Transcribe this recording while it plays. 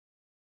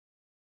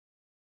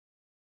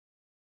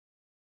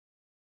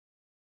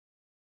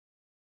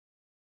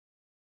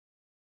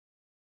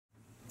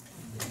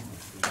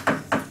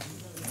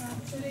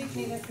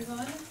evening,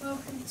 everyone.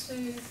 Welcome to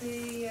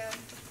the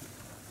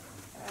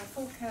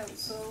full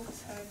council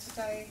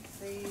today,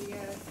 the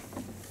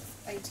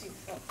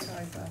 18th of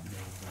October.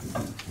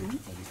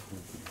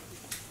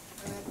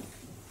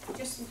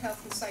 Just some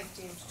health and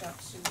safety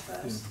introduction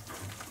first.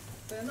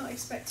 We're not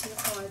expecting a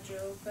fire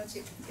drill, but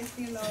if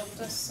the alarm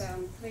does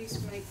sound,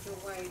 please make your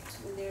way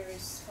to the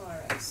nearest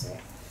fire exit.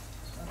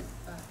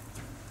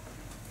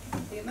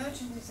 The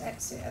emergency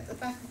exit at the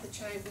back of the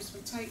chambers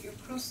will take you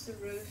across the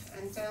roof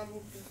and down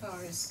the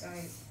fire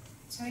escape.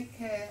 Take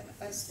care,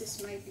 as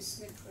this may be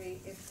slippery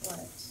if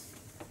wet.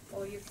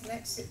 Or you can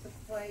exit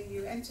the way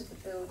you enter the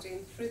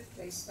building through the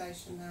police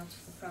station out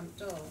of the front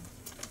door.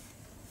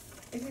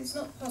 If it's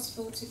not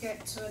possible to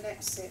get to an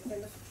exit,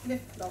 then the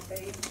lift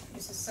lobby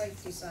is a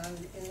safety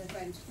zone in the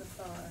event of a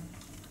fire.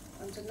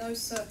 Under no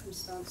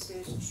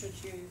circumstances should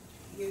you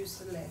use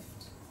the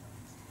lift.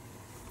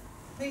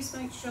 Please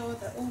make sure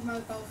that all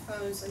mobile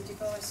phones and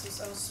devices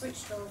are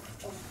switched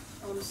off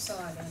on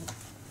silent.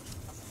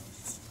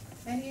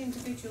 Any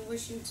individual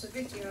wishing to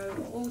video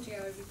or audio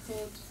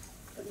record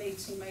the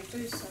meeting may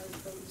do so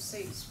from the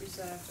seats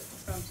reserved at the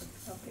front of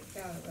the public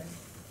gallery.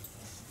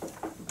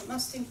 I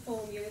must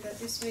inform you that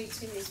this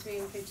meeting is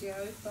being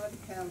videoed by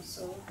the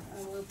council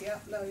and will be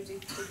uploaded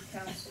to the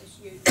council's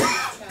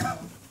YouTube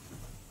channel.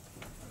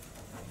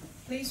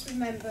 Please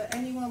remember,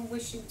 anyone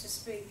wishing to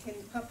speak in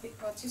the public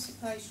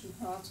participation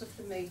part of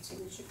the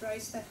meeting should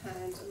raise their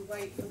hand and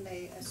wait for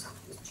me as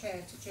the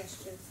chair to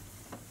gesture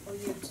for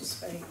you to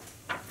speak.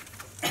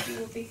 You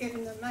will be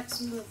given a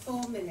maximum of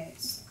 4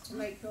 minutes to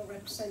make your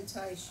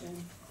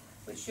representation,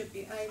 which should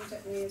be aimed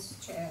at me as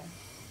the chair.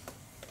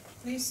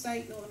 Please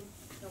state your...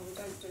 No, we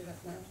don't do that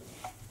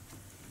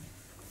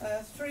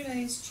now. Through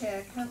me as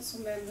chair,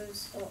 council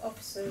members or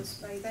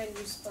officers may then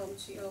respond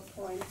to your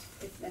point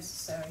if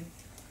necessary.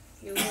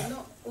 You will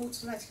not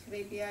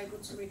automatically be able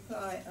to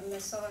reply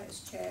unless I,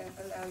 as chair,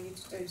 allow you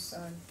to do so.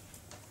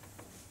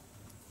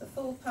 The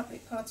full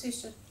public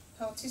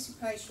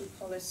participation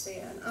policy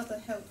and other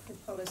helpful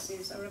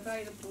policies are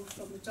available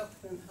from the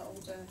document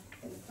holder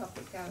in the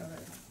public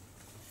gallery.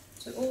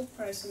 To all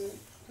present,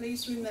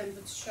 please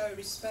remember to show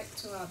respect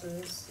to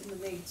others in the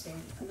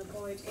meeting and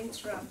avoid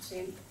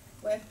interrupting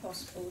where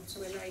possible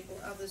to enable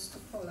others to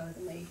follow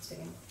the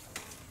meeting.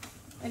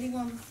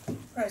 Anyone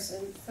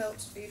present felt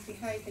to be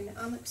behaving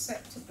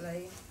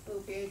unacceptably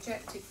will be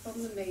ejected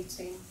from the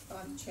meeting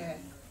by the chair.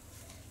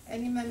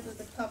 Any member of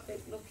the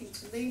public looking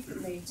to leave the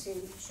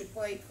meeting should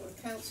wait for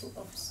a council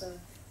officer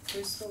to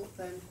escort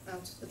them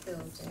out of the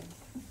building.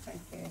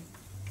 Thank you.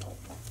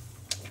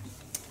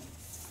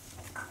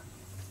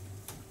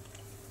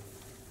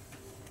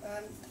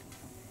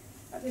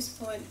 At this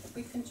point, if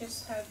we can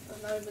just have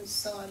a moment's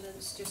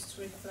silence just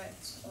to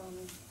reflect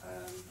on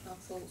our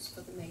thoughts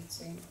for the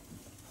meeting.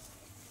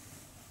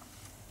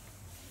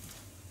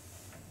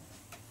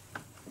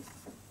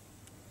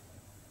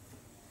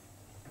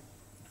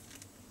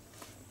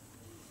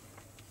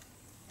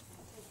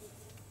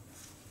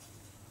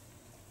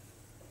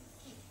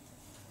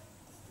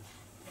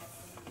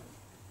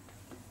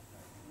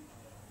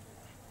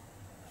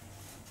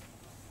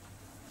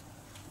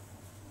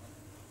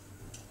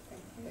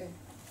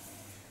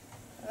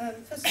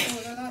 First of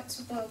all, I'd like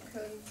to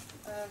welcome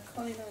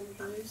Colin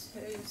Andrews,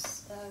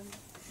 who's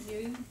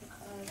new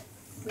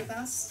with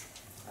us.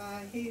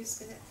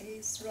 His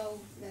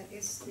role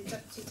is the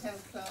Deputy Town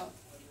Clerk,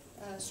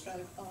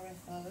 stroke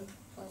RFO.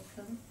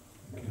 Welcome.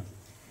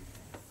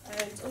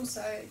 And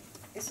also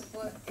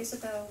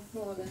Isabel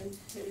Moreland,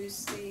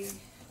 who's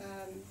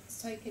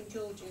taking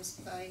Georgia's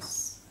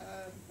place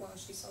while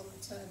she's on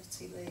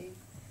maternity leave,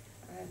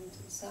 and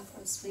it's our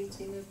first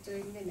meeting of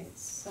doing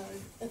minutes.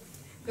 So.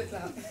 Good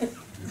luck.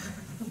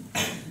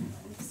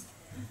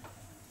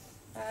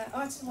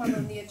 Item 1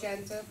 on the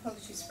agenda,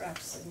 apologies for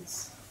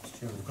absence.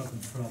 Chair, we've got them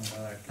from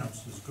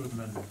Councillors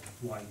Goodman,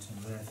 White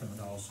and Latham,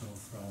 and also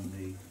from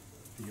the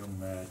young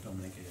Mayor,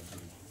 Dominic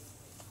Avery.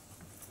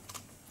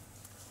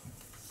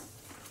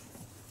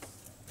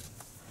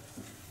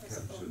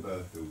 Councillor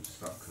Burfield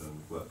stuck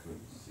work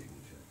committee's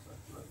signature, so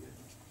love you.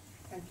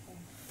 Thank you.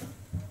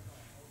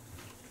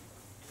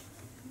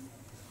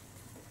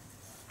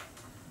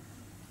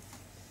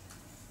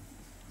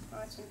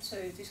 Item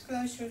 2,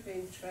 disclosure of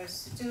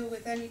interest. To deal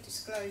with any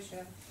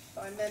disclosure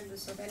by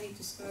members of any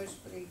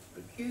disclosable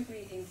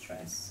pecuniary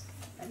interests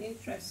and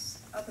interests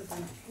other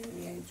than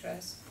pecuniary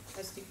interests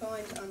as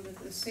defined under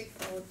the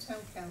Seaford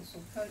Town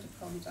Council Code of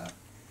Conduct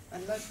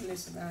and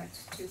Localism Act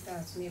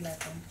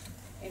 2011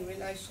 in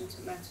relation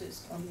to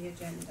matters on the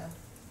agenda.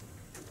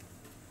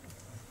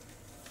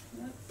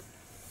 Nope.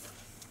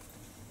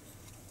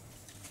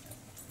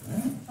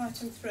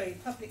 Item 3,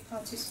 public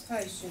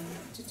participation.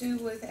 To deal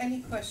with any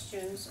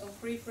questions or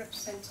brief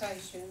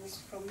representations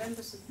from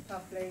members of the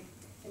public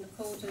in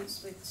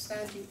accordance with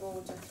Standing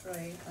Order 3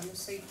 and the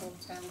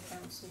Seaford Town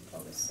Council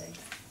policy.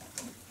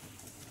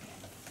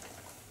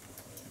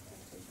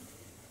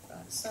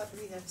 Right, start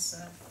with you then,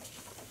 sir.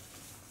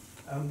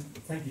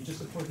 Thank you.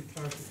 Just a point of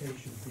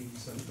clarification,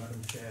 please,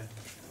 Madam Chair.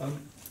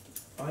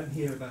 I'm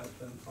here about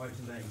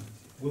item 8,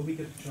 will we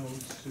get a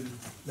chance to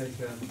make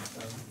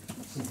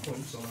some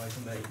points on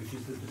item A, which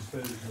is the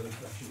disposal of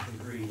Flashington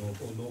Green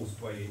or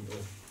North Way in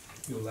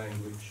your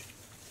language,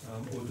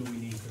 or do we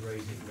need to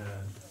raise it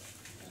now?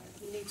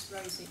 You need to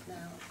raise it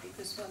now,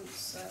 because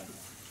once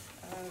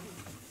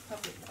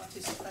public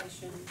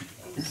participation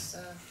is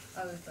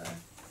over,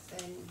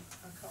 then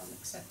I can't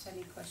accept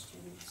any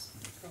questions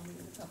from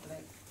the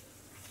public.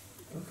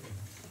 Okay.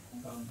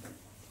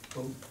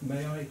 Well,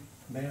 may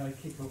I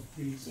kick off,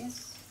 please?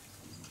 Yes?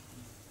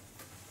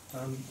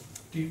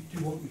 Do you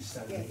want me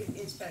standing?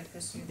 Yeah, it's better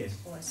because your Yes.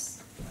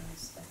 voice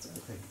is better.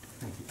 Okay,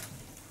 thank you.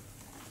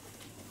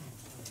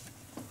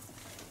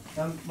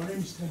 My name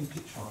is Tony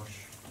Titchmarsh,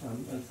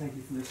 and thank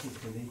you for listening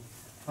to me.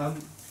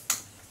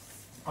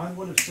 I'm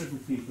one of several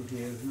people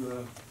here who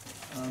are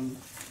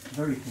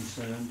very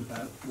concerned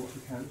about what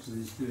the council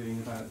is doing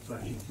about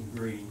Flashington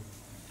Green,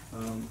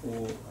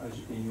 or as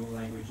in your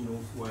language,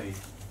 North Way.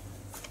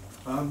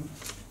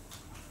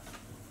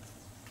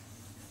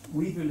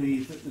 We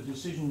believe that the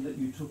decision that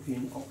you took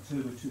in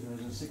October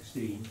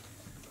 2016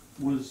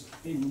 was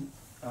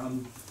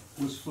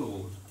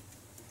flawed.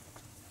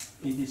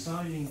 In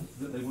deciding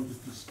that they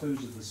wanted to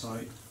dispose of the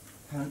site,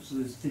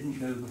 councillors didn't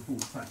know the full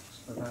facts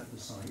about the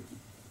site.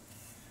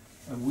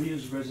 And we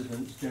as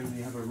residents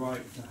generally have a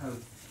right to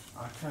have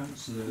our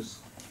councillors,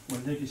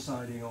 when they're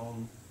deciding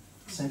on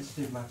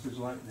sensitive matters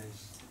like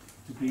this,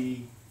 to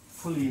be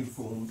fully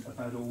informed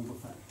about all the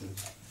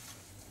factors.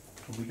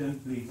 And we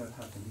don't believe that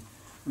happened.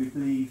 We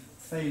believe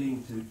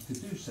failing to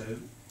do so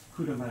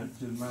could amount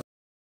to mal.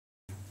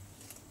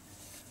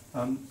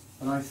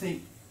 And I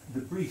think the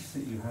brief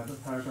that you have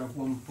at paragraph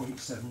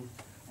 1.7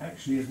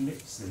 actually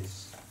admits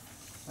this.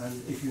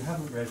 And if you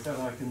haven't read that,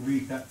 I can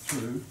read that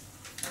through.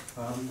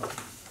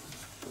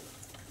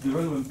 The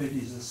relevant bit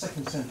is the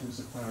second sentence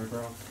of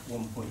paragraph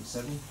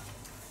 1.7.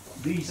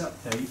 These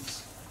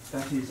updates,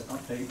 that is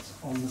updates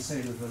on the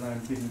sale of the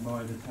land given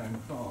by the town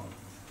clerk,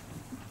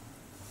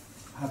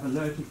 have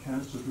alerted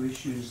council to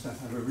issues that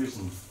have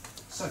arisen,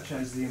 such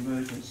as the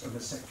emergence of a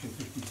Section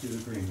 52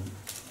 agreement.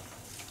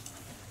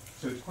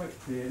 So it's quite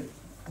clear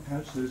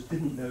councillors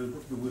didn't know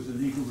that there was a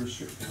legal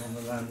restriction on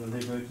the land when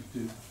they voted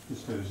to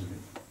dispose of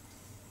it.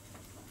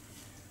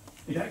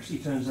 It actually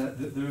turns out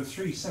that there are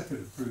 3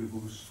 separate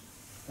approvals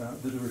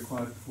that are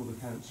required before the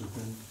council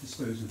can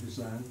dispose of this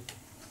land,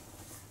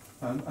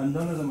 and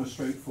none of them are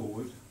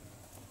straightforward,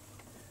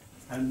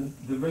 and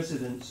the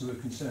residents who are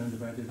concerned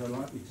about it are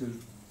likely to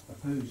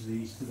oppose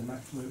these to the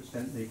maximum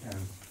extent they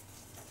can.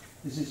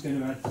 This is going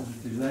to add to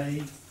the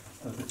delay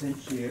and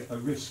potentially a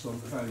risk on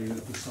the value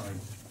of the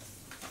site.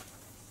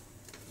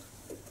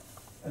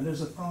 And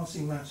as a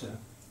passing matter,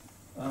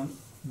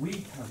 we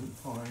can't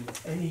find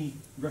any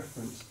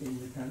reference in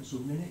the council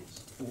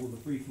minutes or the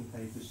briefing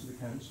papers to the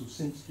council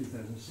since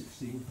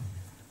 2016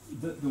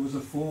 that there was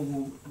a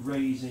formal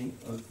raising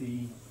of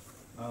the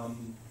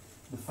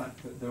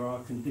fact that there are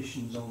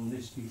conditions on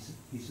this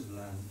piece of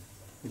land.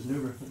 There's no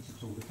reference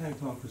at all. The town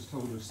clerk has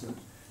told us that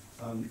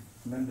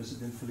members have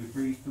been fully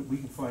briefed, but we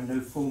can find no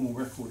formal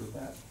record of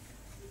that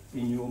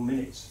in your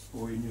minutes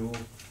or in your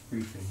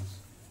briefings.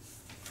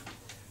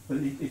 But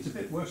it's a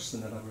bit worse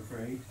than that, I'm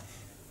afraid.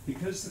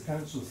 Because the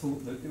council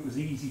thought that it was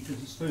easy to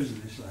dispose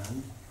of this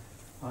land,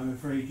 I'm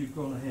afraid you've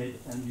gone ahead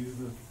and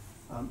you've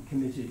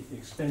committed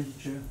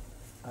expenditure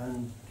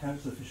and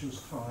council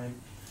officials' time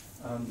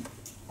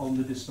on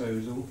the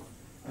disposal,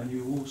 and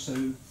you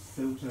also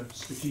built a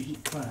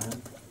strategic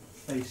plan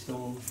based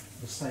on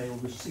the sale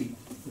receipt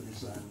for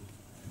this land.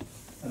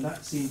 And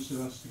that seems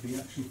to us to be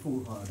actually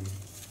foolhardy.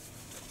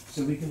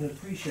 So we can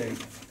appreciate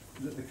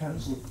that the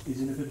council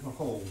is in a bit of a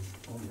hole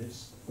on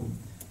this,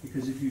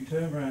 because if you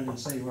turn around and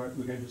say, right,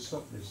 we're going to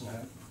stop this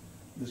now,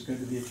 there's going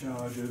to be a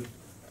charge of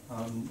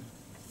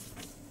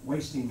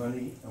wasting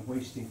money and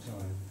wasting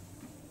time.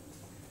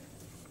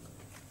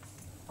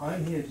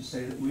 I'm here to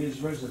say that we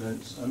as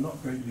residents are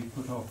not going to be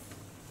put off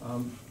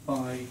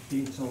by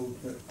being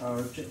told that our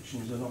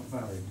objections are not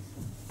valid.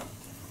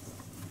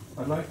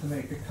 I'd like to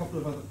make a couple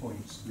of other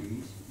points,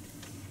 please.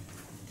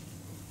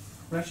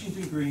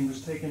 Flashington Green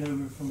was taken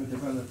over from a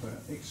developer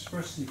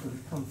expressly for the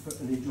comfort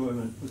and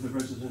enjoyment of the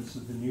residents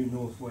of the new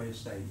North Way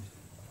estate.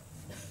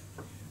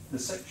 The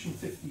Section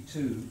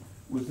 52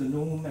 was the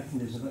normal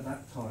mechanism at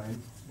that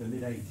time, the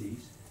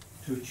mid-80s,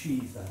 to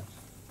achieve that.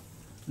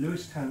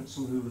 Lewis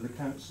Council, who were the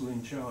council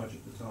in charge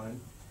at the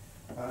time,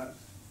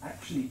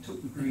 actually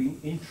took the green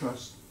in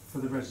trust for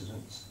the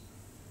residents.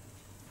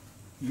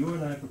 You are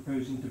now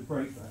proposing to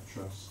break that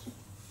trust.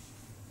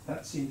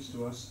 That seems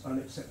to us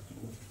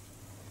unacceptable.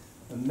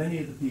 And many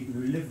of the people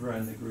who live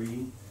around the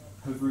green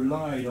have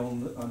relied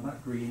on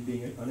that green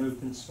being an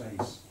open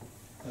space,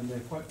 and they're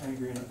quite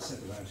angry and upset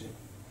about it.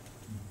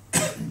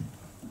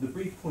 The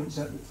brief points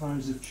out that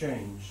times have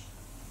changed,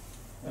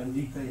 and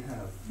indeed they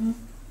have,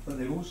 but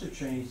they've also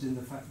changed in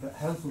the fact that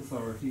health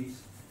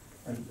authorities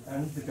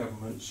and the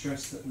government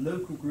stress that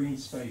local green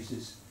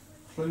spaces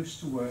close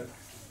to work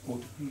or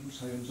to people's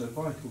homes are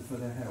vital for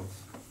their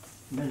health,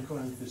 mental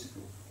and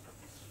physical.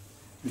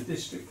 The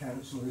District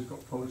Council has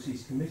got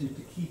policies committed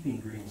to keeping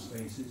green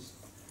spaces,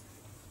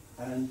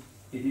 and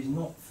it is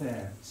not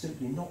fair,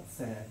 simply not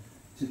fair,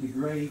 to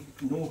degrade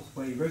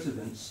Northway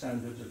residents'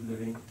 standards of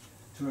living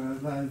to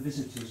allow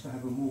visitors to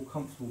have a more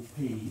comfortable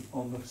pee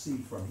on the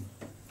seafront.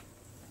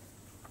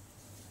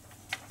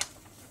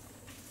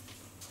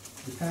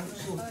 The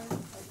council...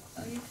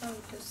 Are you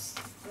focused?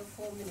 Your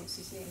 4 minutes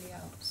is nearly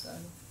up, so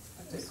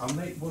I just... I'll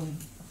make one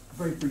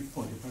very brief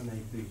point, if I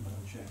may, please,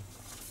 Madam Chair.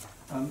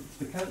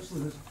 The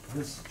council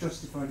has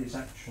justified its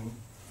action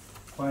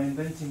by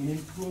inventing an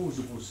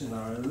implausible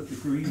scenario that the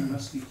green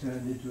must be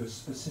turned into a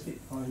specific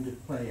kind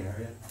of play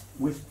area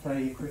with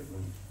play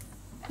equipment.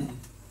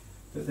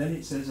 But then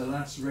it says,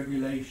 alas,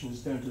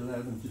 regulations don't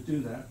allow them to do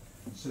that,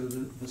 so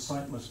the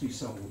site must be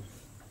sold.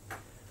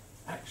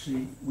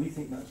 Actually, we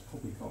think that's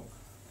poppycock.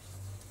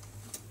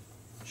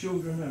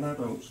 Children and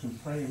adults can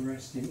play and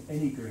rest in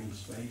any green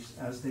space,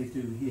 as they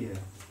do here.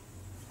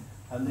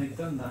 And they've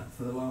done that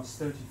for the last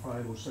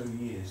 35 or so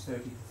years,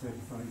 30 to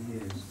 35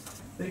 years.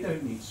 They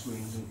don't need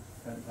swings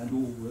and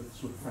all the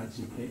sort of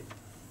fancy kit.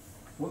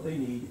 What they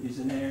need is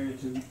an area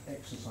to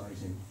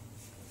exercise in.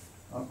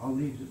 I'll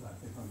leave it at that,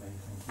 if I may,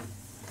 thank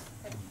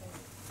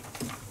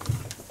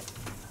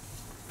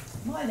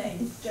you. My name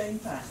is Jane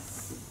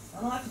Bass,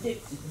 and I've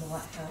lived in the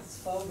White House,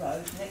 Fell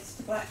Road, next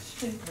to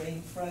Blackstone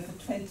Green for over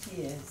 20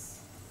 years.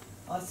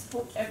 I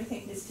support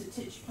everything Mr.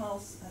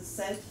 Titchpass has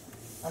said,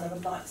 and I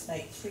would like to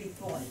make 3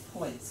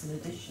 points in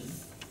addition.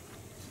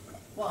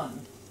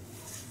 1.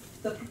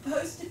 The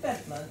proposed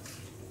development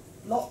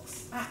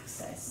blocks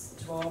access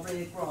to our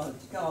rear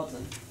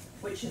garden,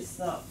 which is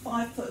the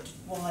 5-foot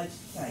wide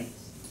gate.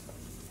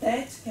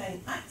 There to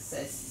gain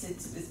access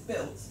since it was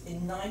built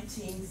in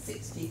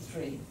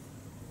 1963.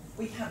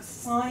 We have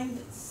signed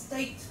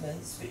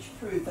statements which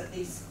prove at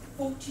least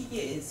 40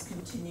 years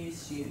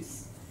continuous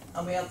use,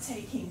 and we are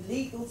taking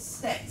legal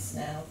steps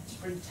now to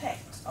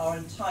protect our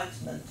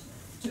entitlement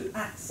to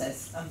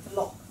access and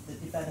block the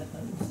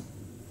development.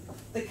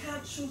 The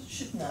council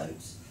should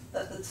note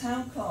that the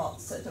town clerk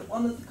said at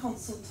one of the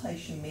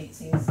consultation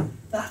meetings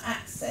that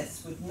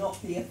access would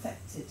not be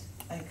affected,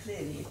 and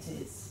clearly it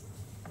is.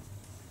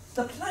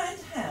 The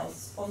planned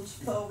house on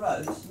Fell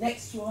Road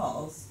next to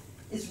ours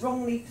is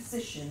wrongly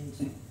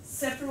positioned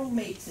several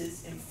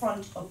metres in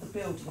front of the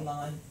building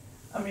line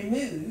and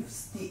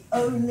removes the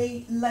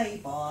only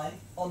lay-by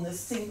on the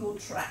single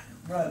track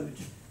road,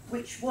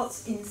 which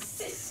was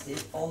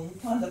insisted on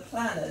by the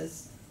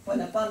planners when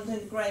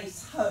Abundant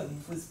Grace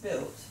Home was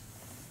built,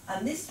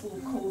 and this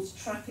will cause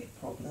traffic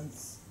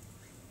problems.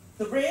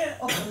 The rear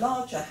of the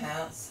larger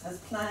house as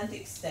planned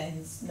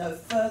extends no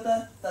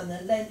further than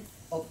the length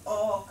of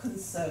our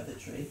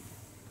conservatory.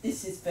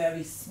 This is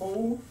very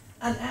small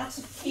and out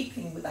of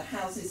keeping with the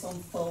houses on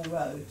Fell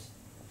Road.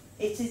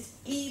 It is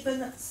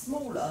even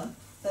smaller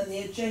than the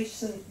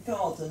adjacent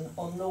garden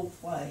on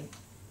North Way.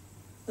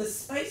 The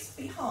space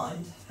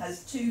behind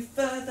has 2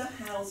 further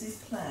houses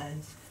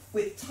planned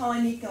with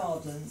tiny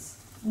gardens,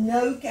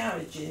 no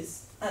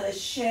garages and a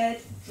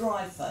shared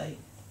driveway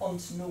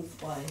onto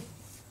North Way,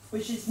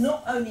 which is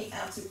not only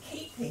out of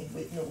keeping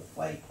with North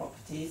Way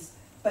properties,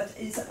 but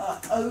is an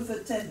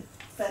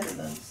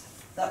overdevelopment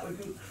that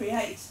would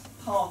create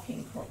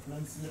parking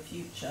problems in the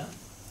future.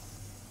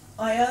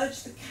 I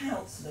urge the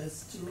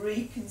councillors to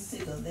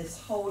reconsider this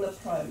whole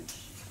approach.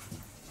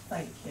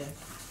 Thank you.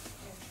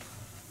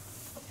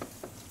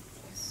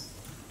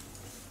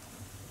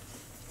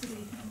 Good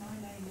evening, my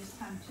name is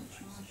Pam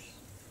Titchmarsh.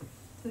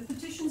 The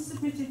petition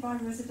submitted by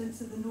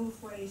residents of the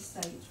Northway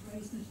estate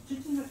raised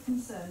legitimate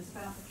concerns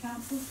about the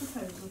council's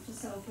proposal to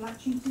sell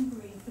Blatchington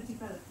Green for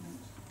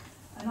development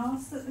and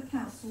asked that the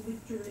council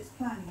withdrew its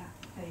planning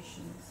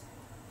applications.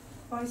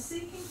 By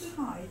seeking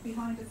to hide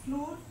behind a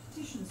flawed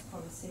petitions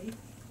policy,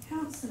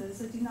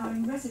 councillors are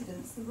denying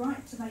residents the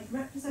right to make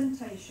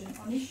representation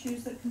on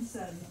issues that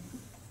concern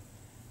them.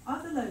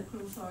 Other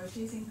local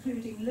authorities,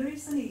 including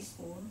Lewes and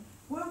Eastbourne,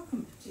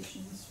 welcome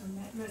petitions from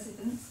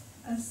residents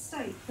and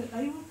state that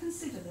they will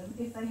consider them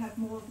if they have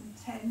more than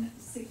 10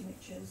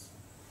 signatures.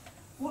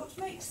 What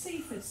makes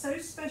Seaford so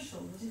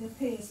special that it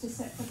appears to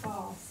set the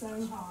bar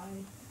so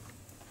high?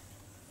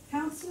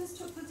 Councillors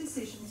took the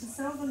decision to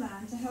sell the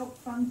land to help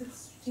fund the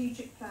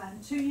strategic plan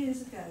 2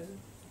 years ago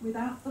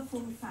without the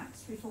full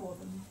facts before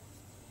them.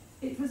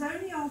 It was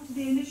only after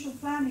the initial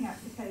planning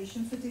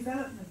application for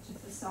development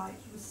of the site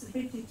was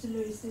submitted to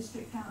Lewes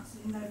District Council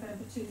in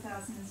November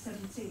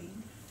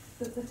 2017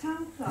 that the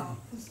town clerk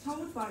was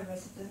told by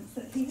residents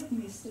that he had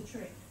missed a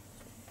trick.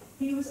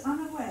 He was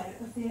unaware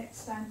of the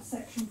extant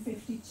Section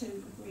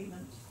 52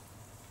 agreement.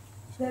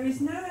 There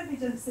is no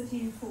evidence that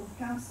he informed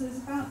councillors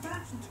about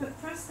that, but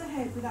pressed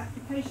ahead with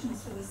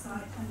applications for the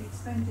site and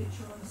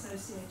expenditure on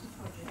associated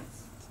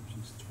projects.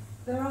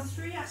 There are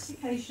 3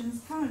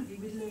 applications currently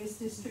with Lewes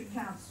District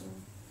Council,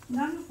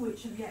 none of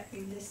which have yet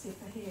been listed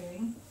for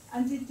hearing,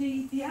 and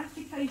indeed the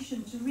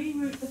application to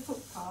reroute the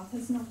footpath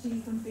has not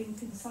even been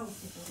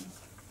consulted on.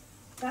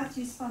 That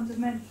is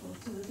fundamental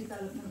to the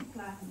development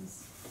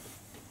plans.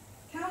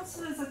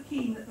 Councillors are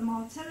keen that the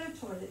Martello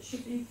toilet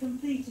should be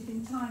completed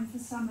in time for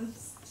summer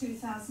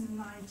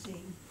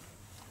 2019,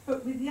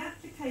 But with the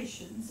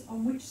applications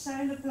on which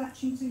sale of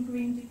Blatchington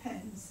Green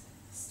depends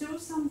still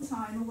some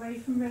time away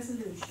from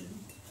resolution,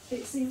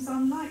 it seems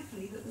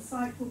unlikely that the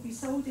site will be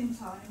sold in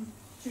time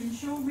to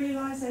ensure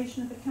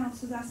realisation of the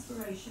council's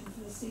aspiration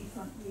for the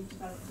seafront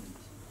redevelopment.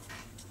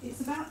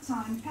 It's about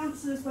time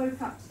councillors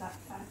woke up to that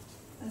fact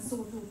and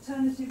sought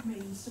alternative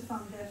means to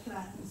fund their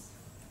plans.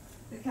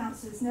 The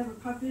council has never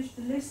published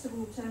a list of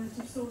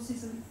alternative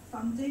sources of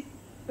funding,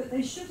 but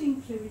they should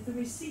include the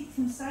receipt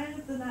from sale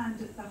of the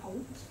land at the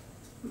Holt,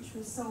 which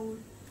was sold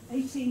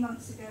 18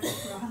 months ago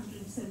for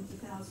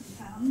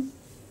 £170,000,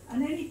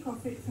 and any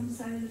profit from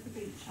sale of the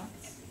beach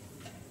huts.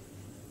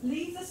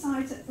 Leave the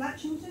site at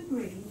Blatchington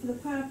Green for the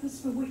purpose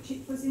for which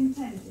it was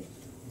intended,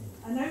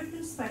 an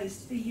open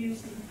space to be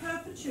used in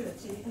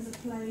perpetuity as a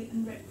play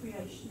and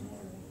recreation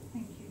area.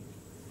 Thank you.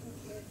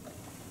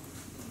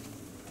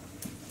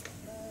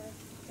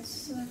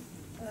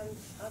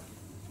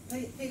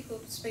 People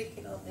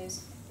speaking on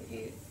this, if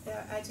you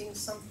are adding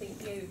something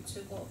new to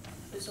what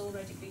has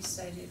already been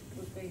said, it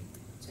would be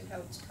to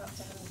help to cut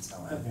down the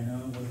time. Okay,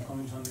 now I'm going to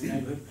comment on the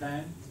neighbourhood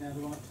plan. Is now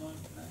the right time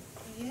for that?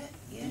 Yeah.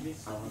 Maybe?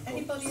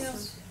 Anybody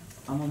else?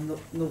 I'm on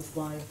North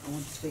Way. I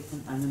want to speak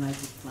on the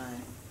neighbourhood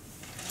plan.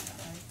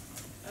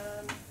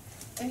 Okay.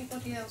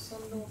 Anybody else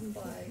on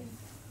North Way?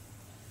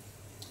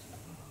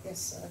 Yes,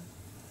 sir.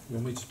 You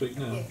want me to speak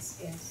now?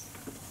 Yes.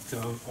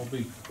 Okay, I'll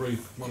be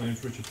brief. My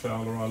name's Richard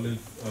Fowler. I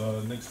live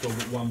next door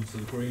but one to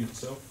the green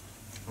itself.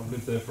 I've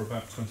lived there for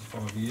about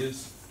 25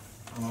 years,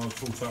 and I've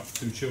brought up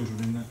 2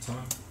 children in that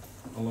time,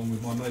 along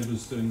with my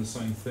neighbours doing the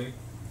same thing.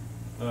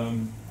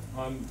 I'm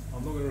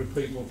not going to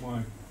repeat what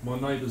my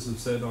neighbours have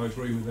said. I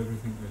agree with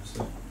everything they've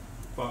said.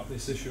 But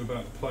this issue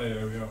about the play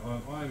area,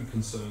 I am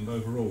concerned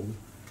overall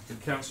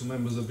that council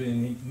members are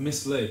being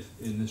misled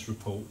in this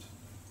report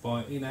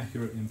by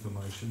inaccurate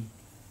information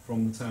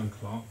from the town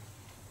clerk.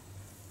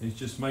 He's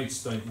just made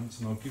statements,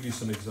 and I'll give you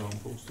some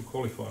examples to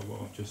qualify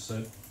what I've just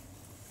said.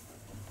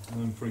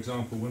 For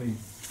example, when he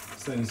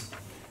says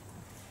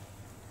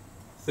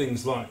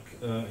things like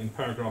in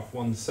paragraph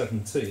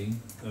 117,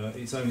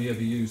 it's only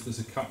ever used as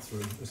a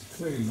cut-through. It's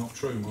clearly not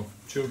true. My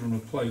children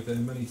have played there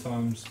many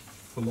times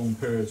for long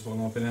periods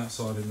while I've been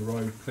outside in the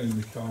road cleaning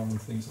the car and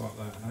things like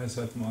that, as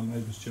have my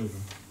neighbours'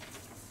 children.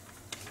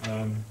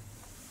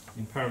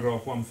 In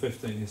paragraph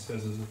 115 it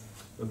says of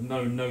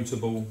no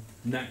notable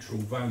natural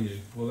value.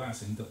 Well,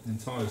 that's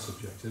entirely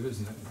subjective,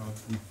 isn't it? I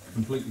would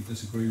completely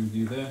disagree with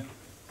you there,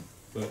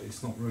 but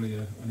it's not really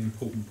an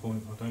important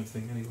point, I don't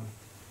think, anyway.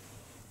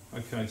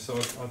 Okay, so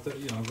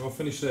I'll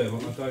finish there,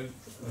 but I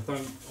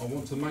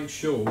want to make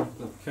sure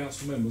that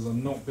council members are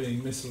not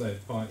being misled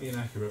by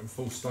inaccurate and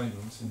false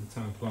statements in the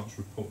town clerk's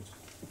report.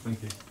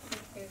 Thank you.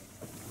 Thank you.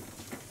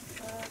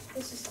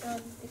 This is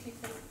done. If you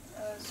can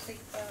speak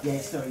about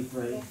Yes, very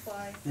brief. North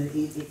Way.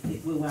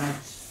 It will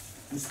add,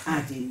 it's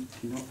adding,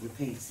 not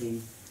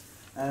repeating.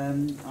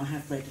 I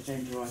have read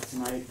Agenda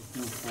Item 8 of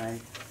North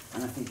Way,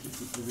 and I think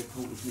the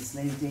report is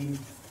misleading.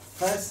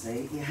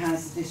 Firstly, it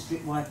has a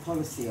district-wide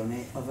policy on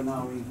it of an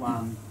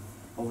RE1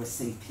 or a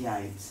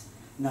CP8,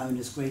 known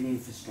as Green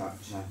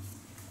Infrastructure.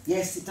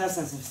 Yes, it does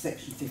have a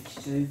Section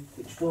 52,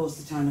 which was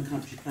the Town and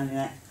Country Planning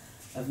Act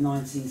of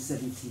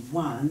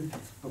 1971,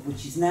 but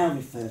which is now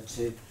referred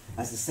to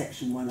as a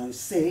Section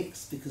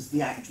 106 because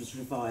the Act was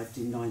revived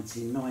in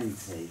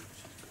 1990.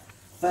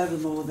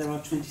 Furthermore, there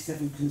are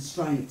 27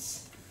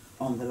 constraints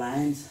on the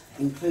land,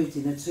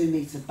 including a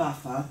 2-metre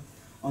buffer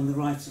on the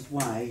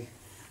right-of-way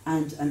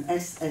and an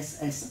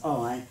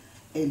SSSI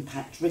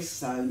impact risk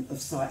zone of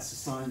sites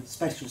of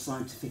special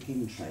scientific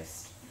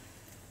interest.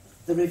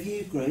 The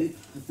review group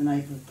of the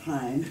neighbourhood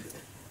plan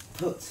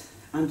put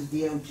under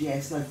the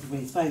LGS, local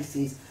green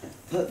spaces,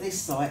 put this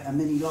site and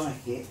many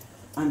like it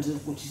under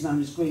what is known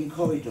as green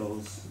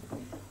corridors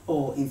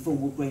or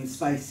informal green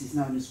spaces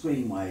known as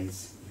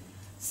greenways.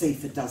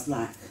 Seaford does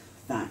lack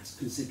that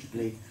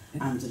considerably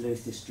under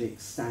Lewis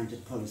District's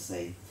standard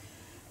policy,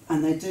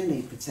 and they do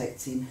need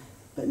protecting,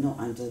 but not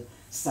under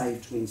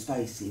saved green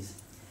spaces.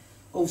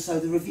 Also,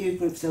 the review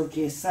group's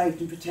LGS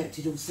saved and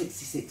protected all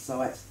 66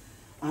 sites,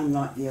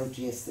 unlike the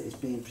LGS that is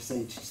being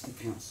presented to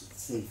the council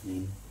this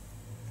evening.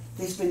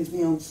 This brings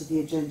me on to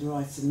the agenda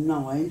item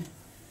 9.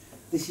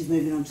 This is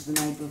moving on to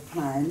the neighbourhood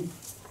plan.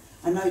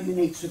 I know you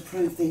need to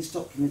approve these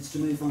documents to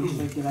move on to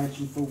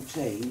regulation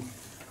 14,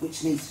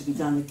 which needs to be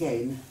done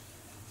again,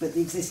 but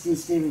the existing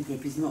steering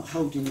group is not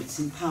holding it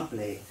in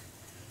public.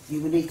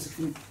 You will need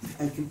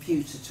a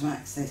computer to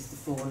access the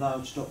 4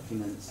 large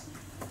documents.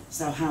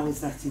 So how is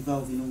that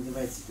involving all the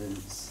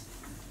residents?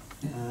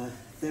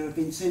 There have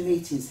been 2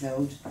 meetings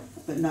held,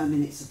 but no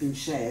minutes have been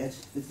shared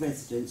with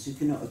residents who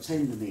cannot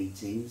attend the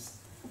meetings.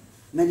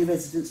 Many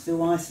residents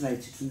feel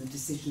isolated from the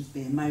decisions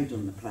being made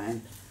on the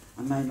plan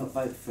and may not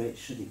vote for it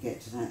should it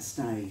get to that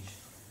stage.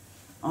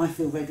 I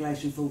feel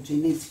Regulation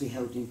 14 needs to be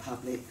held in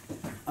public,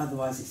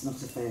 otherwise it's not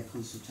a fair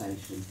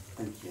consultation.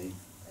 Thank you.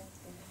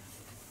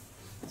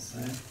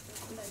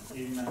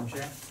 Evening, Madam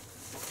Chair.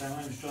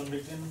 My name is John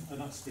Rigdon. I'd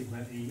like to speak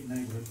about the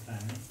neighbourhood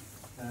plan.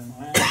 I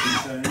am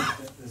concerned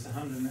that there's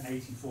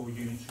 184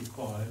 units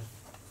required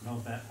and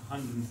of that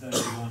 131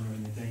 are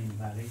in the Dean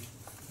Valley.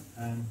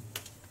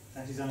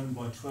 That is owned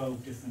by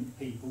 12 different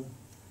people,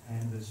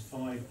 and there's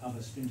 5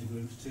 other splinter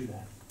groups to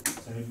that.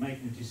 So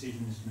making a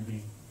decision is going to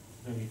be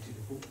very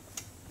difficult.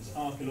 There's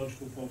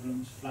archaeological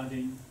problems,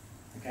 flooding,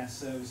 the gas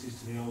services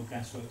to the old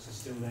gasworks are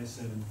still there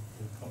serving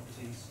the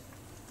properties.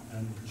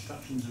 The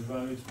constructions of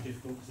roads are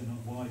difficult because they're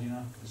not wide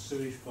enough. The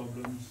sewage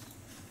problems,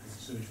 the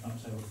sewage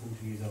pump's over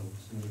 40 years old.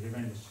 It's going to be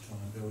horrendous to try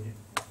and build it.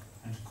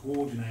 And to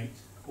coordinate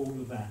all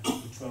of that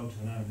with 12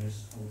 different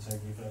owners, I would say,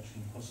 would be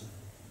virtually impossible.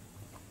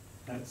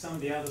 Some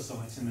of the other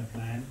sites in the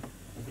plan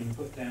have been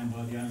put down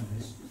by the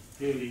owners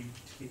purely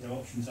to keep their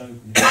options open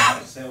if they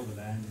want to sell the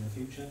land in the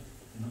future.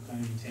 They're not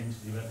going to intend to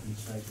develop them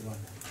straight away.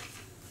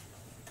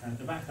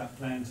 The backup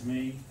plan to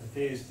me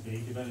appears to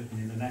be developing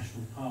in the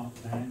National Park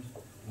land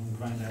along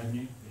Grand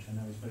Avenue, which I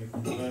know is very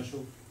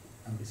controversial,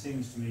 and it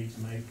seems to me to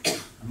make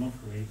a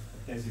mockery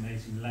of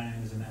designating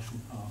land as a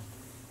national park.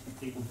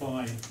 People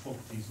buy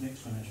properties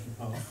next to a national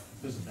park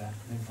because of that,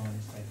 and then find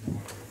it's taken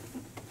away.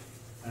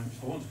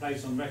 I want to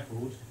place on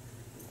record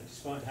that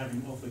despite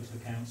having offered to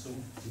the council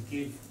to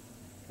give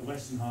the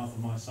western half of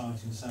my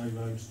site in Surrey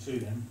Roads to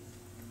them,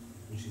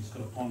 which has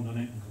got a pond on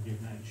it and could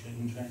give nature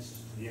interest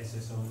to the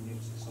SSI and the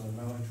SSI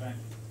railway track,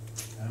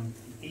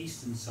 the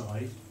eastern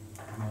side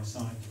of my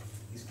site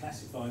is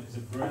classified as a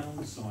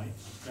brownfield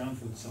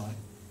site,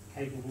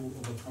 capable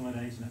of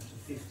accommodating up to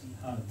 50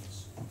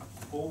 homes,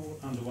 all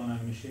under one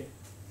ownership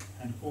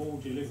and all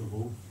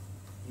deliverable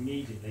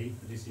immediately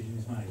the decision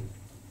is made.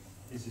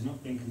 This has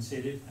not been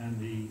considered, and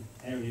the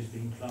area is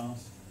being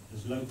classed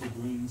as local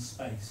green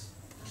space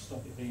to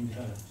stop it being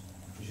developed,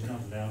 which is not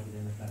allowed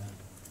within the plan.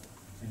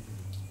 Thank you.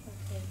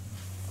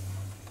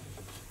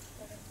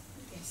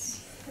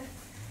 Yes.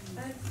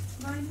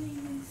 My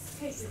name is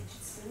Kate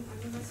Richardson.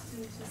 I'm a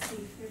resident of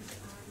Seaford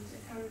and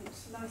a current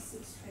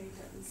licensed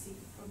trader in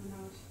Seaford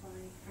Promenade by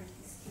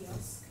Frankie's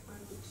Kiosk. I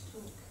want to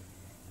talk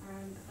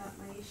about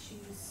my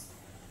issues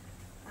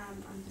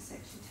under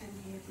section 10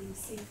 here, the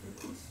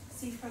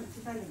Seafront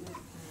Development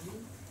Plan.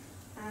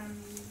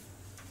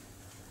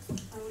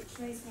 I want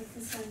to raise my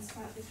concerns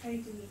about the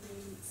trading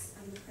agreements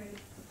and the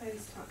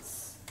proposed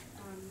huts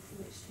from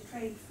which to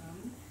trade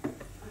from.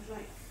 I'd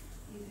like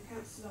you, the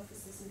council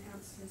officers and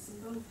councillors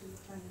involved in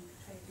the planning for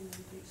trading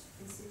and groups, to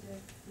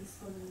consider these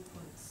following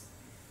points.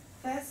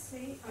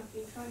 Firstly, I've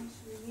been trying to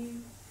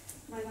renew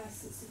my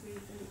licence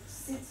agreement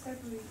since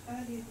February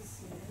earlier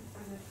this year,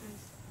 and I've had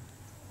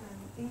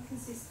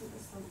inconsistent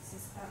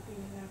responses about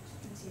being allowed to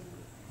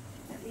continue.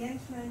 At the end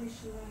of my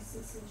initial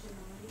licence in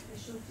July, a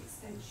short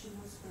extension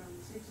was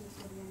granted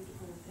until the end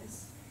of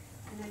August,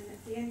 and then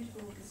at the end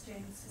of August,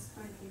 James has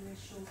kindly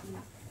assured me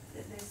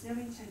that there's no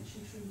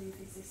intention to remove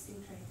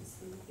existing traders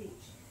from the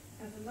beach.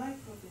 However, my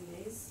problem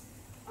is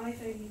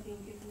I've only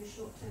been given a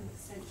short-term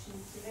extension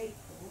until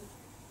April,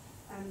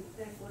 and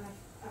therefore have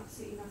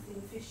absolutely nothing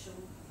official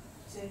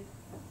to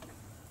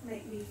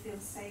make me feel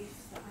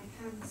safe that I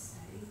can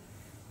stay.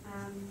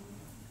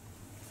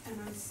 And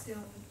I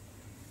still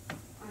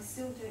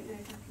don't know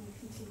if I can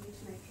continue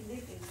to make a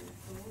living,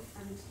 therefore,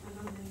 and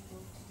I'm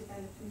unable to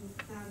develop and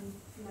plan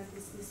for my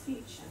business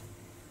future.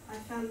 I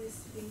found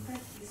this to be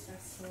incredibly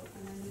stressful,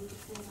 and I need a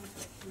formal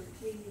document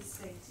clearly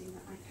stating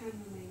that I can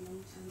remain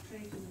long-term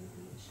trading on the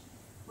beach,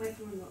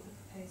 whether or not the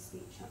proposed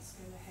beach huts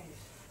go ahead.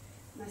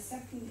 My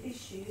second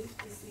issue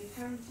is the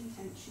apparent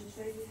intention to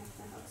only have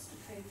the huts to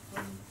trade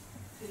from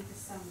through the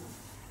summer.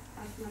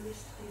 I've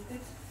managed to do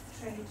good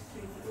trade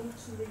through the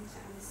autumn,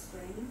 winter and the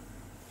spring,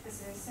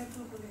 as there are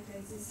several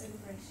holidays and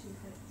celebration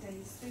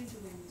days through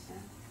the winter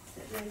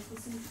that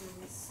locals and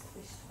tourists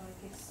wish to buy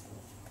gifts for.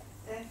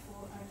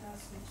 Therefore, I'd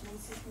ask you to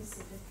also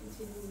consider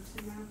continuing to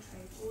now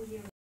trade all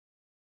year round,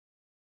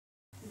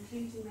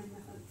 including when the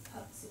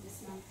huts are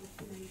dismantled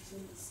for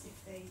maintenance if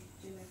they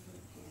do ever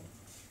appear.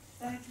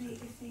 Thirdly,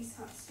 if these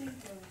huts do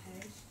go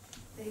ahead,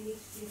 they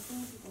need to be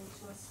affordable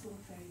to our small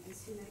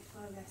traders who make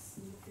far less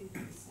than the food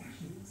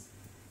concessions.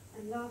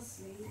 And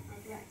lastly,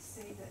 I'd like to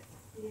say that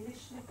the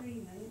initial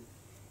agreement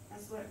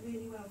has worked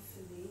really well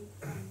for me,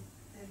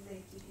 the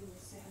lady who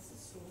also has a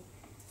store,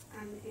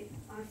 and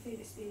I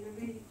feel it's been a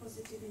really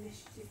positive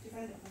initiative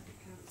developed by the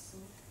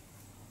council,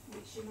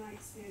 which in my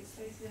experience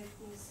both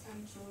locals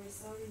and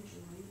tourists are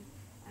enjoying,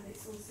 and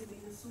it's also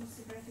been a source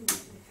of revenue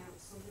for the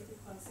council that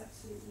requires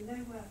absolutely no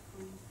work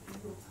on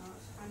your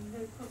part and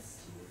no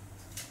cost to you.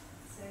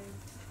 So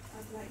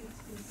I'd like you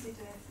to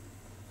consider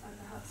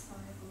the huts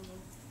viable,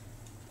 or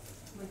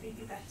would it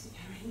be better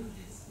carrying on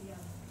as we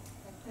are?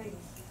 Thank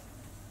you.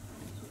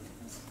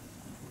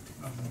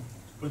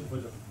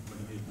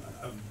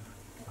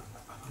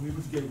 I'm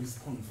able to get a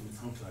response from the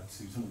council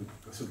to some of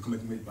the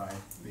comments made by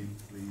the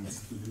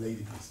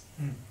lady, please.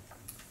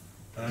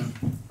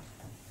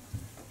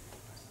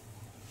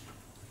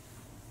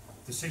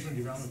 The Seafront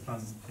Development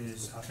Plan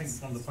is, I think,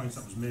 one of the points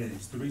that was made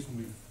is the reason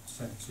we've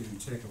said to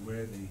take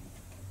away the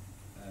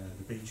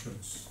beach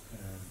huts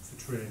for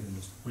trade in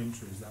this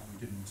winter is that we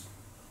didn't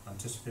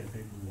anticipate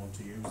people would want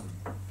to use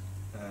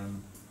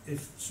them.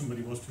 If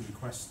somebody was to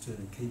request to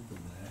keep them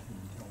there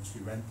and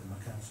obviously rent them, I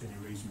can't see any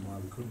reason why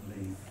we couldn't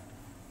leave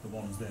the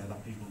ones there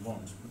that people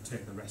want, but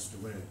take the rest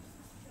away.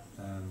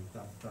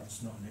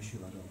 That's not an issue,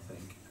 I don't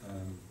think.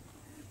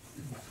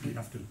 We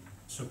have to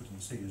suck it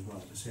and see as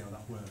well to see how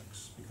that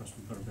works, because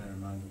we've got to bear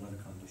in mind the weather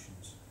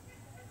conditions.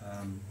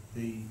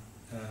 The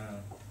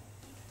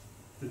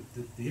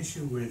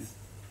issue with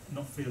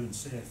not feeling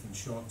safe in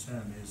short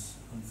term is,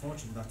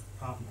 unfortunately, that's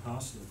part and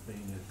parcel of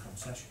being a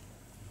concession,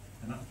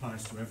 and that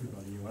applies to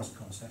everybody who has a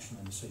concession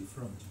on the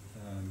seafront.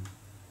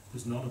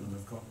 There's none of them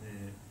have got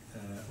the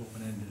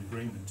open-ended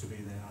agreement to be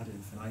there ad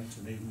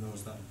infinitum, even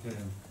those that are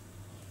paying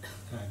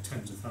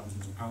tens of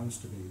thousands of pounds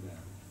to be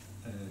there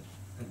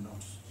and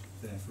not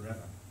there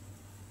forever.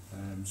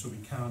 So we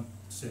can't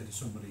say to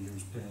somebody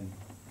who's paying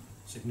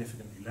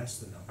significantly less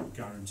than that,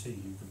 guarantee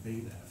you can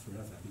be there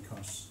forever,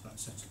 because that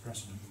sets a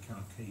precedent we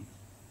can't keep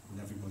with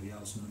everybody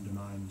else and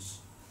undermines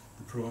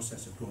the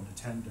process of going to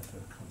tender for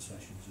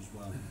concessions as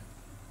well.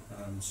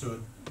 So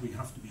we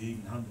have to be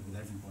even-handed with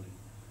everybody,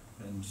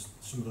 and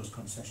some of those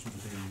concessions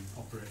are being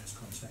operated as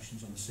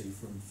concessions on the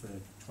seafront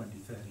for 20,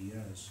 30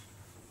 years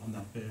on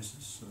that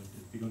basis, so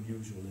it'd be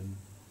unusual, and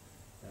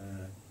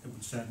it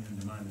would certainly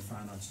undermine the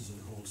finances of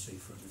the whole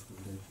seafront if we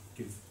were to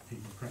give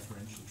people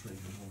preferential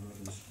treatment over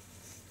others.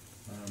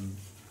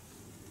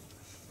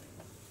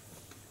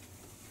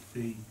 I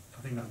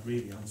think that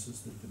really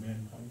answers the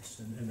main points,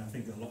 and I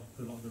think a lot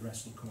of the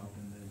rest will come out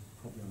in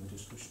probably on the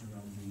discussion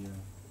around the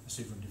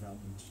seafront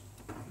development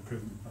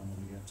improvement plan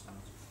when we get to that.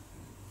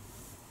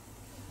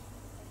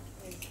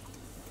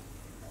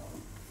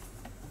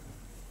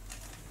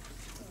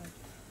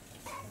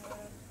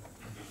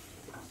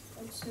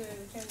 On to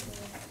agenda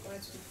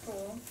item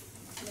 4,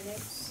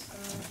 minutes.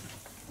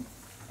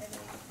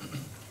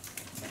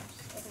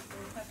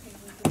 Everybody happy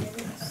with the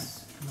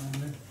minutes?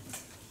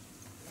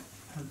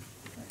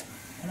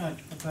 Can I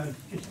propose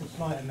just a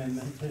slight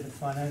amendment to the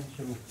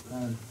financial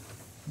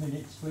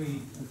minutes?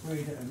 We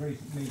agreed at a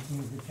recent meeting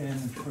with the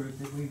Chairman's Group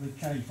that we would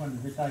change one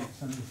of the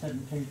dates on the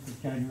 17th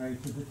of January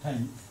to the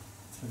 10th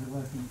for the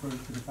working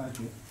group for the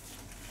budget.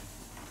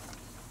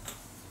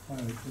 So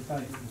the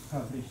date that was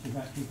published has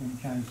actually been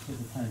changed to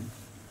the 10th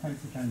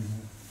of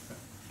January.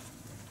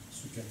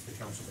 Subject to the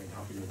council being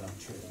happy with that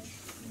change.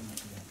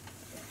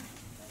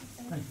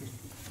 Thank you.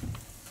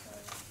 So,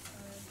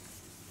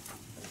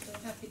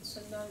 we're happy to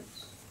note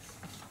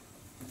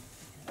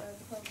the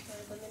content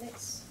of the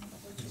minutes,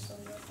 which is on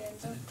the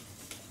agenda.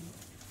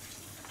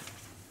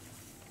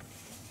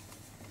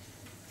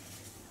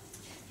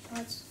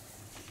 Right.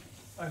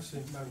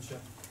 Actually, Madam Chair,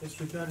 it's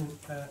regarding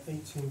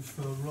 18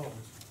 Fir Road.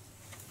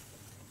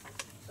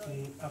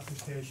 The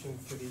application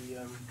for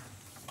the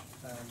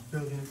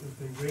building of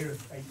the rear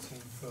of 18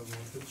 Fir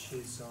Road, which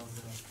is on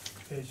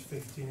page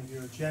 15 of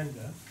your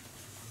agenda.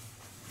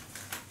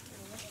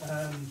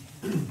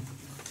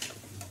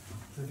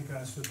 With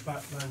regards to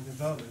backland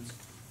development,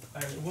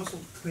 and it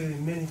wasn't clearly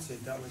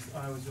minuted that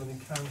I was the only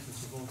councillor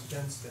to vote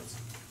against it.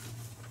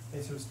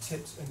 It was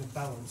tipped in the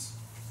balance,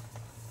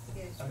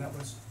 Yes. and that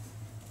was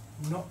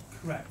not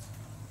correct.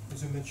 It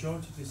was a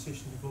majority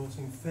decision to vote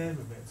in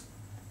favour of it,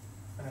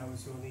 and I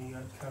was the only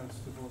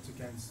councillor to vote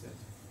against it.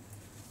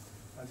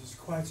 And it's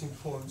quite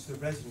important to the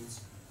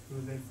residents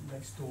who live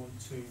next door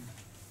to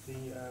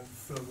the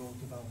Fir Road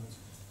development.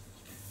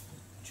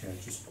 Chair,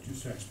 just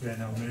to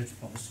explain our minutes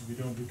policy, we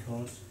don't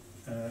record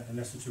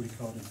unless it's a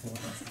recorded vote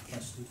that's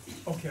requested.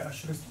 Okay, I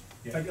should have,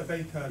 Yeah. I beg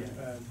your pardon,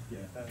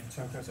 Yeah.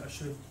 Town Council, I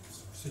should have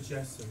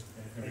suggested.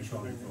 A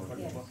recorded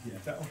vote. Yeah.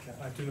 That, okay,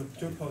 I do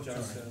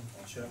apologise, Sorry.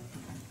 Chair.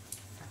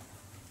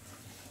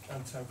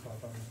 And Town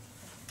Clerk, by the way.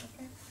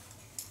 Okay.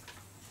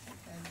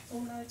 Okay.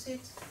 All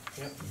noted?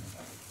 Yep.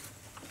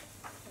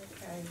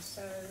 Okay,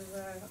 so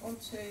on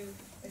to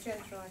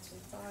agenda item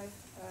 5,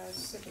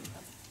 civic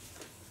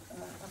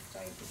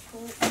update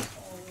report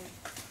on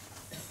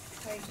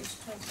pages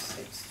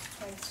 26 to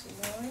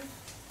 29.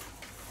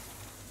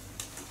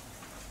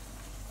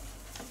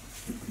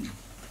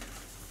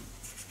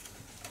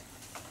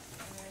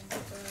 And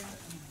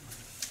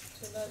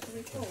to note the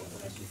report,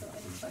 unless you've got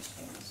any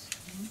questions.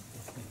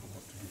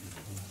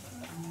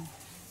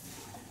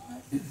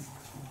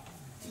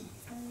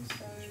 Okay,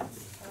 so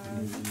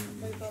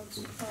move on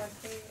to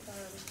 5B,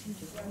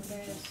 young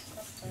mayor's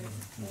update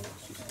report.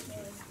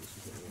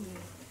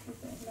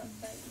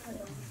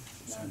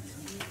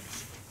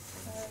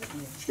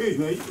 Excuse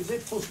me, is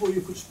it possible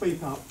you could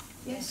speak up?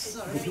 Yes,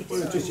 sorry.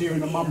 We're just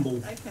hearing a mumble.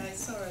 Okay,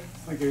 sorry.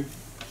 Thank you.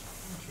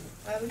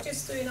 We're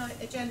just doing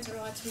agenda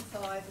item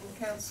 5, and the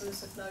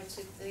councillors have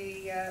noted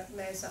the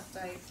mayor's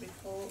update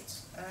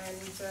report, and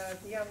the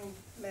young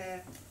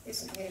mayor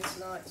isn't here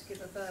tonight to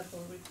give a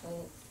verbal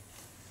report.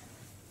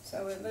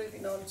 So we're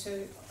moving on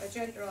to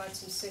agenda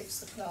item 6,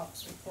 the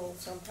clerk's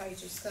report, on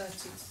pages 30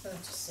 to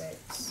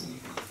 36.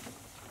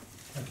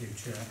 Thank you,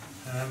 Chair.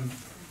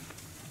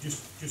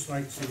 Just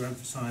like to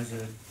emphasise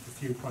a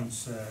few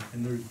points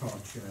in the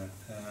report, Chair.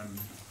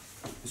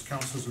 As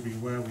councillors will be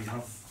aware, we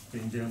have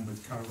been dealing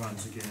with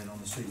caravans again on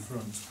the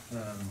seafront.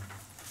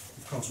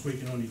 Of course, we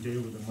can only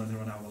deal with them when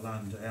they're on our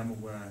land. I am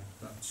aware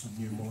that some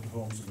new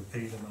motorhomes have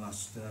appeared in the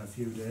last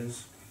few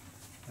days.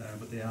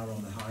 but they are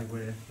on the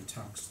highway, the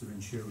tax, they're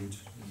insured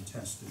and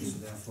tested, so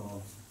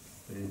therefore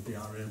they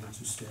are able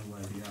to stay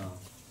where they are.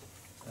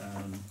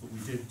 But we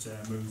did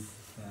move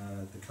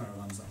the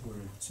caravans that were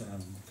at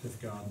Cliff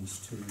Gardens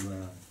to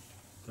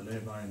the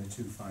lay-by in the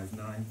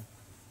 259.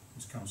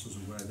 As council's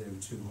aware, there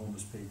were 2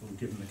 homeless people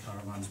given the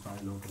caravans by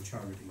a local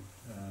charity,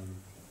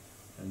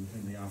 and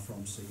they are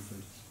from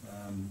Seaford.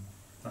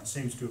 That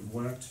seems to have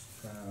worked.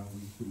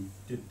 We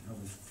did have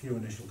a few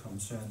initial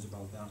concerns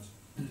about that,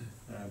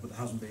 but there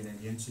hasn't been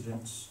any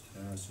incidents,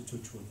 so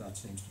touch wood, that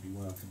seems to be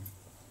working.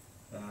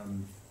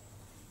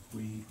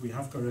 We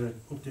have got an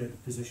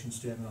updated position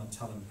statement on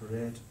Talent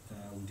Parade.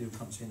 We do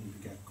continue to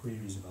get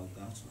queries about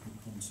that,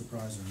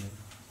 unsurprisingly.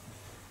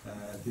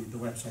 The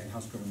website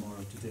has got more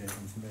up-to-date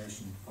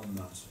information on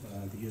that.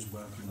 There is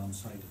working on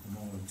site at the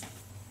moment,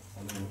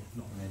 although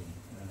not many,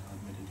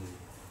 admittedly.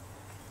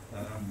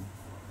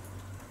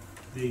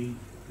 The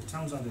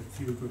town's had a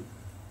few good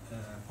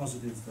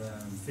positive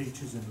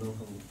features in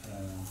local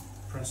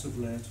press of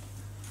late.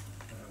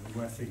 We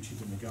were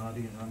featured in the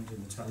Guardian and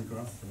in the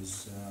Telegraph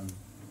as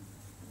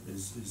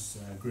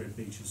great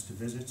beaches to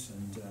visit,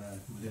 and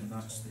within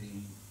that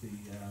the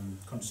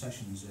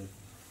concessions,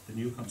 the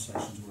new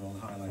concessions were all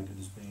highlighted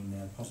as being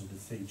positive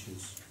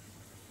features.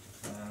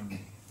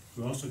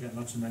 We also get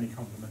lots of many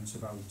compliments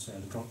about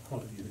the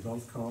quality of the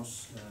golf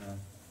course.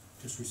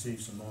 Just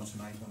received some more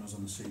tonight when I was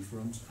on the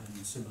seafront,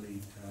 and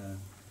similarly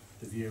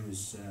the view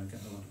is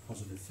getting a lot of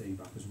positive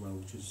feedback as well,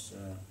 which is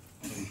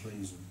very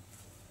pleasing.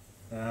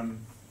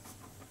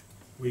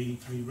 We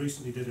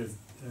recently did a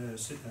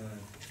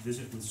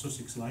visit with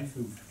Sussex Life,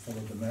 who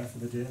followed the Mayor for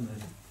the day, and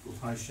the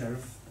High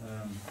Sheriff.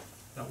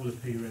 That will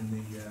appear in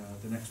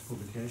the next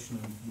publication,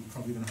 and we're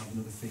probably going to have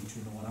another feature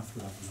in the one after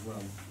that as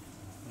well.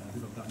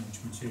 We've got that much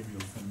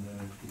material from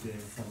the day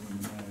following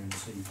the Mayor in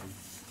Seaford.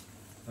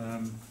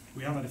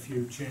 We have had a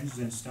few changes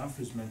in staff,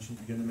 as mentioned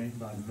at the beginning of the meeting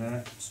by the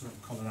Mayor. So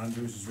Colin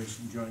Andrews has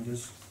recently joined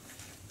us,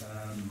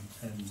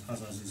 and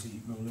as has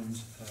Izzy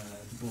Mullins.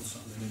 Both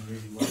settling in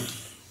really well.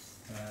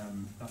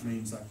 That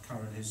means that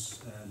Karen is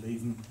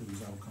leaving,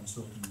 who's our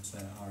consultant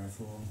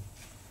RFO,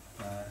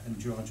 and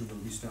Georgia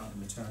will be starting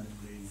maternity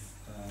leave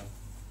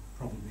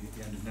probably at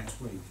the end of next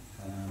week.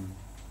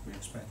 We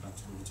expect that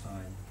to be the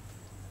time.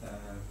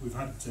 We've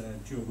had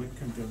Joe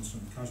Whitcomb doing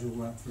some casual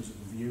work for us at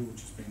the View,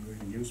 which has been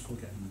really useful,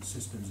 getting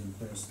systems in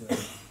place there.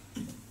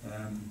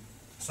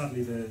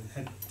 Sadly, the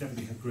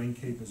deputy head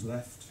greenkeeper's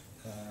left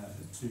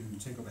to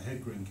take up a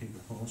head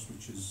greenkeeper post,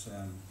 which is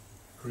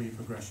career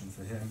progression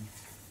for him.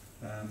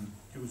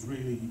 It was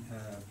really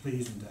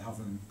pleasing to have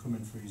him come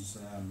in for his,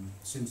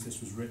 since this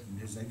was written,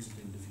 his exit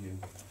interview.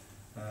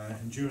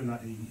 And during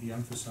that he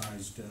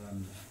emphasised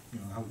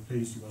how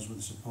pleased he was with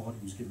the support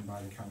he was given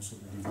by the council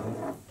to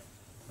develop,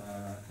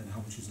 and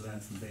how much he's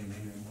learned from being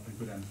here and what a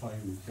good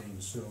employee we've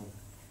been. So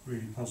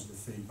really positive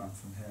feedback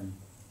from him.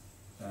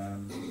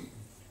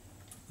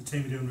 The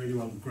team are doing really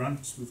well with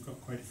grants. We've got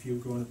quite a few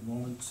going at the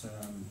moment.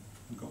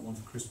 We've got one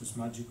for Christmas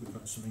Magic, we've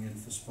got something in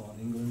for Sport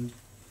England.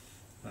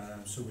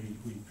 So we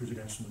could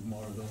get some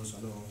more of those,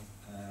 although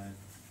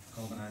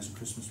organising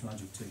Christmas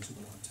Magic takes up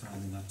a lot of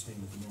time in that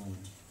team at the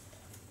moment.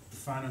 The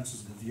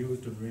finances of the View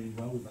have done really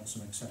well. We've had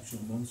some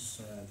exceptional months,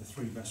 the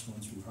 3 best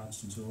months we've had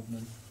since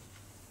opening,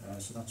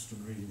 so that's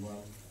done really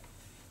well.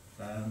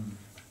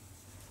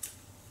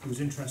 It was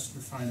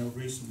interesting to find out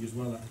recently as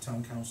well that the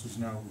Town Council is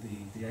now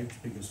the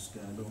 8th biggest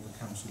local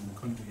council in the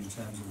country in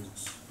terms of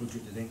its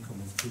budgeted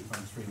income of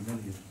 2.3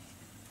 million.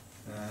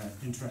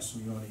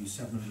 Interestingly, only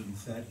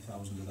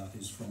 730,000 of that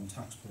is from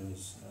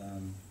taxpayers.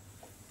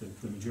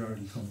 The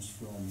majority comes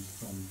from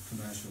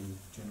commercial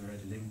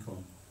generated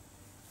income.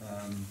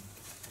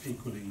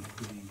 Equally,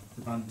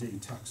 the Band D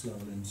tax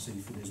level in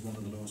Seaford is one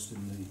of the lowest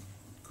in the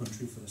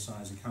country for the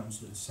size of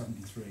council. It's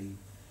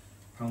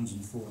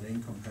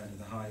 £73.14 compared to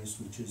the highest,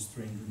 which is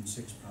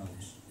 £306.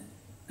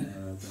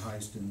 The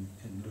highest in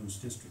Lewis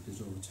District is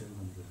over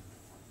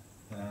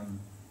 200.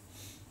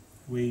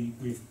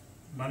 We've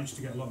managed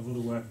to get a lot of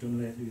other work done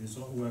lately. There's a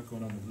lot of work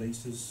going on with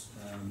leases,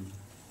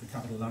 the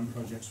capital land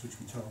projects, which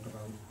we talked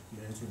about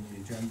later in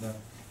the agenda.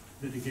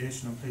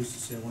 Litigation, I'm pleased to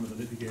say one of the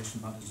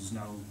litigation matters is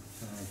now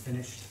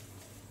finished,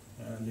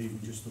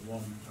 leaving just the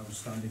one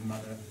outstanding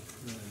matter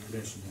in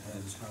relation to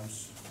Herd's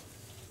House.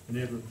 The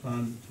neighbourhood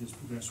plan has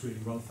progressed really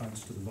well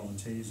thanks to the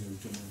volunteers who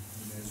have done an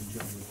amazing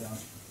job with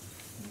that,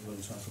 and we'll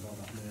talk about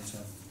that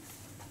later.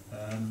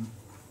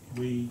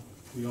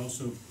 We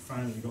also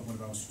finally got one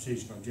of our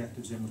strategic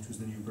objectives in, which was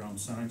the new ground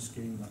sign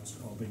scheme. That's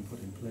all been put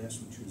in place,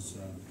 which is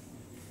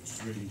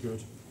really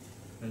good.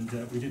 And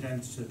we did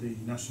enter the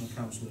National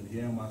Council of the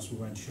Year, and whilst we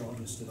weren't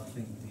shortlisted, I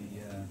think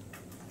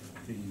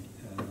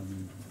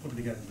putting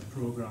together the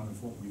programme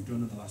of what we've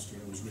done in the last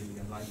year was really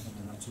enlightening,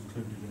 and that's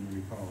included in the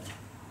report.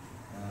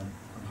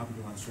 I'm happy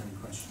to answer any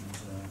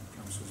questions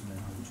councillors may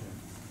have, Chair.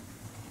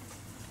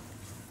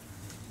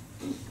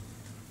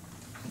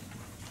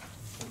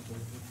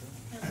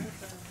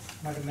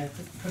 Madam Mayor,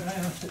 could I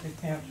ask that the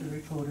council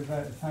record a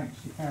vote of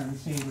thanks to Karen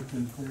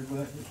Singleton for the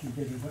work that she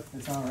did as RFO?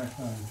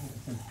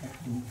 It's an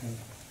excellent job.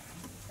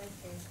 Thank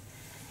you.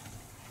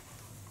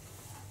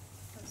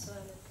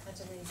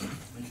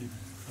 Thank you.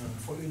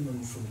 Following on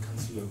from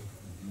Councillor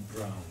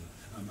Brown,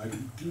 I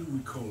do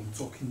recall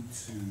talking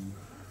to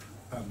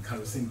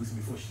Carol Singleton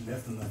before she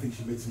left, and I think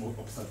she made some more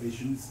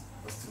observations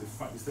as to the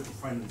state of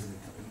finance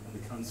in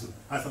the council.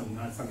 I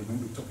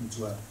remember talking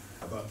to her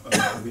about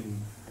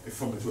having a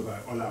format whereby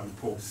all our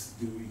reports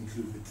do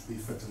include the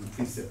effect on the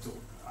precept, or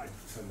I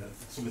send that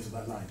something to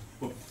that line.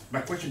 But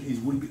my question is,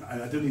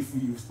 I don't know if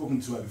you've spoken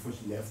to her before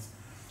she left.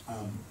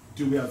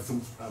 Do we have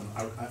some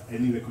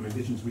any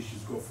recommendations which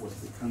she's got for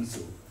us as a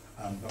council?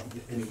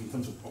 In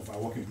terms of our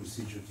working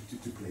procedure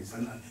to place,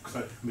 and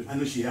cause I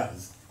know she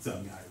has. So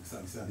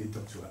I did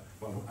talk to her,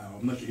 but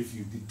I'm not sure if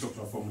you did talk to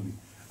her formally,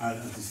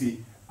 and to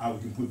see how we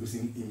can put this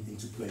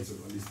into place,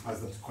 or at least pass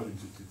that to Colin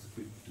to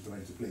put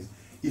into place.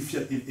 If you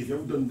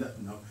haven't done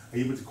that now, are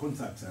you able to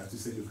contact her to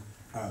say, look,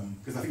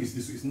 because I think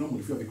it's normal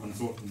if you have a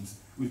consultant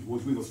who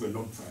was with us for a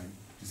long time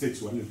to say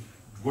to her, look,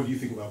 what do you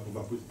think about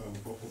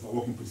our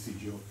working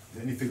procedure? Is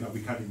there anything that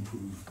we can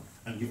improve,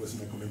 and give us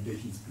some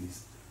recommendations,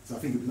 please? So I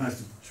think it would be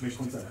nice to make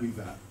contact with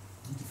her,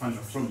 to find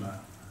out from her,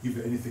 give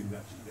her anything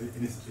that,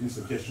 any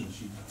suggestions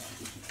she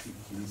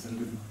needs, and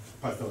then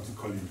pass that out to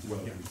Colin as well,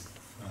 please.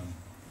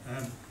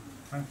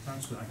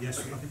 Thanks for that. Yes,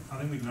 I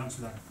think we can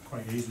answer that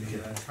quite easily.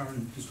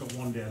 Karen has got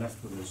one day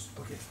left with us,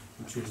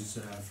 which is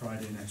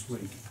Friday next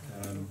week.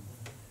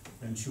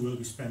 And she will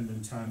be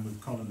spending time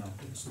with Colin that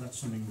day, so that's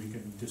something we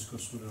can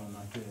discuss with her on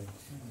that day,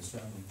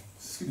 certainly.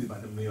 Excuse me,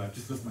 Madam Mayor, I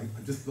just lost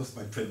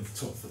my train of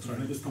thought. So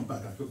can I just come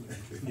back? I've got a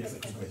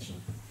second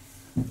question.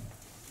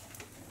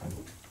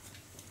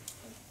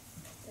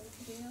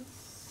 Anybody else?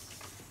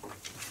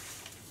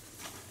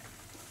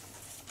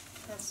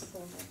 Councillor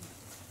Bourne.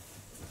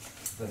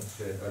 Thanks,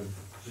 Chair.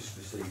 Just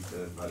received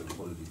a note of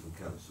apology from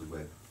Councillor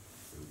Webb,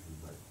 who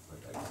make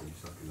accident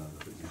stuck in London.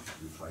 I think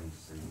we were trained to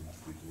see him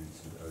due to an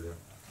incident earlier.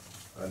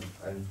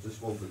 And just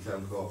one for the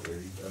town clerk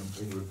really,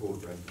 in the report,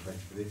 James, thank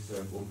you for this,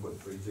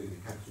 1.32, the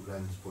capital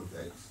lands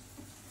projects,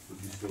 would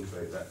you still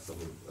say that's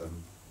something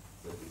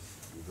that is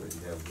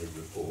written down in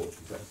the report?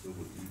 Is that still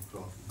what you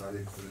class as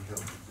valid for the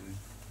council to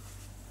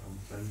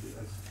understand it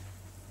as?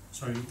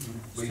 Sorry,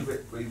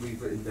 we've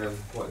written down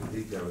quite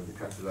in detail of the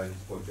capital lands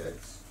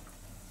projects,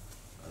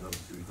 and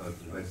obviously we've heard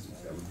from the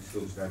residents that would you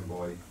still stand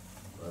by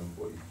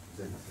what you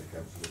presented to the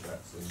council, that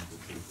that's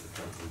the truth of the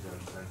council to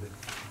understand it?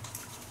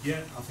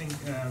 Yeah, I think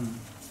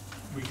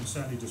we can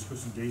certainly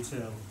discuss in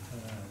detail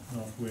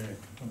North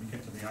Wake when we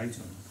get to the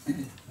item.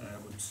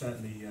 But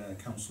certainly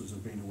councillors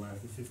have been aware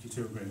of the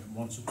 52 agreement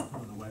once it was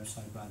put on the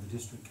website by the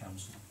district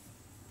council.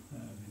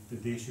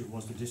 The issue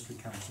was the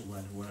district council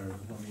weren't aware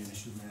of it when we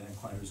initially made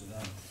inquiries of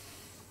them.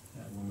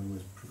 When we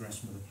were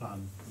progressing with the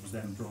plan, it was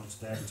then brought to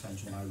their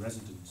attention by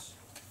residents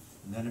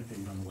and then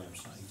appeared on the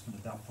website, and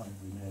at that point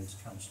we made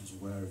councillors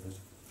aware of it.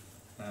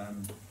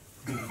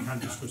 We can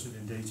discuss it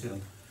in detail.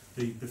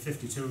 The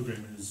 52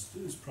 agreement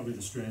is probably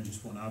the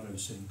strangest one I've ever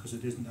seen, because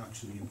it isn't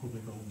actually a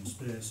public open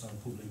space or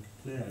a public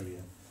play area.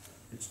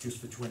 It's just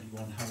for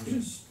 21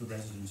 houses, the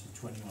residents of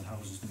 21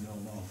 houses and no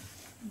more.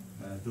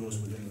 Those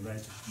within the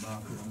red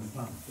marker on the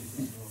plan.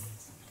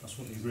 That's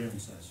what the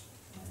agreement says.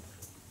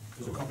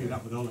 There's a copy of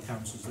that with all the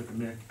councils that can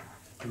make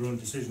their own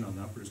decision on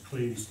that, but it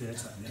clearly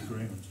states that in the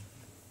agreement.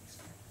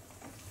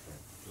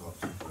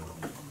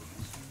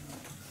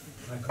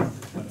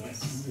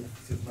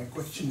 My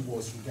question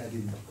was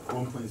regarding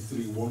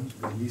 1.31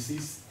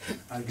 releases.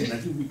 Again, I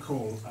do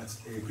recall at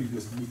a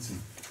previous meeting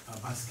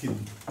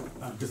asking,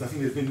 because I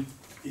think there have been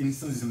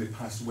instances in the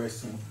past where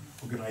some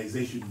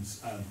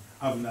organisations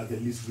haven't had their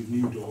list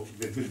renewed, or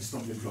they've been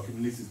stumbling block and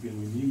the list has been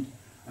renewed.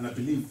 And I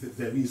believe that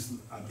there is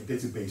a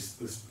database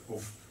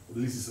of the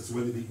lists as to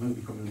when they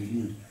become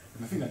renewed.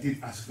 And I think I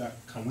did ask that,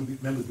 can we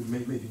members be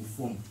made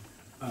informed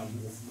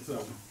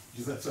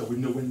so we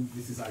know when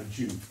lists are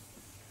due?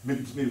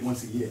 Maybe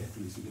once a year,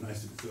 please. It would be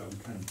nice so that we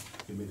can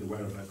be made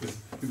aware of that. Because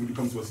people who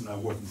come to us in our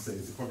work and say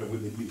there's a problem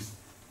with the list.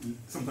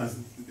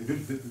 Sometimes,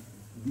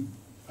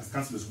 as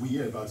councillors, we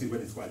hear about it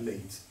when it's quite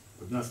late,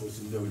 but we're not supposed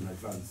to know in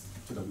advance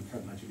so that we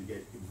can actually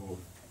get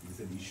involved in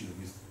the issue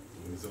of this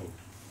resolve.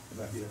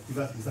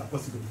 Is that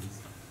possible,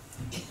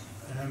 please?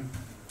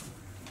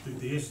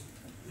 The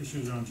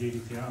issues around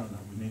GDPR and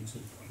that, we need to,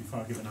 before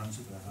I give an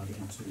answer to that, I need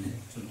to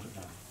look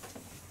at that,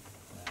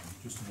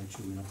 just to make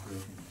sure we're not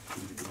breaking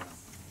GDPR.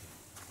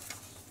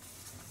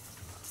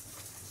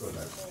 Sorry,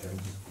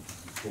 James,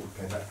 before we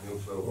came back to me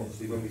also,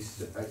 obviously when we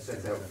set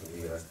out for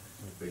the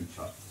beach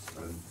huts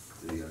and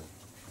the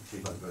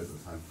cheap development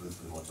plan for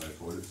the hot air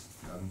toilets,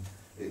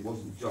 it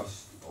wasn't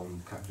just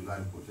on capital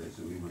land projects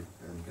that we were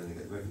going to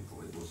get revenue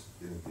for, it was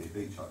the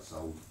beach hut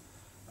sold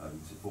to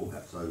support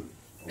that. So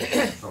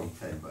obviously sold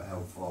 10, but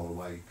how far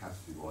away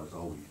capacity wise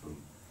are we from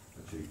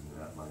achieving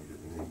that money that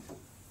we need?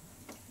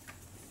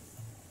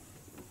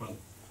 Well,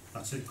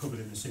 that's it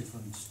covered in the 6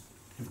 months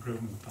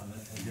improvement plan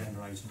agenda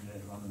item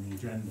later on in the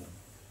agenda.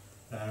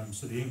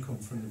 So the income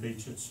from the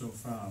beach huts so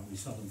far, we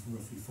sell them for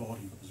roughly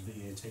 40, but there's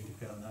VAT to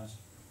pay on that.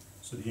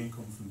 So the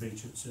income from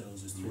beach hut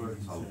sales is 330. You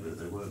weren't told that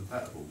they weren't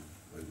pattable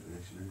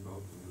initially, I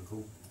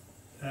recall.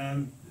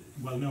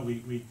 Well, no,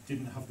 we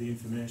didn't have the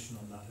information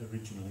on that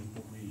originally,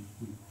 but we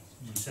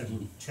you said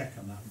we'll check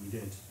on that, and we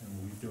did,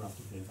 and we do have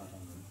to pay VAT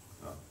on them.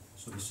 Oh.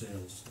 So the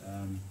sales. I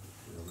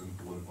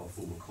remember one of our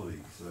former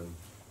colleagues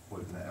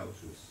pointing that out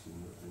to us a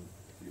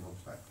few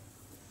months back.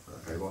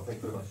 Okay, well,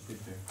 thank you very much.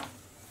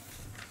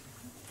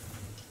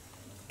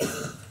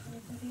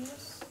 Anybody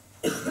else?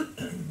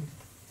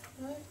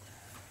 No?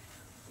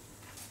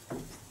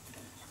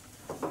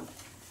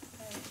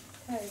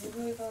 Okay, we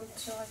move on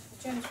to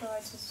agenda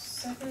item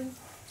 7,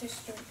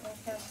 District and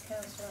County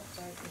Council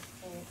update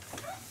report.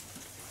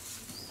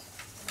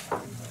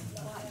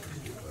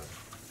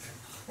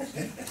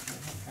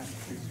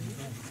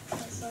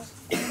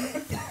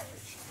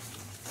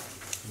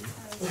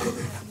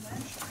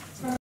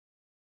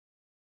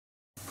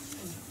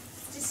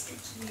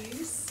 District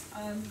news,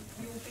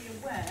 you'll be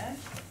aware,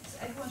 so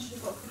everyone should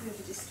have got a copy of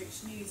the district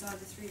news either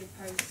through the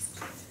post,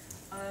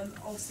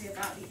 obviously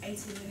about the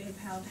 £18 million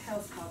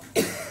health hub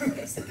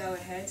gets the go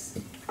ahead.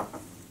 So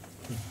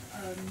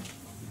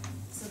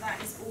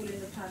that is all in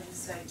the planning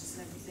stages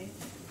and everything.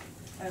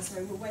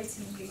 So we're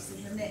waiting news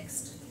in the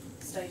next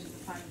stage of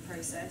the planning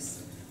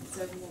process,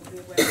 so everyone will be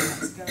aware of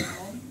what's going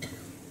on.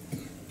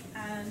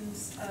 And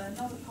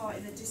another part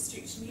in the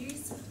district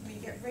news, we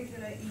get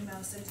regular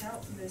emails sent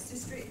out from those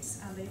districts,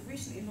 and they've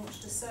recently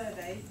launched a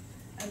survey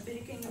at the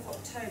beginning of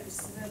October to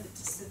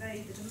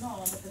survey the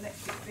demand of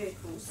electric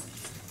vehicles.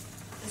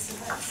 The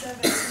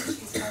survey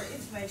essentially gathers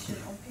information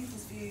on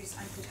people's views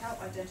and could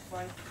help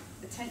identify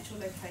potential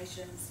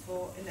locations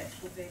for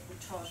electrical vehicle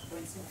charge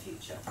points in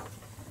future.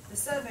 The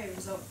survey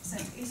results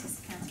sent to East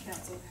County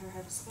Council, who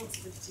have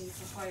responsibility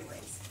for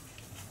highways.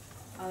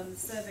 The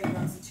survey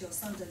runs until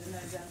Sunday,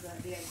 November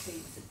the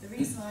 18th. The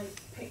reason I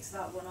picked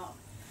that one up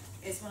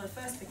is when I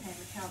first became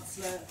a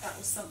councillor, that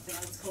was something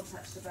I was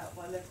contacted about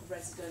by local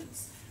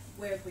residents.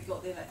 Where have we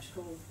got the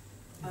electrical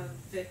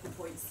vehicle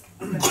points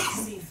around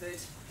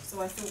Seaford? So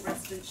I thought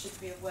residents should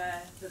be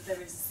aware that there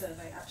is a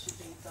survey actually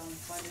being done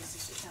by the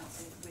District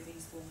Council with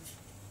Eastbourne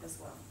as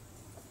well.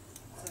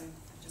 So I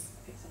just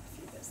picked up a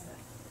few bits there.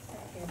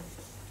 Thank you.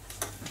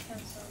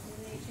 Councillor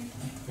Leedy.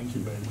 Thank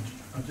you very much.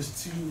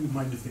 Just two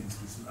minor things,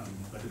 please,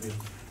 by the way.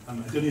 I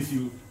don't know if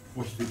you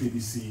watched the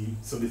BBC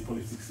Sunday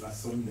Politics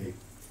last Sunday.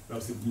 There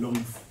was a long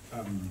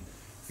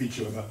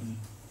feature about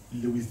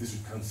Lewis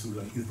District Council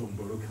and Eastbourne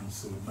Borough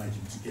Council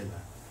merging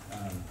together.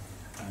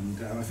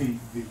 I think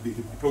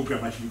the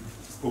programme actually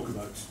spoke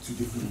about two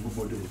different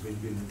models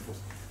being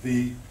enforced.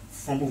 The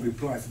formal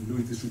reply from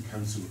Lewis District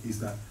Council is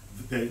that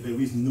there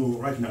is no,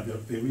 right now,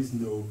 there is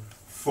no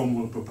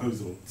formal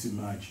proposal to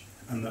merge,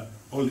 and that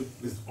all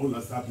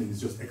that's happening is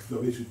just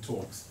exploratory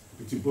talks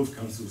between both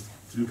councils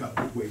to look at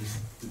both ways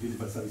to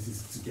deliver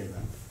services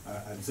together.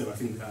 And so I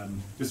think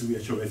just to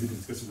reassure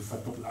residents, because we've had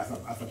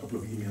a couple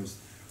of emails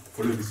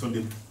following the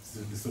Sunday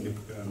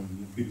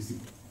BBC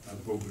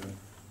programme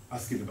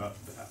asking about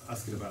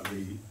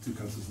the two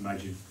councils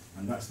merging,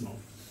 and that's not.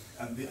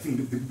 I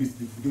think the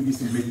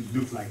BBC made it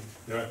look like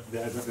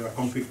there are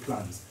concrete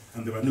plans,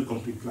 and there are no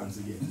concrete plans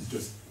yet. It's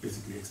just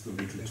basically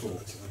exploratory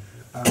talk.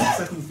 The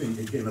second thing,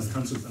 again, as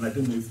councils, and I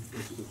don't know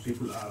if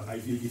people are,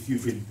 if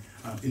you've been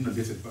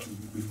inundated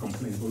with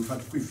complaints, but we've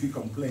had quite a few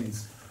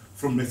complaints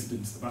from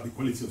residents about the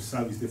quality of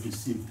service they've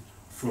received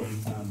from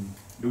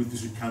Lewis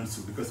District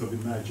Council because of the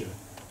merger,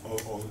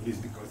 or at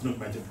least because not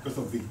merger, because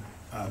of the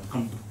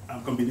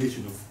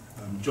combination of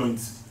joint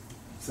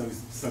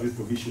service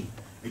provision.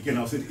 Again,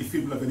 I'll say if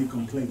people have any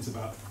complaints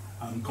about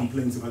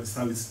the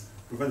service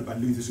provided by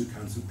Lewis District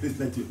Council, please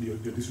let your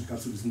district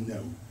councils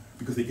know,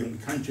 because again, we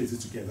can't chase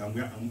it together,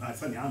 and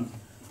I'm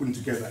putting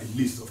together a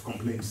list of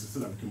complaints so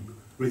that we can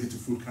raise it to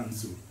full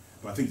council.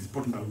 But I think it's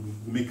important that we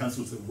make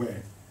councillors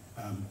aware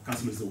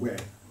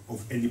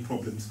of any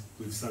problems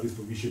with service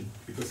provision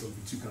because of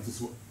the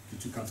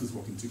two councils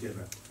working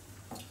together.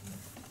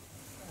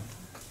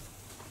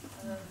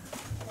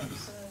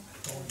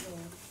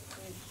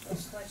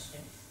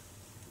 Question.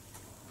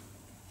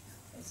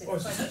 Is it a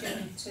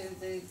question to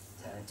the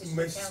district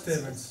Makes council?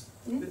 statements.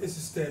 It's a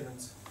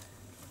statement.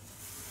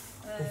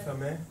 If I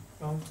may.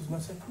 Oh, does it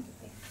matter?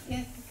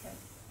 Yeah, okay.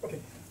 Okay,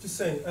 just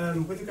saying,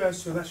 with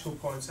regards to electoral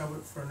points, I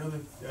work for another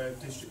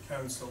district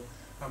council,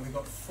 and we've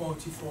got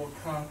 44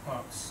 car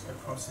parks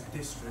across the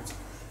district,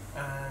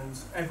 and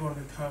everyone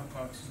in the car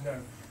parks is now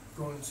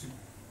going to,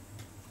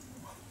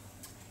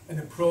 in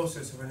the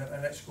process of an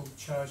electrical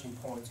charging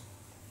point,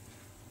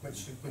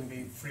 which is going to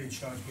be free of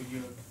charge with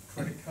your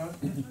credit card.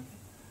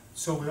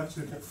 So we're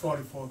actually looking at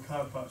 44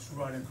 car parks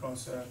right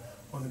across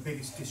one of the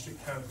biggest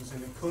district councils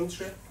in the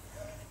country.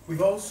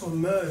 We've also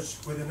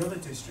merged with another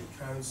district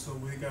council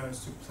with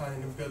regards to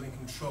planning and building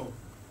control,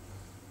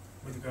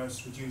 with regards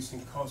to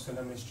reducing costs and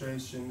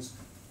administrations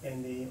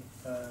in the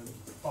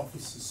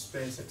offices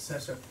space,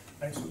 etc.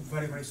 And it's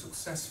very, very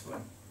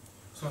successfully.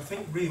 So I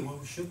think really what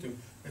we should do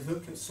is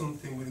look at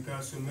something with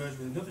regards to a merger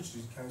with another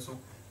district council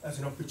as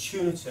an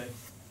opportunity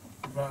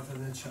rather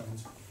than a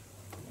challenge.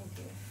 Thank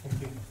you.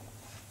 Thank you.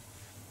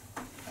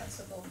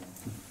 Councillor Baldwin.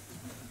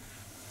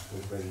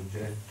 Madam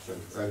Chair,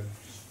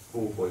 so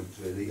 4 points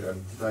really.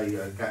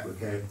 Today,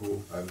 Gatwick Airport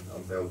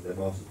unveiled their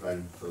master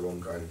plan for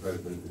ongoing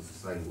development and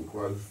sustainable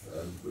growth,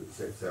 which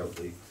sets out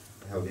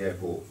how the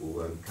airport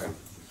will cater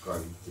to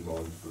growing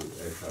demand for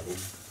air travel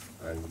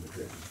and the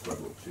collective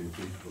growth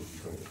opportunities, obviously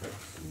something that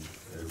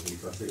affects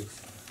East Sussex.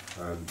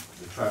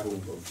 The travel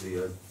of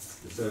the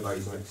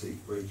surveys on Exeter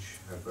Bridge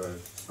have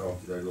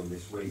started early on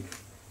this week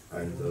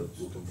and will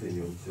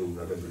continue until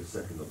November the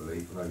 2nd, I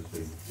believe. I know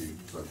there's been a few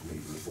social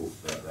media reports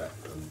about that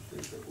and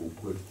it's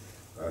awkward,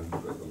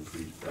 but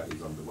obviously that is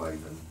underway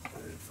and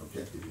the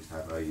objective is to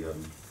have an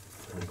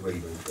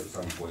agreement at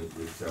some point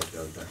with South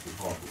Wales National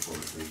Park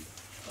Authority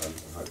and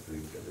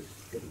hopefully we'll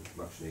get the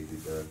much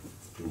needed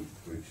dual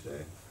bridge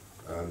there.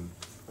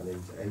 And then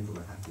to end on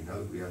a happy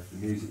note, we have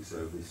the music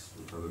service,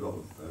 we've had a lot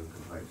of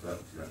complaints about,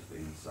 which that's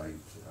been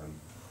saved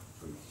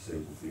for the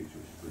foreseeable future,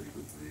 which is really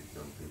good for the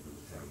young people of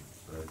the town.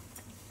 So,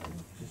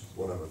 just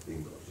one other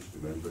thing that I've just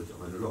remembered,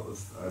 I've had a lot of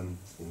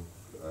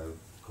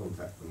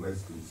contact from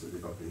residents that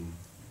live up in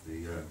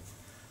the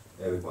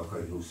area by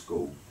Cradle Hill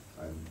School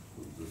and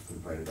was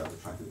complaining about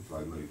the traffic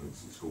flow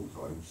movements at school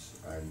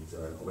times, and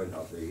I went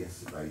up there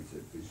yesterday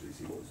to visually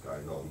see what was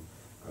going on,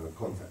 and I've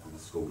contacted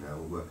the school now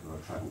and working on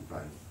a travel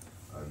plan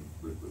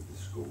with the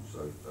school,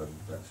 so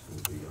that's going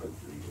to be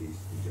hopefully easy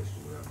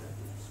congestion around there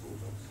with the school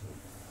bus. So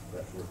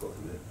that's what I've got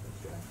to do.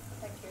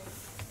 Thank you.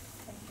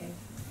 Thank you.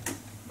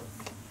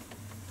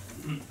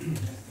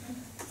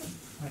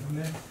 Madam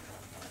Mayor?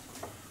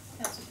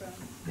 Councillor Brown.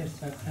 Yes,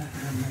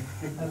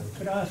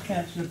 could I ask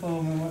Councillor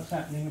Bowman what's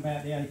happening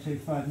about the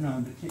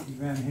A259,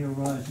 particularly around Hill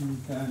Rise and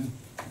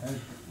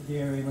the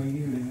area where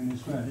you live in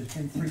as well? There's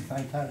been 3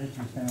 fatalities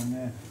down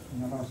there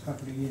in the last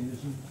couple of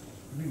years and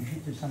I think we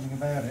should do something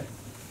about it.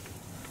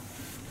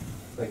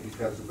 Thank you,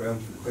 Councillor Brown,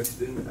 for the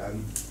question.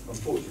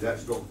 Unfortunately,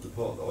 that's not the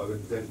part that I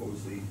represent.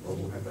 Obviously, I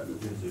will have that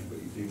looked into, but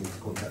you do need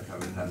to contact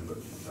Karen Lambert.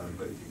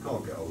 But if you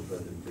can't get hold of her,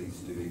 then please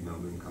do email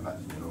me and come back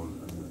to me and I'll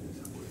look into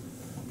that for you.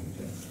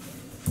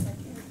 Thank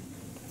you.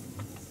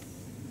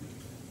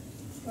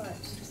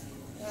 Right,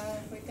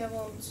 we go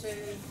on to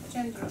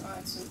agenda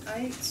item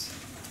 8,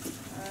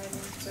 and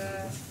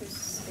this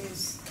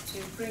is to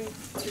bring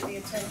to the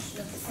attention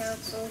of the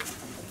council a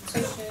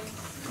petition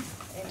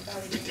in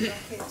Ballymore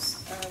Brackets,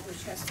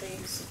 which has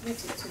been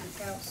submitted to the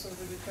council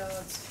with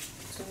regards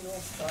to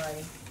North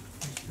Bay.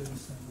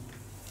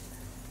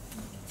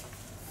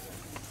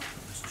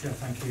 Mr. Chair,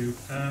 thank you.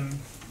 I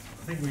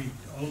think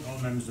all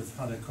members have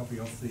had a copy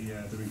of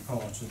the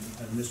report,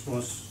 and this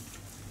was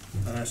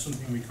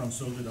something we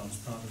consulted on as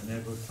part of the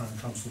neighbourhood plan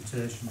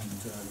consultation and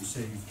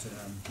received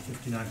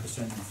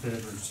 59% in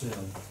favour of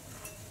sale,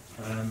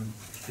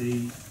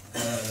 the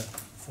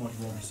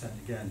 41%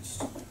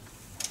 against.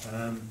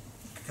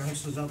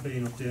 Councillors have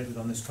been updated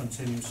on this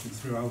continuously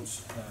throughout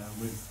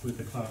with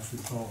the clerk's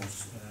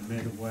reports,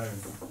 made aware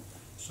of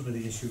some of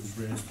the issues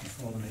raised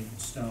before the meeting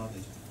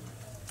started.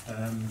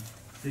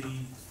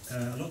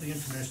 A lot of the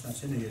information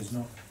that's in here is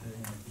not,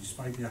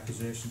 despite the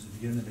accusations at the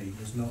beginning of the meeting,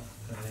 is not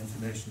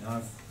information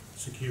I've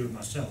secured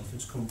myself.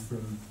 It's come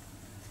from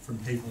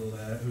people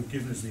who've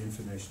given us the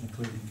information,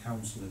 including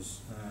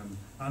councillors,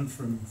 and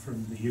from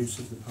the use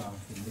of the park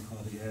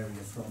or the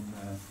area from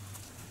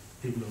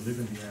people who live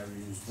in the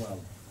area as well.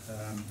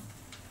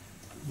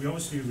 We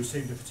obviously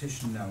received a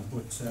petition now,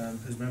 but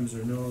as members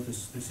will know,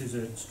 this is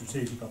a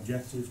strategic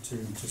objective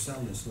to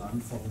sell this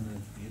land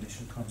following the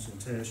initial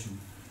consultation.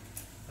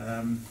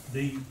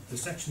 The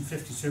Section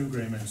 52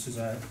 agreements, as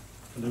I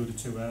alluded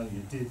to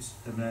earlier, did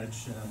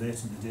emerge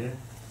late in the day,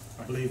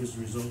 I believe as a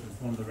result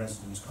of one of the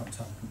residents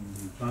contacting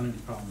the planning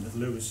department at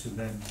Lewis, who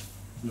then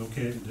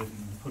located it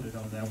and put it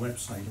on their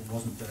website. It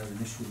wasn't there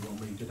initially when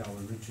we did our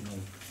original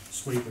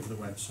sweep of the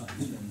website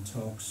and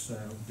talks,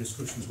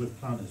 discussions with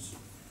planners.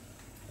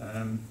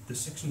 The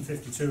Section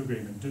 52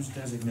 agreement does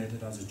designate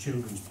it as a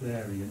children's play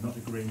area, not a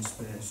green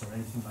space or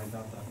anything like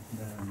that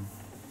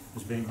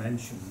has been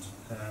mentioned.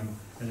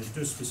 And it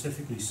does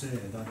specifically say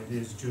that it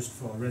is just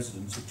for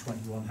residents of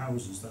 21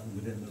 houses that are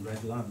within the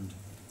red land.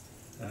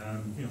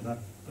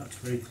 That's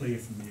very clear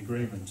from the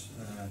agreement,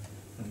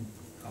 and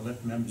I'll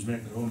let members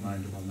make their own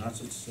mind up on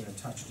that. It's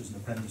attached as an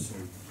appendice.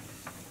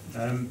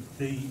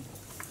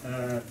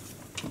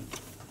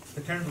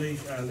 The current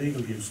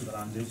legal use of the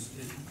land is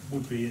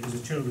a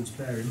children's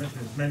play area.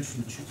 It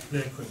mentioned play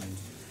equipment.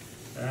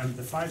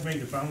 The 5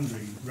 metre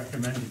boundary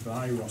recommended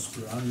by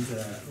ROSPA and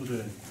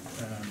other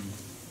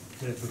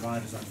play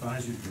providers,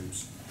 advisory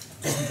groups,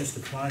 doesn't just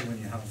apply when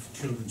you have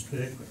children's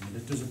play equipment.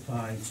 It does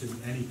apply to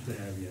any play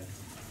area.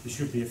 There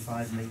should be a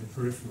 5 metre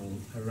peripheral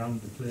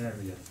around the play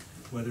area,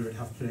 whether it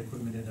have play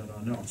equipment in it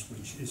or not,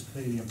 which is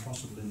clearly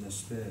impossible in this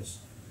space.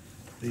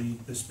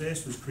 The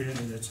space was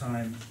created at a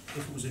time,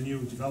 if it was a new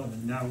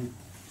development now,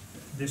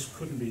 this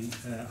couldn't be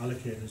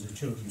allocated as a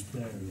children's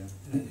play area.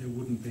 It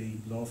wouldn't be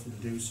lawful to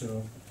do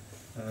so.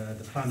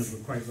 The planners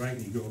would quite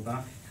rightly go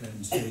back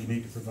and say you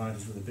need to provide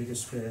us with a bigger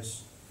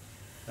space.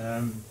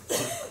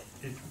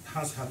 It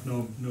has had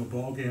no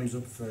ball games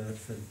up for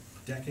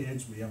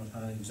decades. We haven't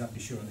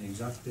exactly shown the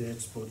exact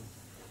dates, but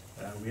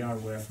we are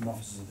aware from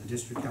officers of the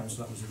District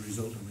Council that was a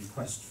result of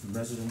requests from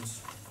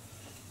residents.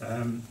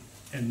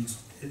 And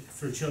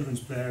for a children's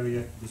play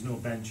area, there's no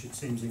bench. It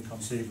seems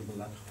inconceivable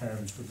that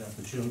parents would let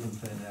the children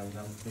play there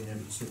without being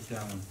able to sit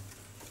down.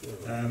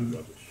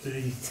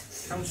 The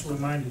council were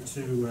minded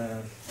to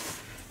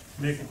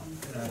make it,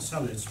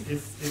 sell it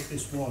if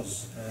this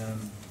was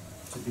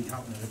to be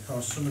happening. Of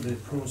course, some of the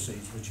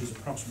proceeds, which is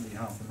approximately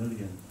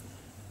 £500,000,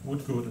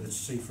 would go to the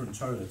seafront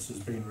toilets, as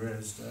being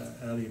raised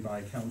earlier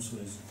by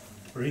councillors,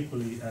 but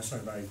equally,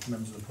 sorry, by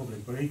members of the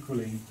public, but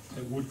equally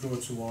it would go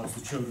towards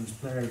the children's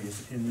play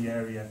areas in the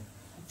area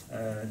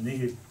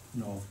near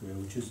Northway,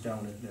 which is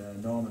down at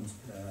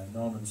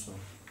Normansall.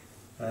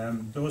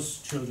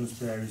 Those children's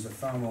play areas are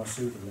far more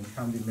suitable and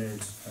can be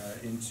made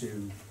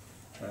into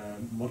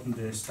modern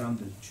day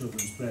standard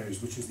children's play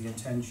areas, which is the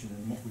intention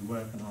and what we're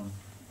working on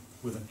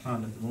with a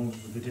plan at the moment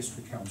with the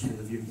district council, with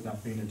a view to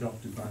that being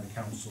adopted by the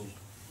council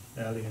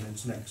early in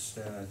its next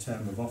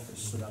term of office,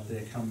 so that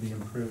they can be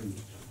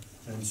improved,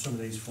 and some of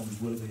these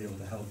funds will be able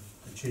to help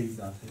achieve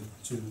that,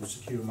 to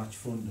secure match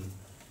funding.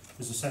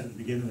 As I said at the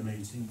beginning of the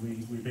meeting,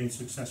 we've been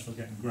successful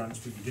getting grants,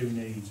 but you do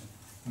need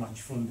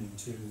match funding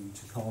to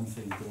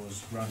corn-feed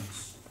those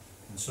grants,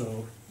 and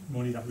so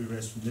money that we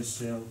raise from this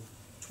sale,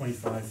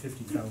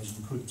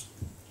 25,000–50,000, could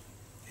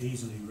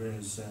easily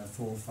raise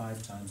 4 or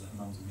 5 times that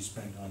amount that we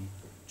spent on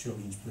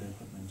children's play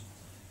equipment.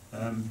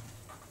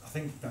 I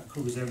think that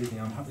covers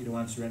everything. I'm happy to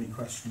answer any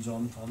questions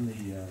on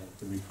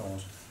the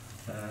report.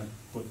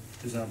 But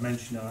as I've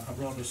mentioned, I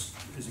brought this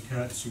as a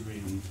courtesy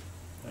really.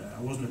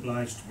 I wasn't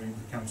obliged to bring it to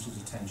the council's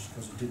attention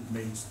because it didn't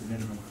meet the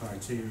minimum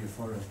criteria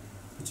for a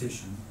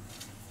petition.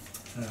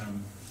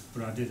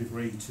 But I did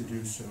agree to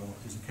do so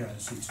as a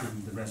courtesy to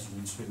the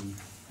residents who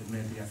had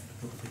made the effort to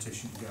put the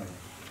petition together.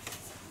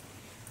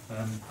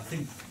 I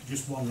think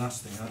just one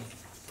last thing.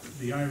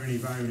 The irony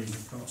of ironies,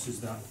 of course, is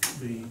that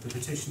the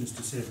petition is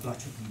to save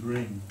Blatchington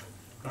Green.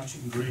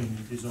 Blatchington Green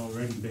is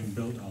already being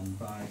built on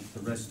by the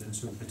residents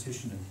who are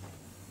petitioning.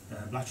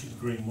 Blatchington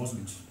Green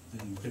wasn't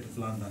the bit of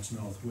land that's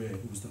Northway,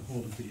 it was the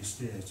whole of the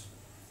estate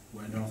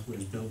where Northway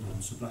is built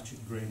on, so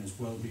Blatchington Green is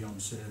well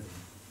beyond saving.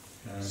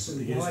 So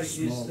but why is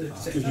a small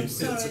is the part.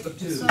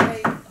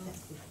 Sorry,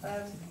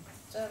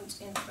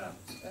 don't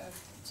interrupt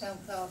Town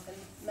Clerk,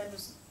 and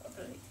members of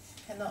the public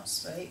cannot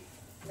speak.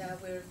 Now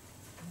we're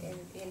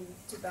in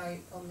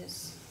debate on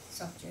this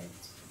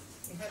subject.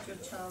 You had your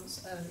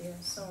chance earlier,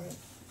 sorry.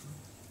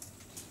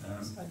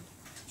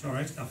 It's all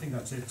right. I think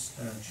that's it,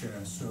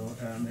 Chair. So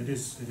it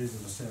is, as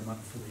I say, a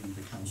matter for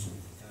the council.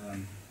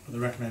 But the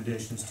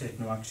recommendation is take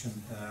no action.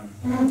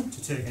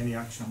 To take any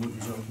action would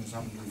result in us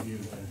having to review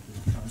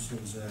the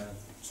council's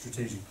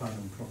strategic plan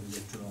and probably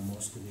withdraw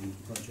most of the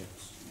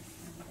projects.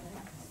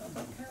 I've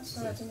got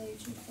Councillor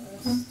Adeniji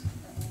first.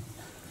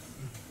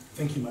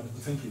 Thank you,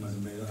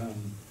 Madam Mayor.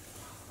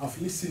 I've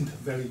listened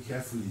very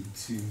carefully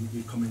to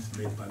the comments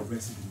made by the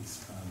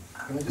residents.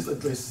 Can I just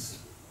address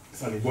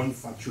one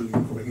factually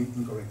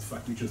incorrect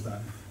fact, which is that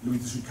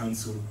Lewes District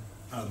Council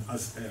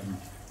has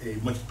a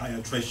much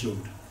higher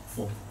threshold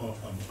for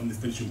on this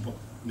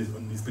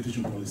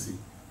petition policy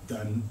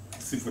than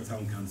Seaford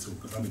Town Council,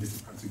 because I'm a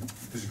district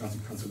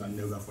council and I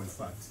know that for a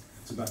fact.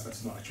 So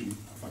that's not actually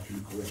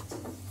factually correct.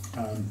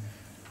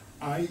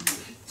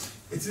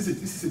 This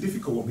is a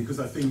difficult one, because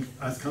I think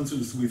as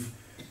councillors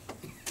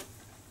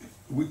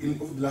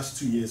over the last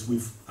 2 years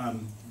we've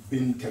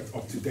been kept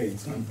up to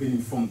date and been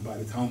informed by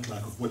the town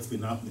clerk of what's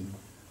been happening.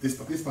 This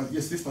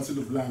parcel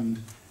of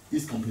land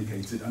is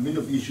complicated, and many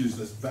of the issues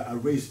that are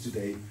raised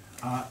today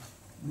are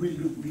really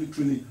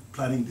literally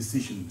planning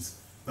decisions,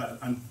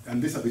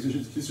 and these are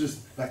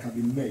decisions that can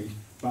be made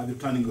by the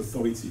planning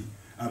authority.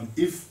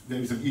 If there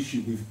is an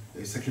issue with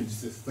section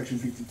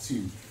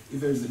 52, if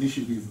there is an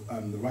issue with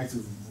the right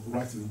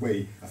of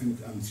way, I think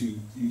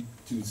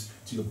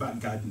to your back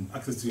garden,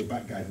 access to your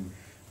back garden,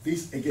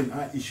 these again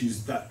are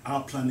issues that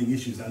are planning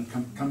issues and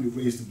can be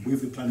raised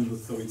with the planning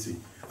authority.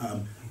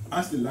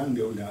 As the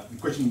landowner, the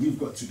question we've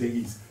got today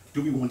is,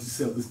 do we want to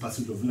sell this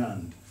parcel of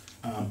land?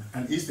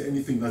 And is there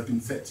anything that's been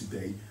said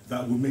today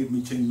that will make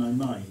me change my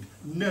mind?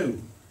 No.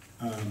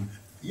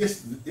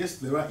 Yes,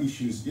 there are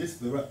issues. Yes,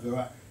 there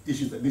are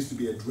issues that need to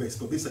be addressed,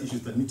 but these are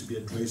issues that need to be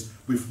addressed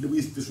with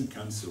Lewes District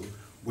Council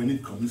when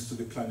it comes to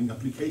the planning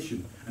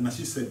application. And as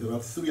you said, there are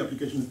 3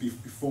 applications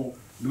before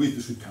Lewes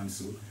District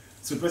Council.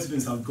 So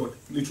residents have got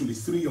literally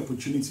 3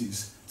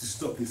 opportunities to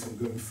stop this from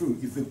going through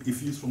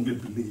if you strongly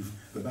believe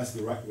that that's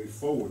the right way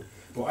forward.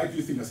 But I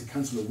do think as a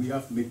councillor we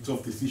have to make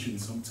tough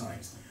decisions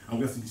sometimes, and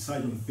we have to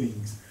decide on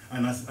things.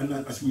 And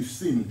as we've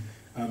seen,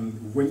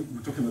 when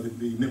we're talking about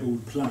the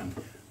neighbourhood plan,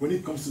 when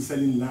it comes to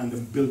selling land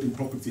and building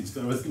properties,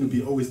 there is going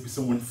to always be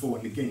someone for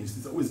and against.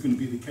 It's always going to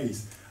be the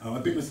case.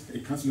 I've been a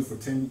councillor for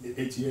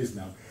 8 years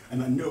now,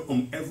 and I know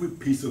on every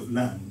piece of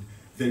land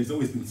there has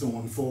always been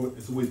someone for it,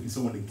 there's always been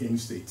someone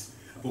against it.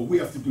 But we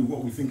have to do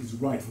what we think is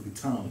right for the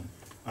town.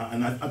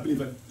 And I believe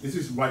that this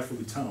is right for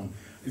the town.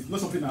 It's not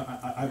something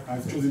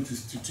I've chosen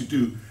to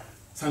do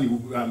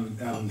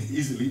certainly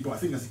easily, but I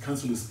think as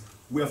councillors,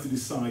 we have to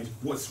decide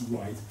what's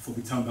right for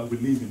the town that we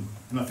live in.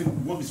 And I think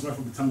what is right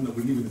for the town that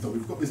we live in is that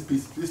we've got this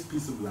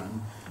piece of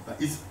land that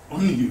is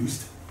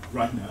unused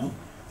right now.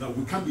 that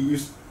we can be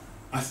used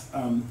as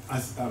a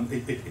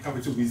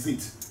capital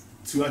visit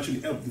to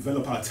actually help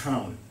develop our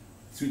town,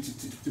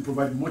 to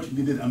provide much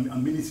needed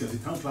amenities. As the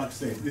town clerk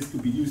said, this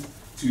could be used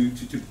to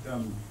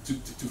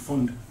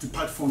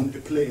part fund a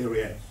play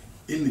area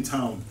in the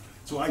town.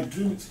 So I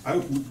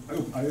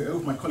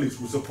hope my colleagues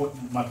will support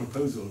my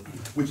proposal,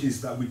 which is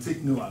that we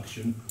take no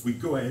action, we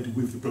go ahead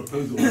with the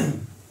proposal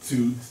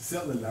to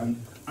sell the land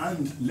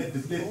and let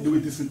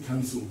Lewes District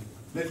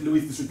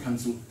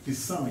Council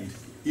decide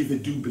if they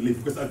do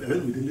believe, because at the end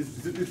of the day,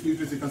 the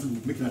District Council will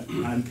be making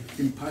an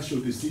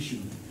impartial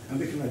decision, and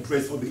they can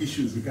address all the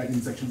issues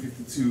regarding Section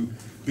 52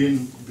 being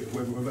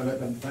whether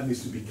that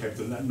needs to be kept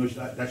or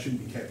that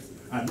shouldn't be kept.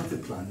 I'm not a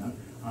planner.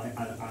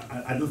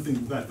 I don't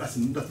think that's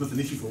not an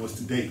issue for us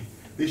today.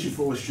 The issue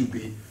for us should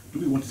be, do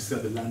we want to sell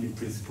the land in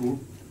principle?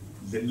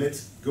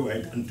 Let's go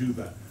ahead and do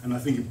that. And I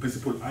think in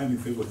principle, I am in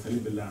favour of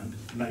selling the land,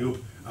 and I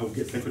hope I will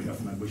get seconded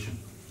for my motion.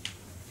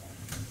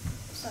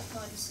 Is that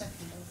kind of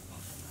second?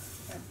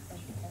 Thank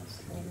you,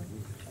 Councillor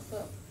Gorman. I've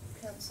got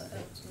Councillor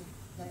Elton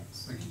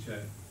next. Thank you,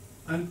 Chair.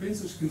 And being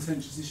such a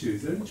contentious issue,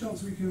 is there any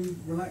chance we can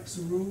relax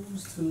the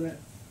rules to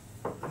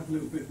have a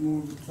little bit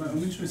more of a debate?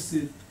 I'm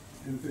interested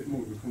in a bit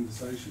more of a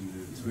conversation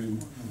between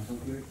the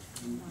public.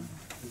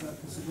 Is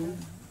that possible?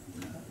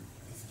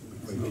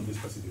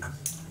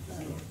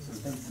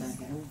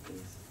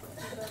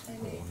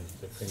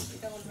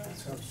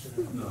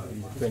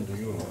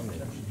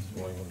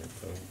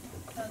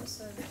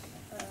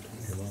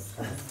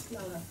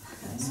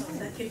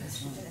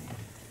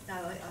 No,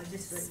 I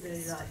just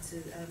really like to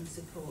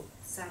support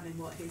Sam in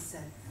what he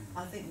said.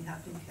 I think we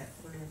have been kept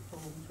fully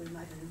informed. We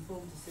made an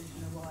informed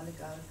decision a while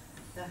ago.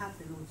 There have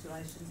been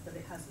alterations, but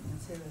it hasn't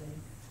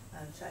materially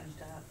changed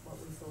what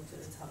we thought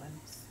at the time.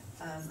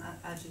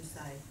 As you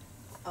say,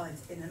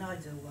 in an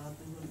ideal world,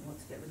 we wouldn't want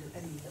to get rid of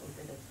any little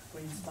bit of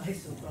green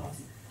space or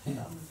grass,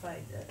 but I'm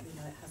afraid that it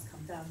has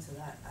come down to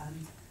that.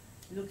 And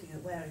looking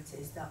at where it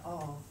is, there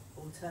are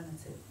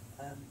alternative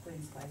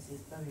green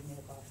spaces very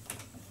nearby.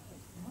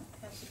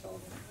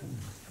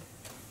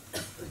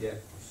 Yeah,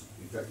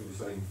 exactly the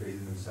same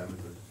feeling as Sam,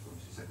 but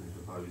obviously second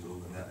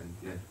proposal and that, and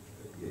yeah,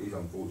 it is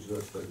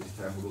unfortunate, but this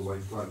town will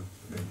always grow.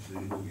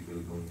 Eventually, it will be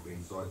building on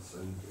green sites,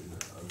 and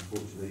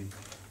unfortunately,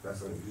 that's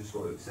something we've just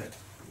got to accept.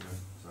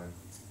 So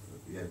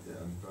yeah,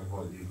 I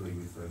highly agree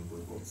with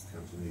what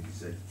Councillor Needy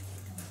said.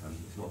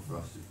 It's not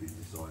for us to be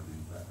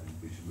deciding that, and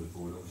we should move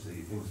forward. Obviously,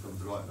 if things come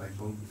to light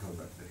later on, we come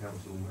back to the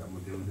council and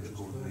we'll deal with it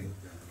accordingly,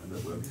 and that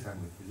we're in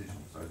with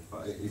position. So,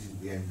 but it isn't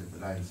the end of the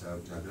land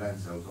sale. The land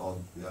sales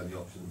aren't the only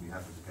option we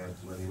have as a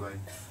council anyway.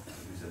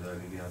 As we said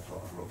earlier, we have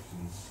got other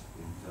options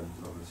in terms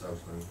of other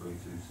sales going through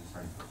to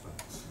sustain stuff.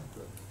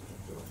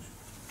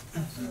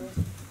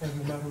 Thank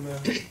you, Madam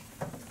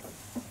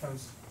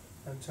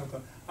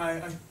Councillor.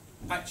 I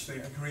actually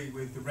agree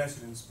with the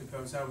residents,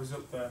 because I was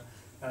up there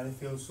and I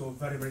feel so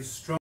very, very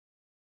strong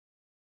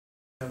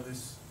about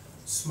this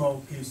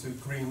small piece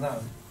of green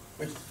land,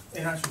 which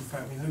in actual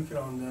fact, when you look at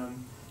it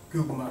on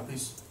Google Map,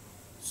 is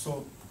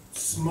so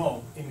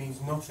small, it means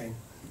nothing.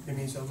 It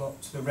means a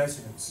lot to the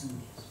residents.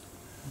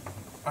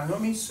 I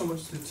don't mean so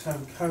much to the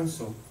town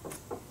council,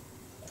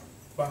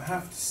 but I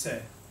have to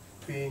say,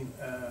 being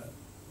a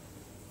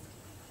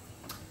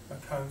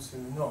council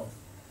in the north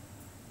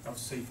of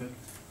Seaford,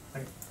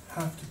 I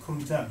have to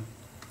come down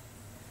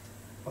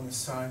on the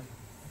side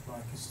of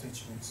my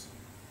constituents,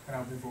 and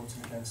I'll be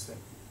voting against it.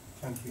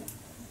 Thank you.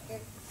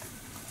 Okay.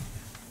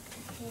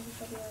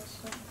 Anybody else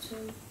want to?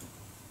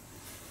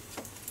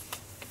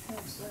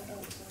 Councillor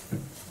Elton.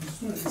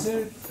 Is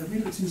there, have you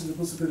looked into the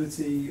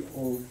possibility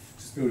of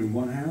just building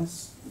one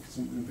house,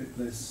 something a bit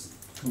less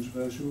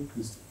controversial,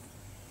 because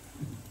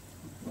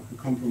like a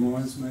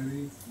compromise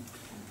maybe?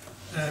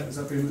 Has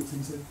that been looked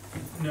into?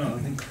 No, I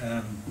think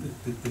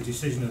the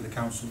decision of the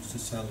council is to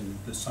sell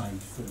the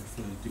site for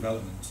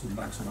development to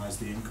maximise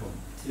the income.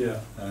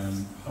 Yeah.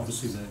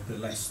 Obviously, the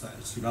less that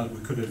it's developed,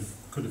 we could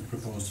have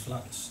proposed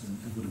flats, and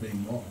it would have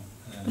been more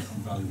on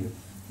value.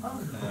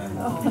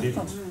 We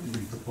didn't.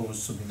 We proposed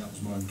something that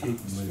was more in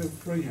keeping with.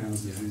 3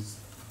 houses.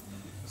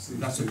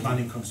 That's a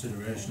planning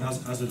consideration.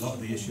 As a lot of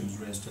the issues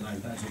raised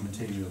tonight, that is a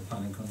material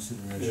planning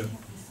consideration.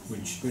 Yeah.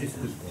 Which, if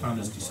the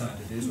planners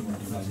decided is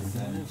already valid,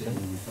 then they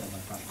will refer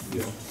that back to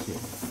us.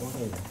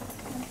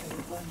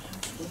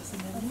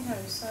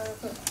 Okay, so I've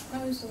got a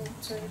proposal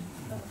to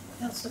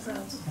Councillor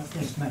Brown.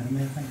 Yes, Madam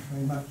Mayor, thank you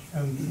very much.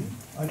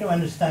 I do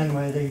understand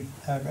where the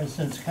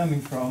residents are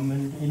coming from,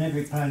 and in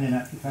every planning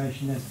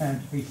application there's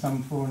bound to be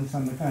some for and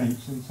some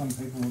against, and some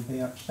people will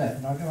be upset,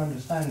 and I do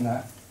understand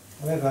that.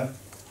 However,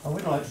 I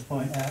would like to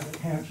point out that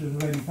council has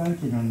already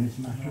voted on this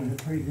matter in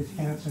the previous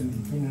council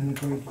meeting and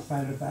agreed to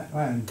sale of that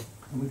land.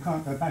 And we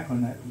can't go back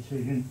on that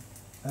decision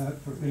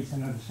for at least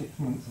another 6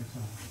 months or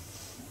so.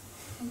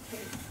 Thank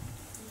you.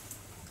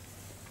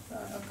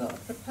 Right, I've got a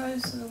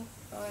proposal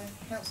by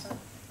Councillor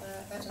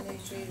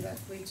Adeniji that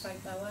we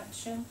take no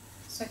action,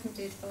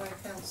 seconded by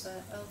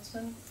Councillor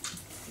Elton.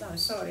 No,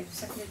 sorry,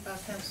 seconded by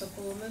Councillor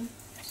Gorman.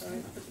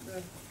 Sorry,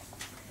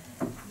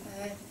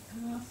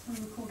 Can I ask for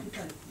a recorded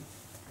vote?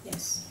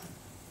 Yes.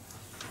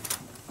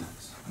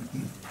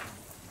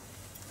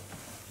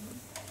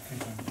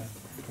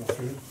 Go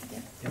through?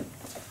 Yeah.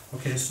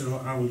 Okay,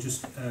 so I will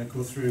just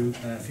go through,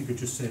 if you could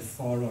just say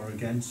for or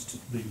against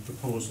the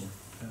proposal,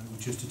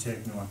 which is to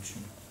take no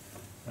action.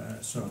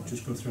 So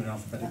just go through in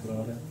alphabetical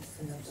order.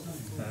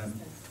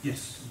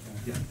 Yes,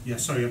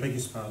 sorry, I beg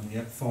your pardon,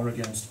 yeah, for,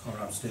 against or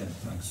abstain,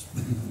 thanks.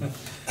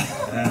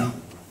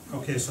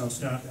 Okay, so I'll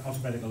start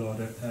alphabetical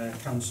order.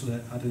 Councillor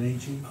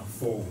Adeniji.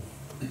 For.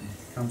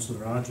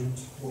 Councillor Argent.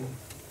 For.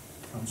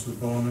 Councillor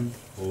Borman.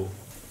 For.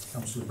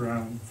 Councillor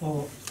Brown.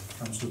 For.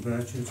 Councillor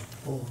Burchard.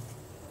 For.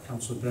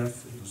 Councillor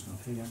Duff, who's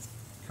not here.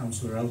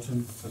 Councillor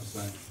Elton.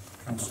 Abstain.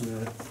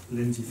 Councillor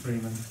Lindsay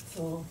Freeman.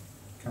 For.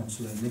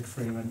 Councillor Nick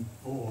Freeman.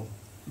 For.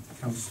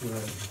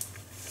 Councillor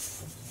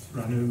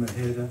Ranu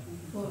Maheda.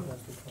 For.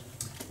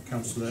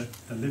 Councillor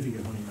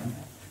Olivia Honeyman.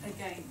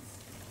 Against.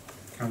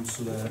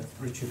 Councillor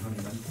Richard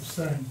Honeyman.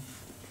 Abstain.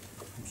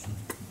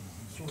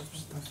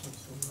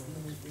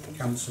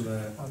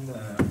 Councillor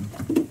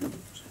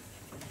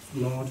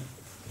Lord.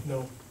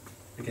 No.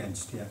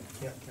 Against, yeah.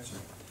 Yeah. So,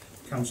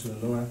 Councillor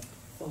Lower.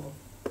 For.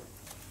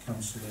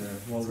 Councillor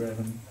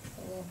Walraven.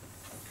 For.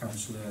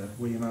 Councillor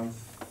Weymouth.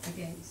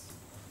 Against.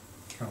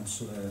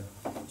 Councillor,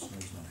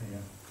 sorry's not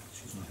here.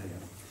 She's not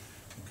here.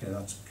 Okay,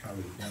 that's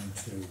carried. 1,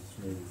 2, 3, 4,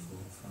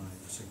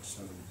 5, 6,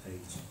 7, 8,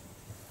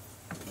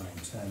 9,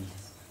 10.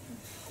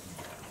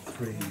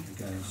 3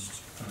 against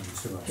and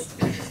 2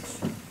 abstentions.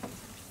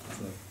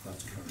 So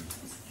that's carried.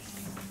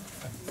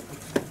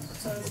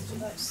 So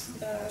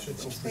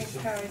it's been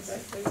carried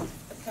that the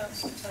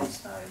council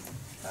takes no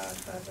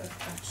further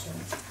action.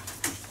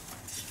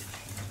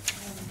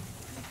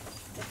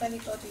 If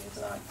anybody would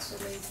like to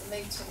leave the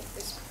meeting at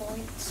this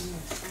point,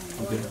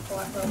 you're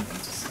quite welcome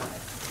to stay.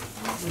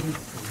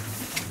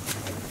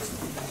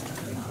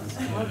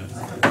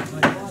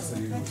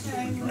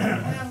 Okay, we'll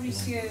now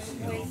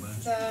resume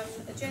with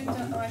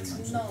agenda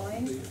item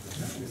 9.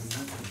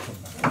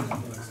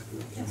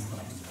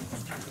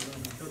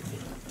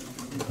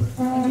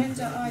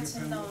 Agenda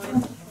item 9,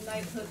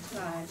 neighbourhood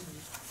plan.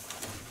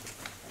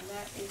 And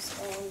that is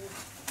on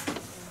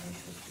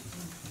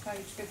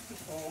page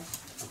 54.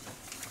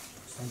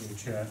 Thank you,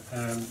 Chair.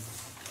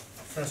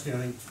 Firstly, I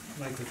think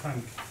I'd like to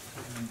thank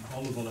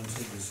all the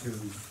volunteers who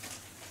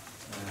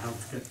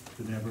helped get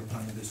the neighbourhood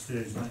plan at this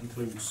stage. And that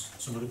includes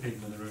some of the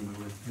people in the room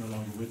who are no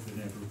longer with the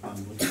neighbourhood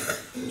plan, but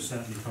who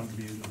certainly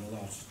contributed a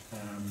lot.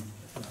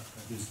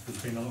 There's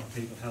been a lot of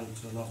people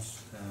helped a lot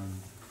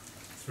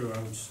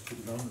throughout the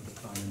development of the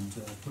plan and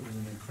put in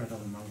an incredible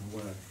amount of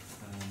work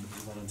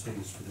as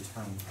volunteers for the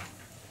town.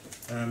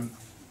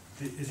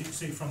 As you can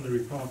see from the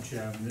report,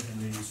 Chair, and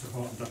the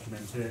support and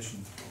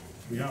documentation,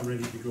 we are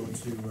ready to go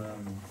to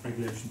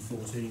Regulation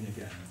 14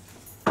 again.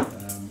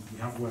 We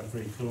have worked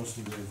very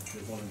closely with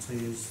the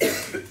volunteers,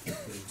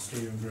 the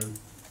steering group,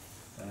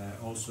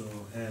 also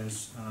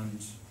AIRS and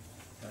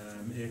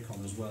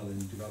ACON as well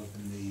in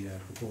developing the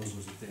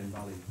proposals at Dane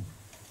Valley,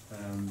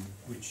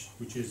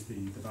 which is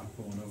the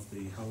backbone of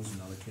the housing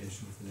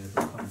allocation for the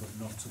neighbourhood plan, but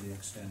not to the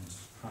extent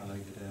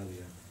highlighted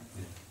earlier.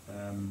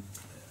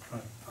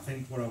 I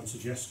think what I would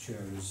suggest,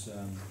 Chair, is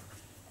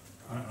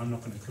I'm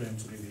not going to claim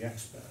to be the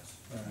expert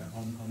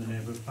on the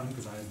neighbourhood plan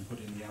because I haven't put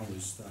in the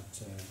hours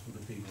that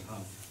other people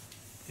have.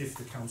 If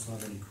the council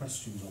have any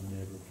questions on the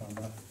neighbourhood plan,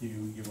 that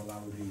you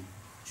allow the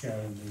chair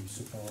and the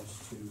support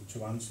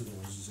to answer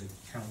those as a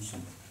council.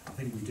 I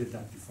think we did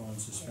that before and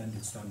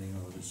suspended standing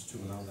orders to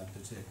allow that to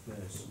take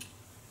place.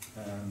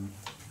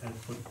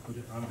 But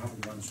I'm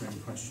happy to answer any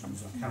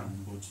questions I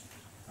can, but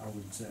I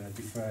would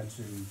defer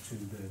to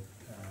the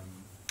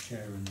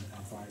chair and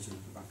advisor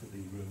at the back of the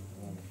room at the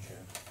moment,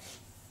 Chair.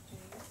 Do you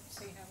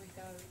see how we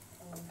go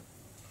on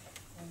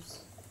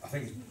those? I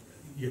think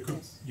you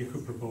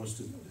could propose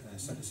to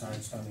set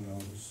aside standing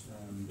orders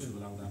to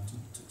allow that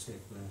to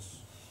take place.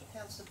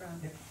 Councillor Brown.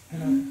 Yeah.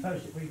 Can I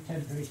propose that we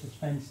temporarily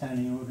suspend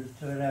standing orders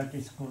to allow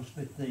discourse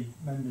with the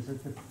members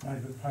of the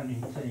neighbourhood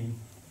planning team,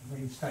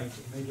 reinstate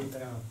it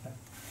immediately after.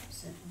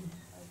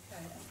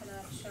 Okay, can I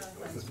have a show of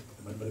hands?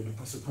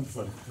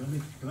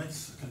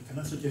 Can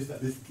I suggest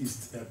that this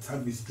is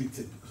time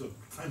restricted, so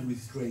time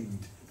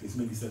restrained, please,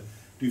 maybe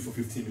do for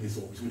 15 minutes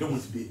or so. We don't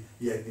want to be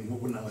here in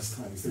 1 hour's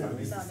time. So can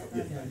we just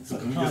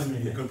put a time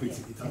limit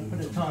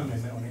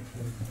on it,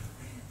 please.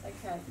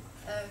 Okay,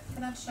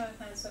 can I have a show of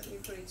hands that you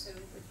agree to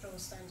withdraw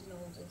standing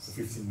orders? For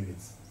 15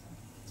 minutes.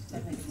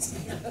 10 minutes.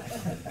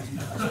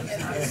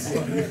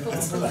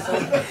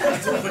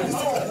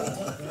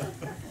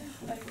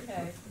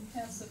 Okay,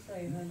 Councillor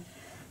Freeman.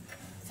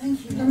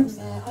 Thank you, Madam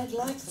Mayor. I'd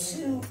like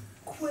to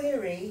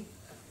query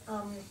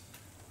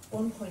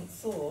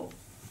 1.4,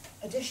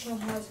 additional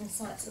housing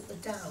sites at the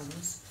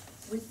Downs,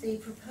 with the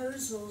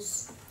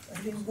proposals that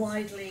have been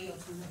widely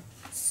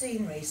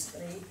seen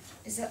recently.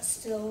 Is that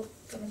still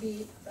going to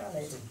be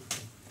valid?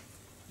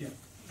 Yeah,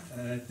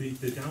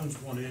 the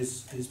Downs one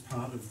is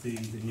part of the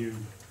new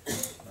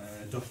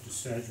doctor's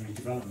surgery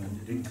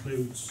development. It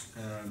includes,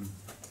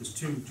 there's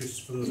two,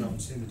 just for those who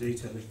haven't seen the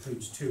detail, it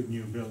includes 2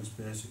 new builds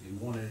basically.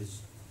 One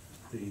is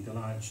the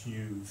large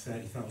new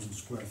 30,000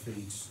 square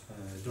feet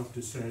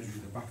doctor's surgery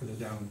at the back of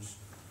the Downs.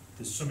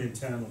 There's some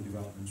internal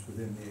developments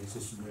within the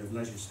existing Wave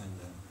Leisure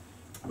Centre,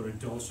 but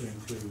it also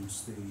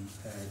includes the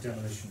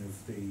demolition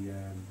of the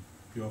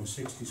over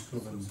 60s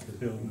club and the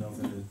building of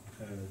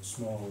a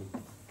small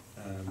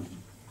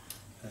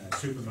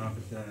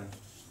supermarket there,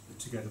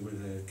 together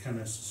with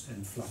chemists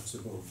and flats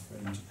above.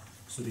 And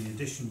so the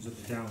additions at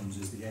the Downs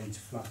is the 8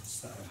 flats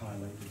that are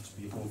highlighted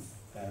to be above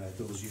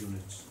those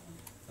units,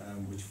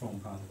 which form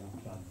part of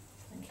that plan.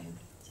 Thank you.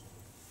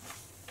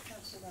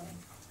 Councillor Owen.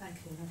 Thank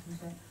you, Madam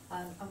Chair.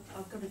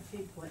 I've got a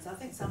few points. I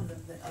think some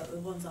of them are the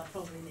ones I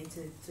probably need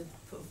to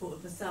put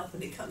forward myself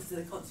when it comes to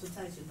the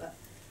consultation. But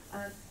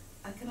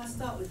and can I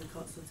start with the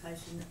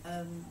consultation?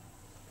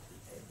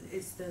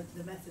 It's the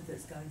method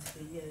that's going to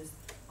be used.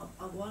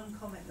 One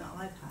comment that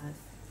I've had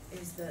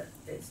is that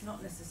it's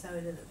not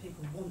necessarily that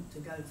people want to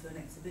go to an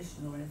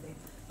exhibition or anything,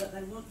 but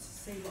they want to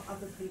see what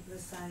other people are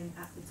saying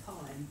at the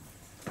time,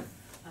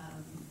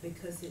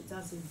 because it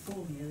does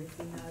inform you if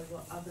you know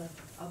what other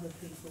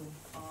people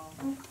are,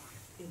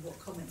 what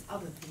comments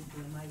other people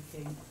are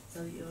making,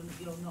 so that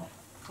you're not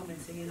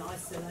commenting in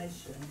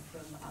isolation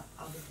from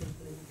other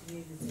people in the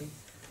community.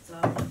 So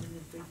I'm wondering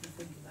if we can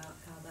think about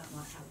how that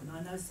might happen.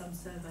 I know some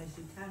surveys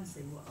you can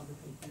see what other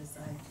people are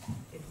saying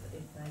if they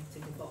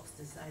tick a box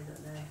to say that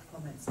their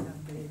comments can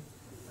be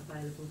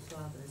available to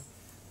others.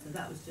 So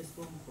that was just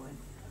one point.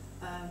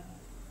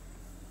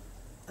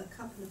 A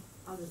couple of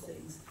other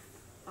things.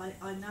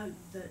 I note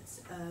that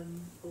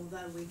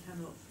although we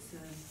cannot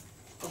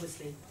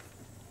obviously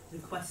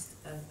request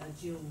a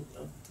dual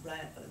of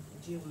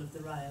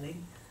the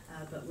railing,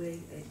 but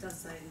it does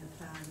say in the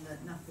plan that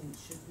nothing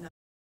should.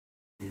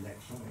 The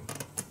electronic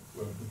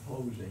we're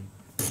proposing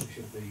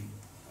should be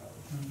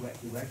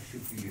the reg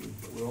should be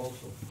used, but we're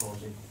also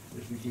proposing,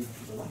 as we did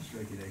for the last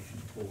regulation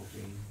 14,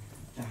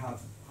 to have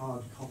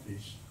hard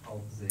copies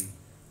of the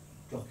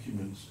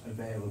documents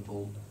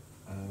available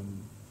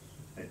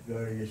at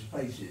various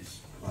places,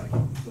 like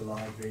the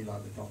library,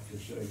 like the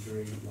doctor's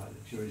surgery, like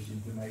the tourist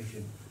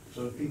information.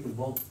 So if people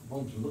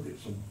want to look at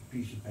some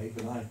piece of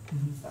paper, and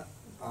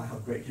I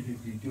have great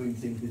difficulty doing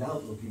things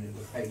without looking at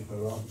the paper.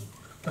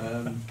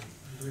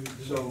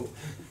 So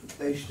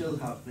they still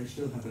have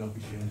an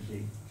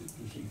opportunity to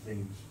see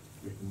things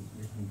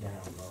written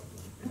down rather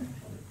than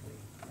electronically.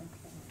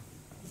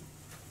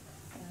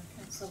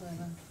 Councillor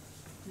Weber.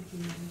 Thank you,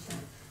 Madam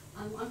Chair.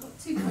 I've got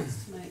 2 points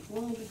to make.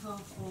 One on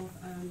behalf of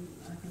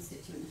a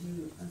constituent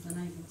who is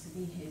unable to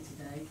be here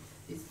today.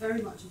 It's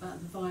very much about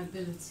the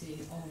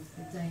viability of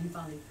the Dane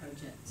Valley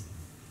project.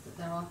 That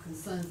there are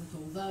concerns that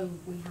although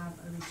we have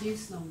a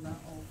reduced number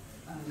of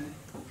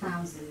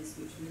houses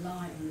which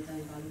rely on the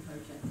Dane Valley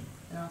project,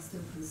 there are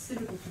still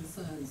considerable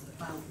concerns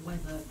about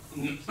whether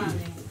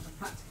planning, the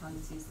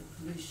practicalities, the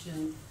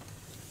pollution,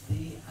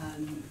 the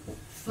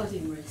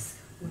flooding risk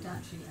would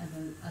actually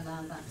ever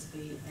allow that to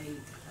be a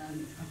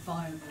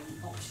viable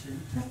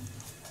option.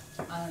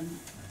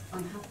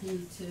 I'm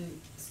happy to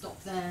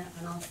stop there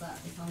and ask that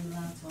if I'm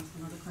allowed to ask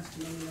another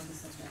question on the other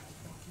subject.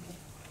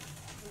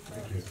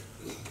 Thank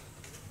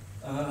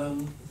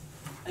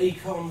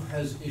you. ACOM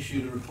has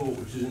issued a report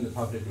which is in the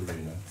public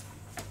arena,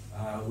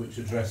 which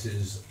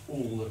addresses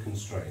all the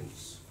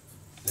constraints.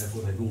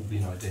 Therefore, they've all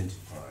been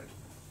identified.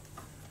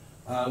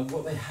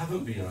 What they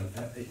haven't been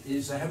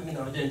is they haven't been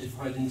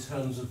identified in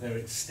terms of their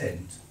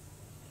extent,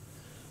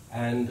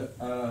 and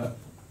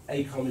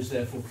ACOM is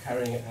therefore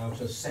carrying out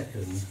a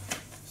second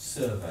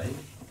survey,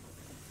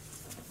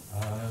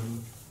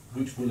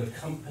 which will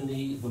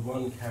accompany the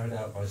one carried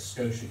out by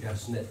Scotia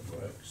Gas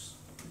Networks,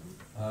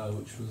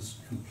 which was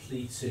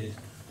completed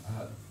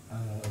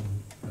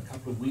a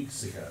couple of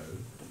weeks ago,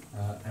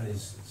 and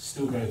is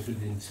still going through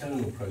the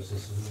internal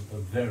process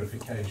of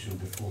verification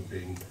before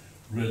being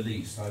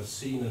released. I've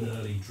seen an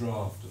early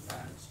draft of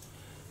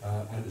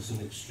that, and it's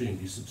an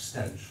extremely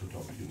substantial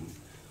document.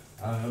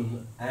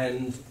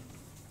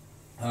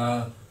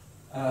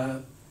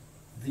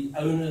 The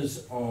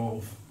owners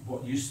of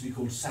what used to be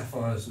called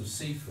Sapphires of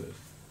Seaford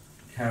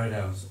carried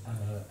out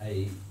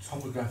a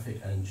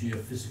topographic and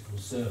geophysical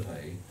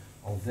survey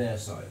of their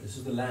site. This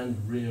is the land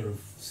rear of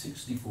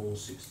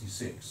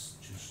 6466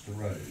 Chichester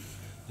Road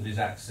that is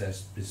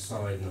accessed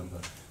beside number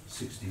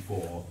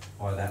 64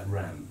 by that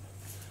ramp.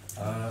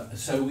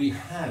 So we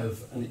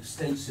have an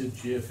extensive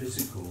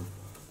geophysical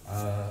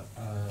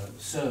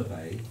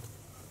survey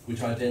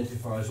which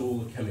identifies all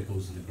the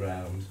chemicals in the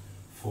ground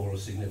for a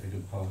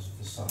significant part of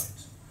the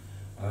site.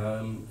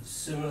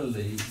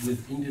 Similarly,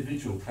 with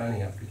individual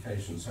planning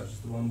applications, such as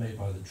the one made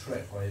by the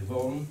Trek by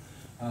Yvonne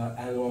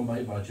and the one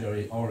made by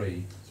Jerry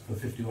Orry for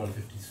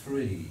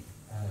 5153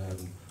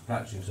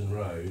 Blatchington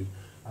Road,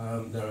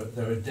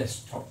 there are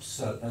desktop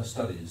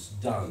studies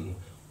done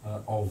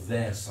of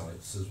their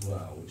sites as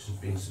well, which have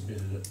been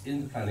submitted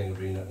in the planning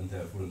arena and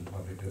therefore in the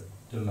public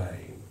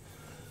domain.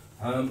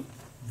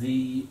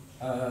 The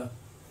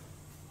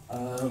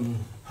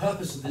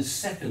purpose of this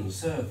second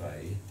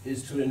survey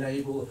is to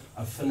enable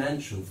a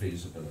financial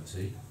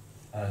feasibility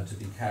to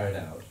be carried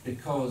out,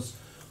 because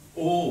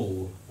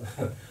all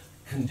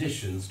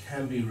conditions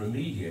can be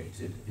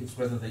remediated, it's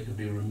whether they can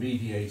be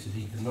remediated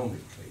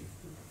economically,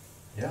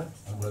 yeah,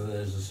 and whether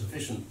there's a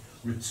sufficient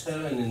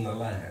return in the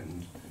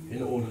land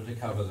in order to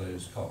cover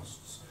those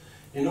costs.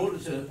 In order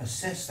to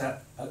assess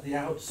that at the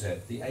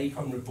outset, the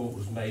ACON report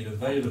was made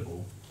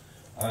available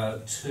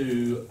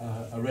to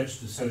a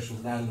registered social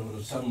landlord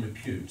of some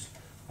repute,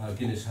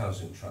 Guinness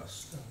Housing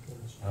Trust,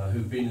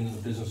 who've been in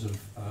the business of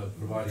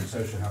providing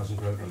social housing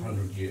for over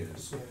 100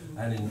 years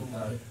and in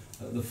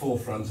the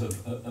forefront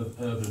of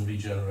urban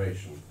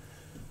regeneration.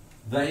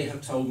 They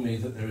have told me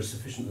that there is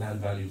sufficient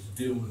land value to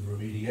deal with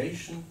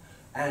remediation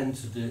and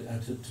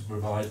to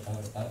provide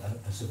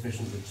a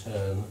sufficient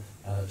return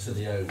to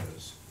the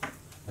owners.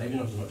 Maybe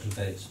not as much as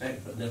they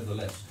expect, but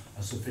nevertheless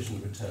a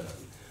sufficient return.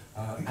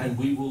 And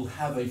we will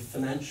have a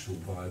financial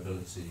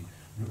viability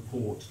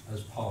report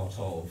as part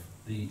of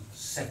the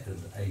second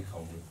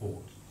ACON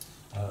report.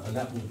 And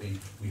that will be,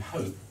 we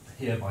hope,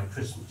 here by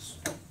Christmas.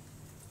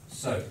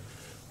 So,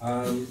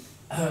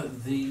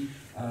 the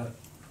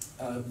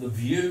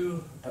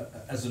view,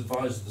 as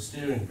advised of the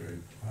steering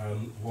group,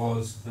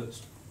 was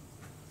that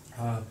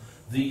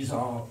these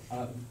are,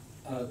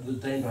 the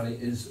Dane Valley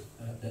is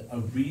a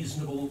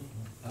reasonable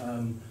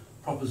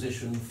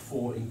proposition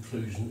for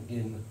inclusion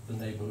in the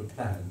neighbourhood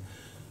plan,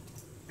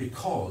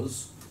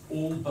 because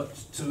all but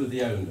two of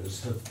the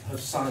owners have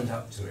signed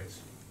up to it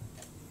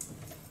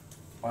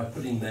by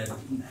putting their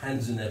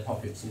hands in their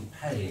pockets and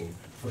paying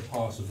for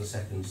part of the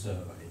second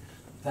survey.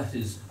 That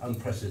is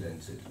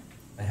unprecedented.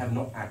 They have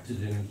not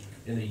acted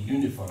in a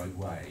unified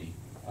way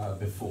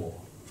before.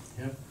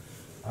 Yeah?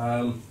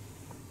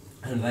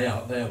 And they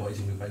are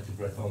waiting with bated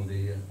breath on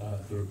the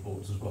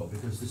reports as well,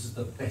 because this is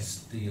the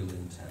best deal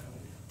in town.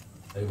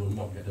 They will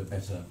not get a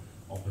better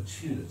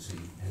opportunity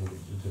in order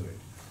to do it.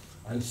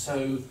 And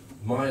so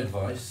my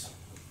advice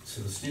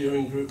to the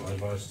steering group, my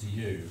advice to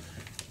you,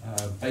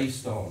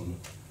 based on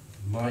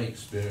my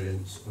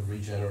experience of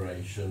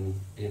regeneration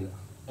in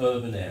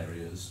urban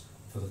areas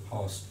for the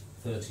past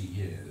 30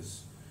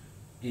 years,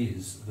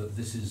 is that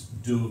this is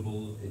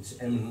doable, it's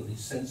eminently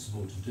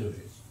sensible to do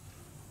it,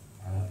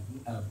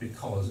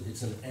 because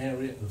it's an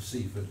area of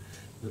Seaford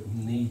that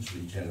needs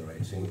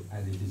regenerating,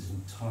 and it is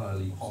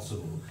entirely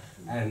possible,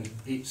 and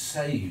it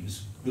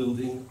saves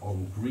building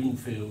on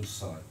greenfield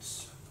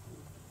sites.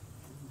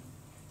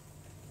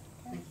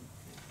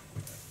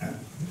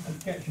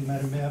 Objection,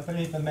 Madam Mayor. I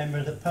believe a member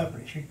of the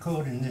public is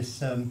recording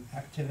this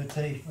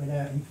activity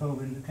without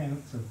informing the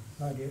council.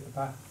 Lady at the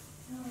back.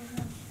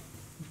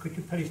 Could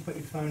you please put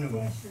your phone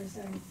away? Yes, there's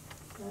I'm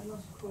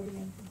not recording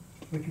anything.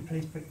 Would you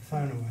please put your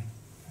phone away?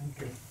 Thank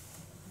you.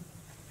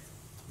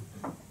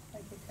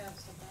 Thank you,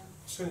 Councillor Brown.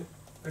 So,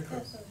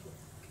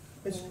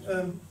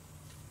 Councillor.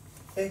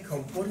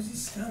 ACON, what does it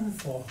stand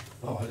for?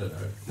 Oh, I don't know.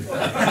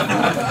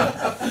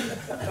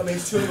 I mean,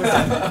 it's 2 of us.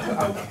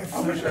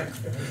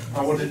 I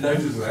wanted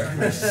notice of that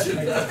question.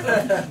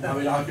 I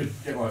mean, I could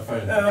get my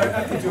phone.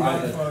 I could do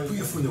my phone. Put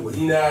your phone away.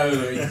 No,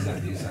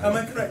 exactly. Am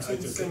I correct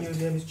in saying your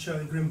name is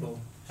Charlie Grimble?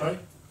 Sorry?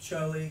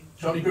 Charlie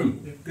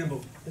Grimble.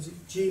 Grimble. Is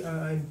it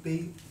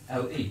G-R-I-M-B?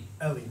 L-E.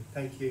 L-E,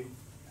 thank you.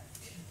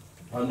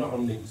 I'm not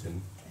on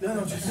LinkedIn.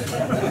 No, just...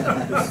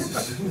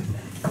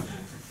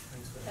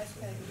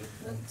 Okay,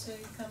 want to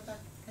come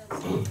back,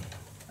 Councillor?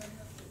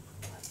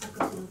 I've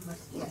got another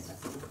question. Yes,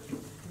 that's fine.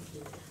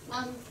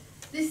 Thank you.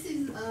 This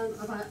is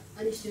about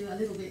an issue a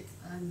little bit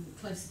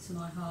closer to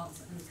my heart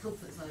and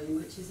comfort zone,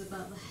 which is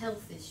about the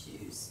health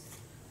issues,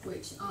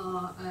 which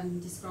are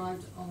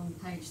described on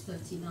page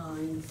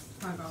 39,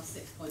 paragraph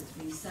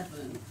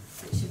 6.37,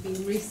 which have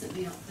been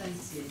recently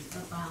updated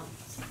about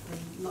the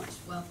much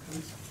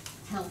welcomed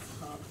health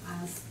hub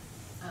as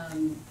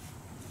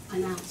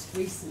announced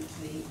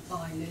recently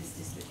by Lewes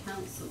District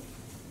Council.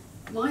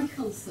 My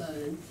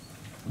concern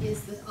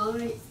is that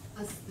I,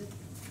 as the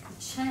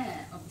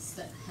chair of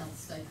the health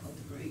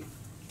stakeholder group,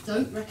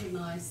 don't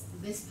recognise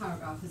this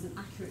paragraph as an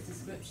accurate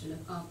description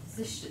of our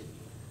position.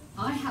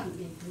 I haven't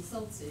been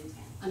consulted,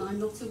 and I'm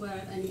not aware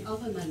of any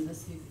other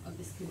members of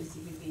this committee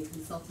who've been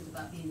consulted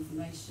about the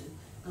information,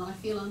 and I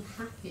feel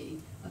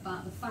unhappy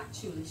about the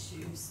factual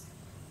issues,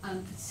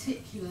 and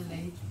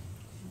particularly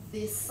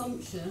the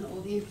assumption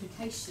or the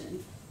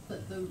implication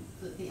that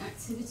the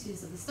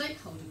activities of the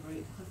stakeholder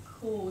group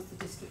have caused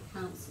the district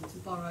council to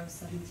borrow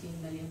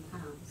 £17 million.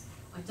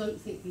 I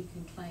don't think we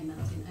can claim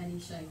that in any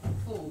shape or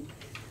form.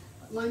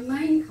 But my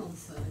main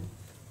concern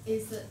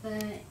is that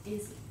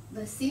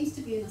there seems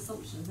to be an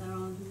assumption there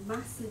are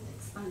massive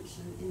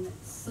expansion in the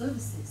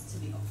services to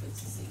be offered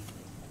to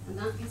Seaford, and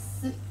that is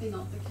simply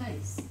not the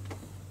case.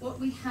 What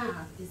we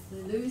have is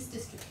the Lewes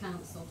District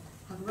Council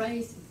are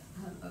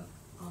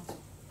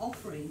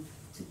offering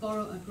to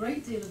borrow a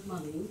great deal of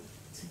money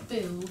to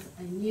build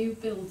a new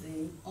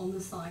building on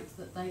the site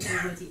that they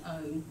already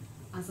own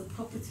as a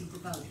property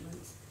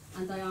development,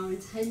 and they are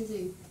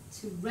intending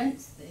to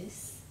rent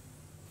this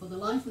for the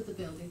life of the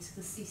building to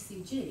the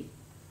CCG.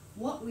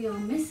 What we are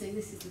missing,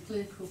 this is the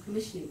clinical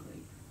commissioning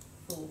group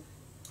for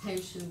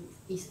Hailsham,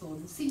 Eastbourne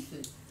and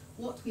Seaford.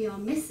 What we are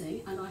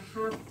missing, and I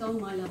have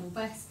done my level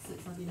best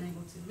since I've been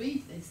able to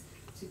read this,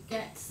 to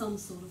get some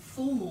sort of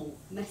formal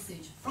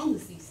message from the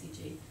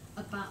CCG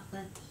about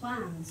their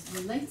plans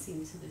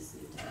relating to this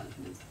new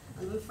development,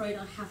 and I'm afraid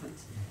I haven't.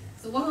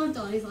 So what I've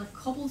done is I've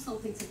cobbled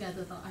something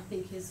together that I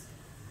think is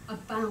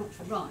about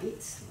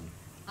right,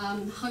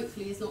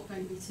 hopefully is not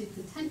going to be too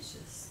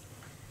contentious.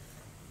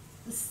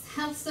 The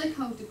health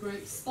stakeholder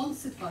group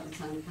sponsored by the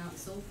Town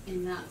Council,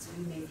 in that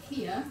we meet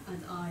here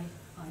and I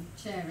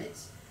chair it.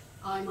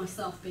 I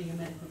myself being a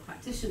medical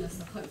practitioner,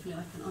 so hopefully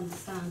I can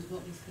understand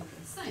what these people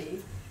are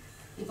saying,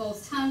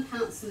 involves town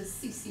councillors,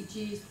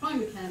 CCGs,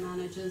 primary care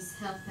managers,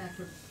 healthcare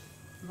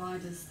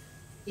providers,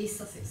 East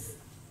Sussex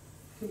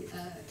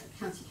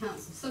County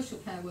Council, social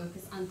care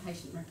workers and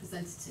patient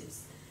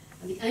representatives.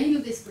 And the aim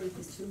of this group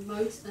is to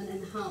promote and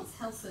enhance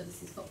health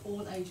services for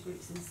all age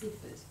groups in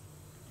Seaford.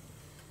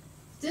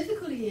 The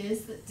difficulty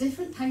is that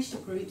different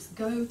patient groups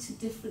go to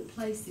different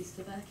places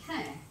for their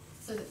care,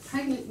 so that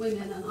pregnant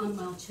women and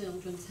unwell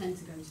children tend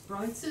to go to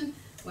Brighton,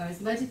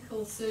 whereas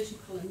medical,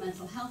 surgical and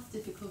mental health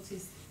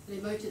difficulties and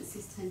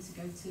emergencies tend to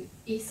go to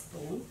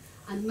Eastbourne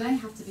and may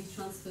have to be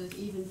transferred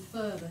even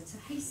further to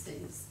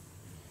Hastings.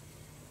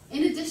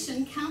 In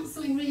addition,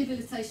 counselling,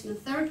 rehabilitation and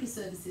therapy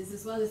services,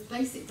 as well as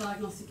basic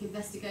diagnostic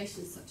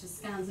investigations such as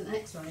scans and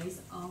x-rays,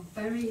 are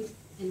very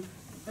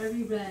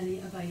rarely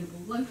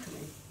available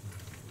locally.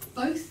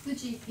 Both the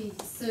GP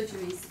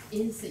surgeries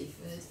in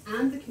Seaford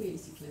and the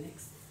community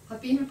clinics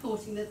have been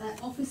reporting that their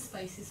office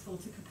space is full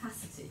to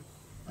capacity,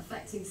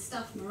 affecting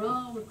staff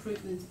morale,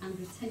 recruitment and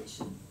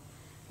retention.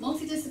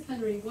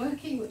 Multidisciplinary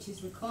working, which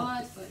is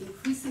required for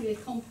increasingly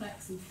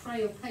complex and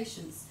frail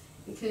patients,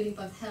 including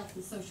both health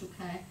and social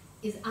care,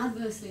 is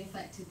adversely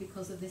affected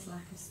because of this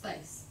lack of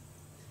space.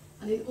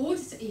 And in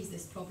order to ease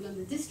this problem,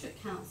 the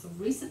District Council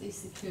recently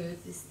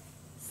secured this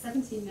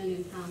 £17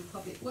 million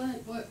public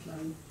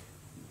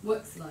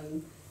works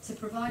loan to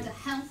provide a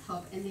health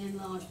hub in the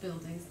enlarged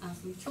buildings,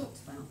 as we've talked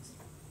about.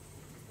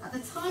 At the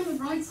time of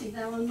writing,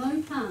 there are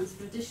no plans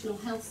for additional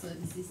health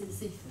services in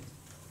Seaford,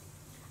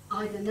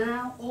 either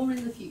now or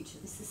in the future.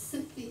 This has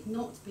simply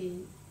not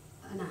been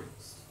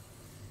announced.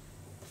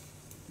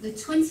 The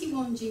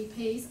 21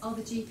 GPs are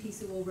the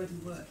GPs who already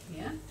work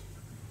here,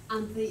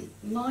 and the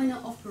minor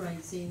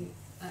operations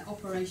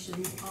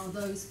are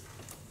those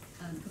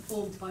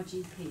performed by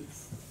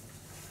GPs.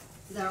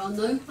 There are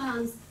no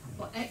plans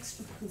for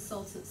extra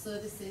consultant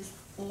services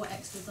or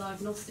extra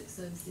diagnostic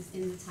services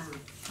in the town.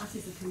 That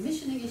is a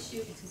commissioning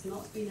issue, it has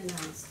not been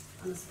announced,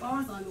 and as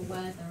far as I'm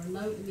aware, there are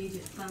no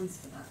immediate plans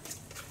for that.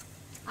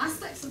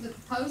 Aspects of the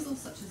proposal,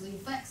 such as the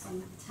effects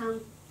on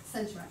town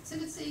centre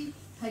activity,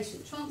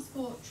 patient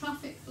transport,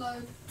 traffic flow,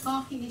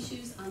 parking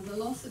issues and the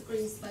loss of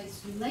green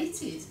space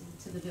related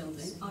to the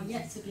building are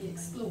yet to be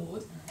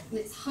explored, and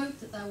it's hoped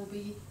that there will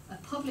be a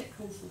public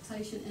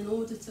consultation in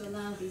order to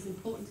allow these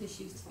important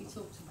issues to be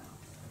talked about.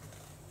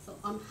 So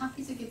I'm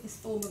happy to give this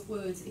form of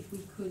words if we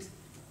could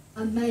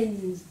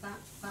amend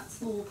that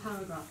small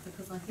paragraph,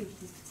 because I think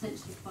it is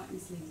potentially quite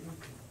misleading.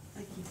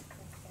 Thank you.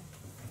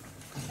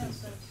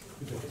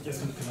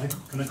 Just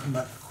can I come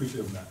back quickly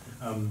on that?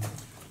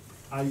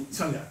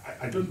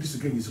 I don't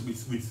disagree with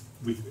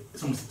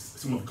some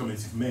of the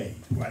comments you've made.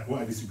 What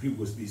I disagree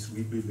with is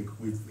with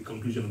the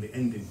conclusion and the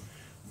ending.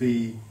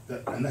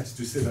 And that's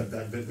to say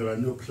that there are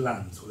no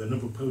plans or there are no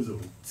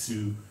proposals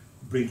to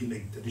bring in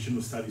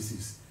additional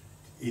services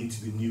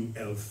into the new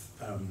health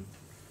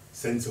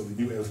centre, the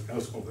new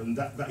health hub, and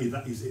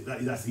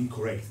that's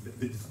incorrect.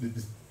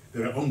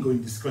 There are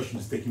ongoing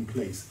discussions taking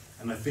place,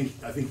 and I think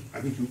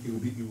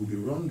it will be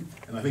wrong,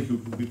 and I think it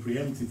will be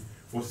preemptive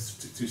for us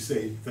to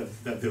say that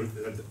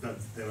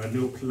there are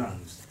no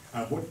plans.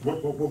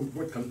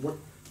 What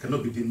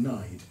cannot be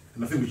denied,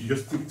 and I think we should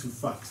just stick to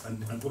facts,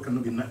 and what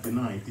cannot be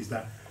denied is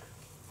that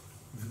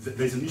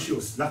there's an issue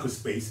of lack of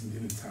space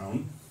in the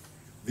town.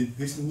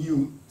 This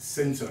new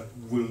centre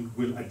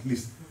will at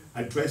least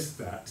address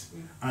that,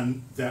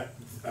 and that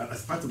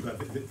as part of that,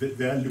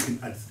 they are looking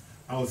at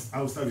how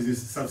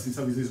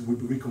services will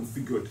be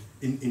reconfigured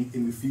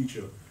in the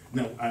future.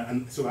 Now, I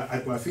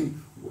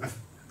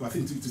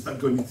think to start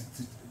going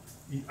into,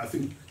 I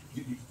think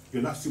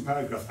your last two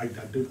paragraphs, I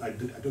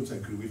don't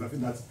agree with. I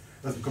think that's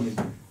becoming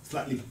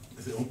slightly,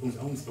 I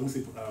won't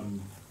say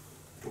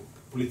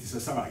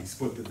politicized,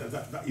 but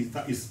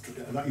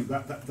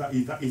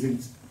that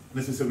isn't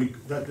necessarily,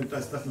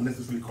 that's not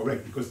necessarily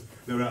correct, because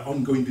there are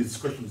ongoing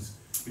discussions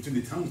between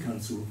the town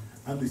council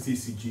and the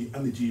CCG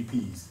and the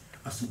GPs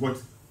as to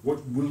what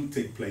will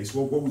take place,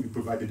 what will be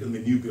provided in the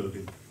new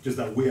building. Just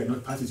that we are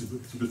not party to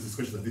those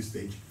discussions at this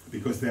stage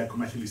because they are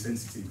commercially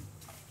sensitive.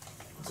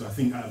 So I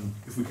think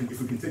if we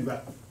can take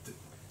that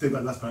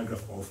last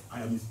paragraph off,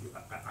 I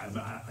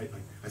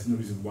see no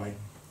reason why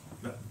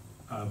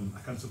I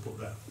can't support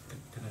that.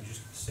 Can I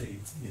just say,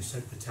 you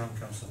said the town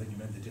council, I think you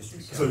meant the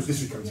district council. Sorry,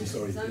 district council,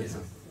 sorry.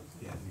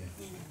 Yeah.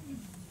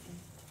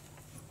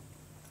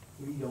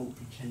 We don't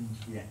pretend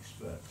to be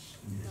experts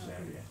in this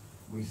area.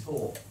 We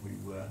thought we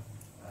were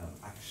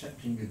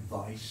accepting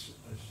advice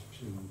as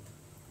to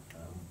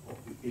what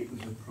it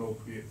was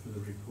appropriate for the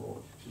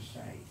report to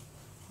say.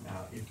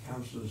 Now, if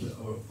councillors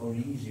are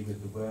uneasy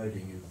with the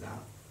wording of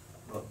that,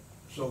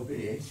 so be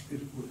it,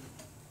 because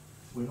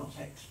we're not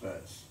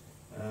experts.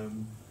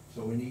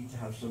 So we need to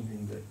have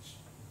something that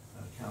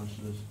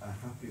councillors are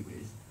happy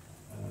with.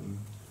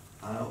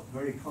 I'm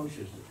very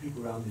conscious that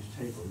people around this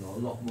table know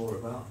a lot more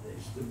about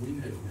this than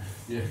we do.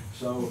 Yeah.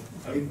 So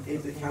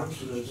if the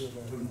councillors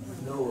who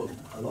know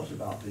a lot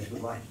about this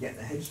would like to get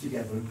their heads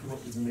together and come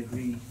up with an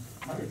agreed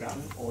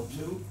paragraph or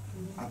two,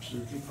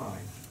 absolutely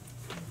fine.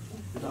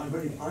 But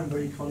I'm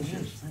very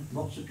conscious.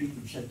 Lots of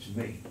people have said to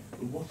me,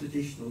 well, what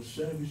additional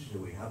services are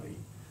we having?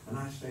 And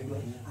I say,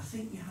 well, I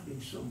think we're having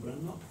some, but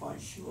I'm not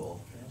quite sure.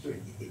 So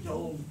it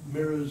all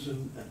mirrors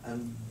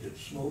and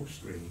smoke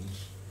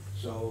screens.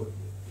 So,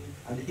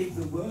 and if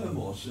there were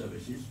more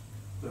services,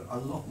 a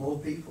lot more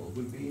people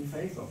would be in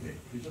favour of it.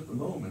 Because at the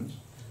moment,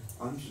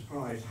 I'm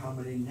surprised how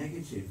many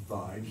negative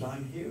vibes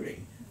I'm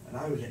hearing. And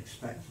I was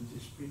expecting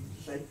this people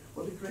to say,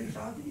 what a great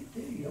idea,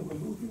 you know, we're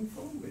moving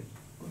forward.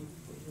 But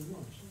we're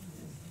not.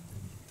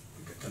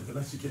 Can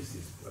I suggest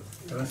this?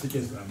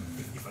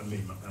 If I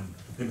may,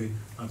 maybe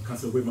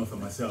Councillor Whitman for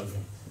myself.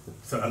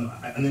 So, and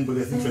anybody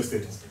that's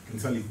interested can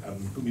tell you,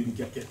 maybe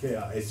get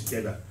our heads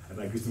together and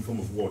agree some form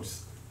of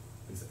words.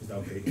 Is that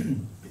okay?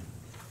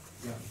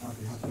 Yeah, I'll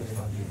be happy to do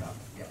that.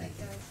 Yeah.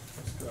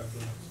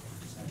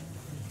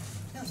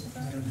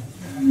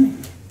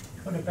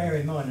 Got to bear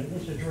in mind that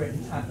this was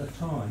written at the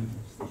time.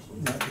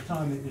 At the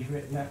time it was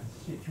written, that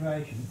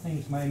situation,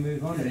 things may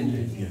move on in the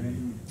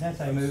interim. As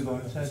they move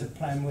on, so the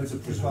plan would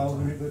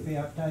evolve and it would be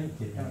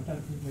updated. I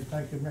don't think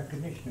we're taking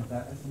recognition of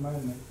that at the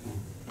moment.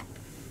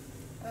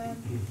 Right,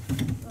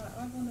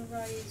 I want to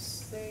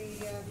raise the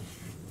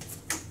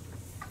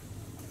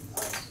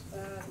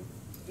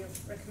your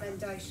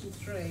recommendation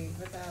 3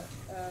 about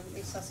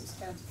East Sussex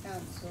County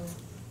Council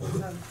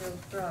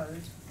Homefield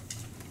Road.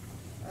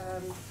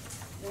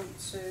 Want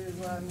to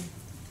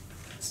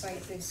say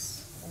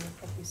this, or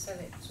probably sell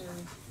it to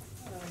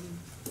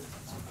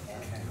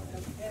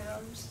care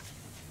homes.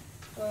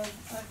 Well,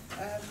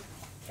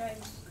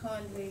 James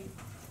kindly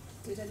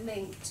did a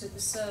link to the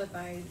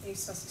survey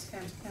East Sussex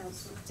County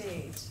Council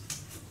did,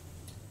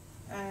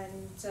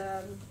 and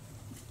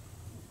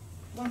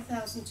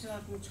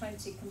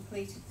 1,220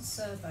 completed the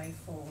survey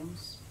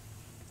forms,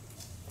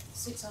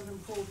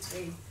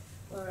 640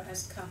 were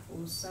as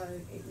couples, so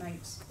it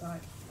makes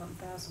like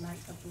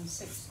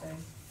 1,860.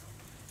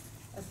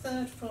 A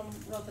third from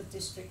Rother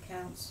District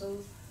Council,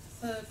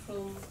 a third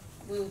from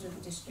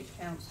Wildon District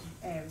Council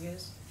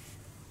areas,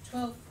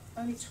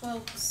 only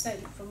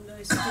 12% from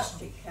Lewis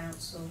District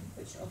Council,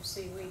 which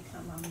obviously we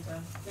come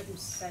under,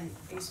 11%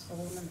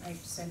 Eastbourne and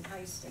 8%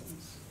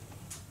 Hastings.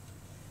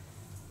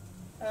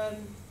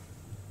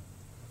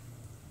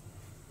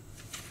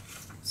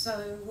 So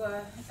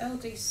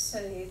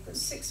LDC, got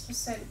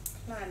 6%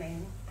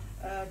 planning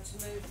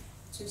to move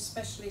to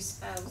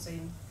specialist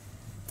housing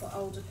for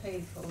older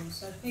people.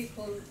 So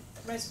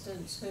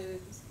residents who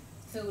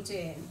filled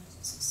in,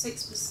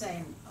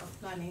 6% are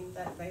planning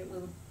that they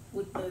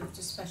would move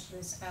to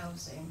specialist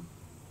housing.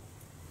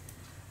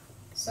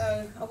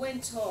 So I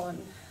went on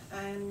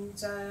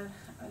and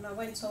I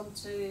went on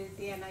to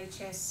the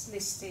NHS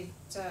listed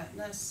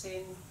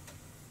nursing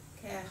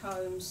care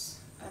homes,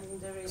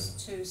 and there is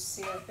 2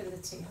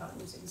 Seeability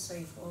homes in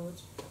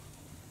Seaford.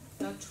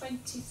 There are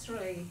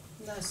 23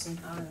 nursing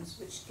homes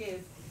which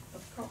give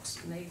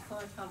approximately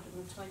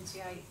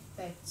 528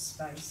 bed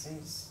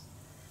spaces,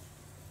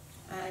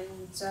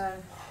 and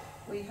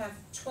we have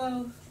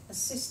 12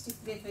 assisted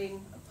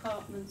living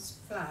apartments,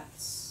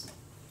 flats.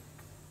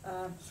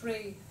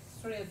 Three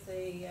of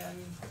the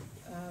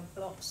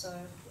blocks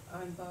are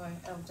owned by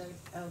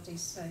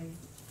LDC.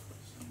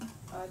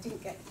 I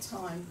didn't get the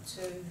time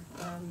to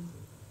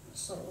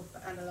sort of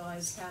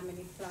analyse how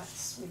many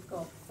flats we've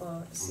got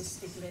for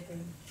assisted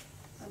living,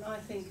 and I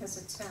think as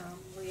a town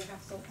we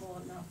have got more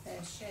than our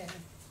fair share.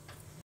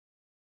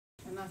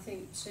 And I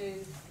think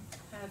to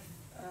have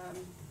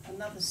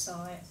another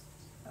site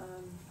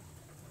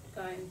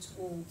going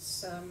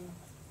towards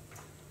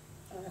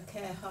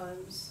care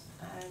homes,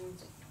 and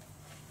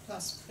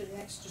plus putting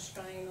extra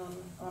strain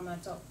on our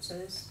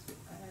doctors,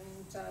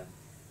 and I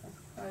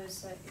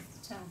propose that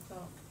if the town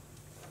clerk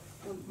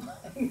wouldn't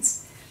mind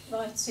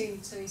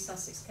writing to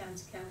Sussex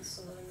County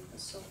Council and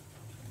sort of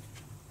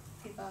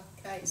give our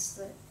case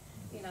that,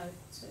 you know,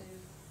 to...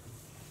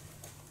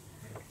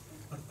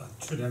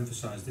 I should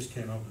emphasise this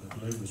came out of the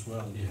blue as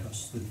well,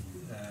 because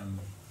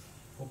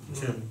up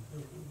until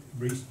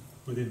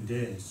within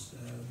days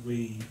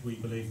we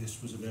believe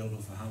this was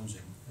available for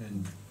housing,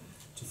 and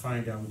to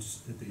find out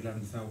at the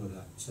 11th hour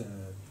that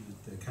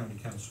the County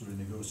Council were in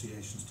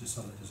negotiations to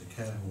sell it as a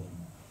care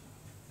home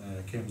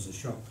came as a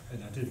shock.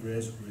 And I did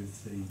raise it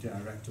with the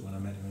director when I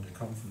met him at a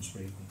conference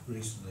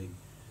recently,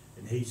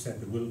 and he said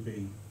there will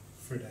be,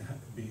 for it to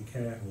be a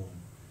care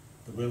home,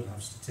 there will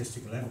have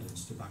statistical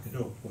evidence to back it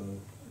up. Well,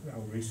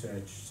 our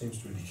research seems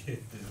to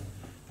indicate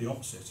the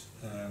opposite.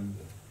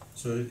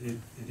 So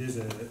it is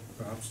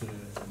perhaps a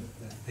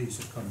piece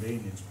of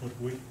convenience, but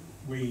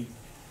we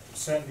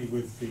certainly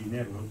with the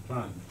neighbourhood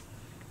plan,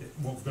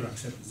 what we've got to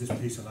accept is this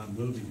piece of land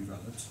will be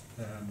developed,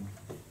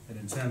 and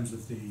in terms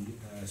of the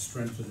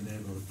strength of the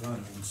neighbourhood plan,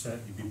 it would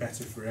certainly be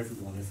better for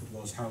everyone if it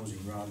was housing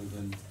rather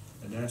than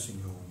a nursing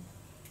home.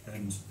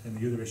 And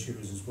the other issue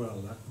is as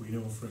well that we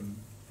know from,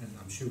 and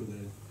I'm sure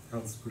the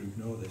health group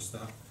know this,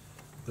 that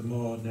the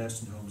more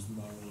nursing homes, the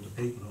more older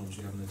people homes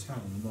you have in the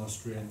town, the more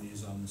strain there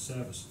is on the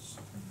services.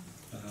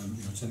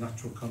 You know, it's a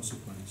natural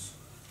consequence.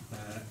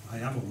 I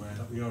am aware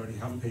that we already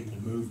have people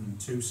moving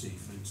to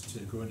Seaford to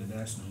go into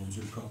nursing homes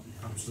who've got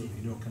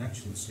absolutely no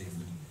connection with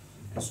Seaford.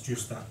 It's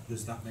just that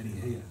there's that many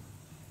here.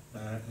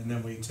 And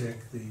then we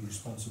take the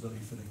responsibility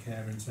for the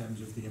care in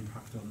terms of the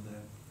impact on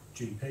the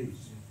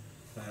GPs.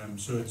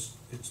 So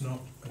it's not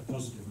a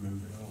positive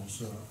move at all.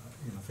 So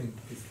you know, I think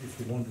if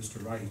you want us to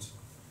write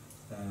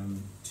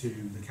to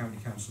the county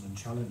council and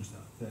challenge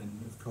that, then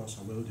of course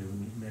I will do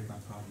and make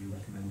that part of your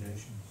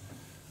recommendation.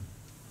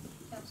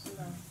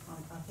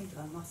 I think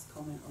I must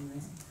comment on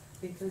this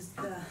because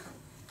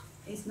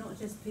it's not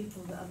just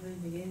people that are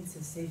moving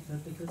into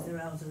Seaford because they're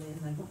elderly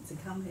and they want to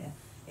come here.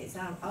 It's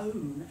our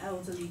own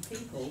elderly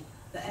people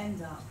that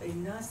end up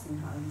in nursing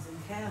homes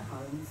and care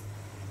homes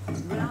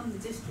around the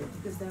district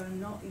because there are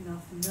not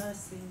enough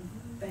nursing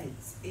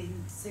beds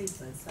in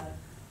Seaford. So,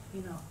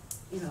 you know,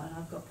 and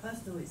I've got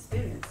personal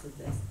experience with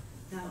this.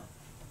 Now,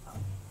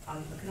 I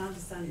can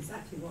understand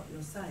exactly what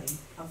you're saying.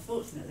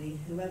 Unfortunately,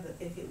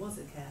 if it was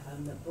a care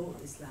home that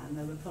bought this land,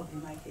 they would probably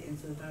make it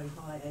into a very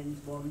high-end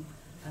one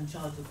and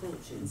charge a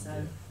fortune.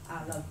 So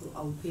our local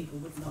old people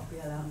would not be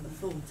allowed to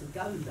afford to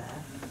go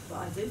there.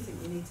 But I do think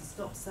we need to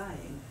stop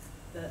saying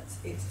that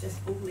it's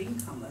just all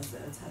incomers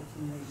that are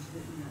taking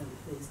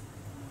these.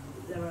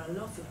 There are a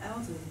lot of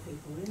elderly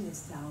people in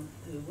this town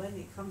who, when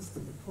it comes to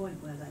the point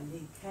where they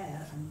need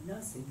care and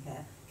nursing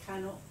care,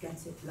 cannot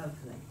get it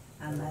locally.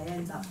 And they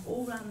end up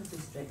all around the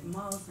district,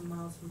 miles and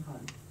miles from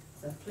home.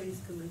 So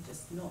please can we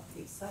just not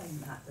keep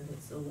saying that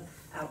it's all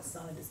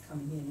outsiders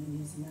coming in and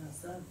using our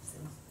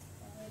services.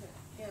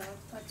 Yeah,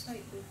 I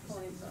take your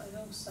point, but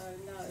I also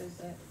know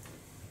that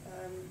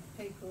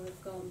people have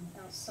gone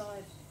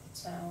outside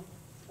the town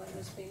when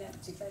there's been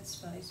empty bed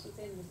space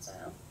within the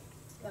town.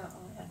 That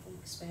I have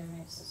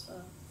experienced as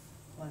well.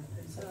 Right.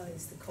 So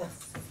it's the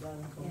cost as well.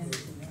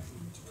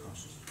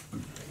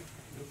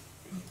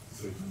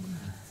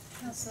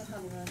 Councillor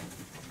Hunter,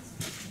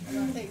 and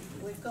I think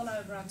we've gone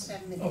over our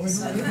 10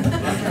 minutes.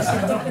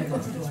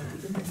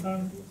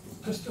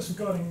 Just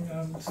regarding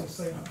sort of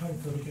staying at home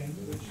for a weekend,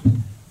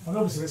 and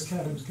obviously there's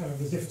care homes,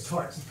 there's different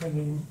types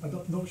depending. I'm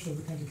not sure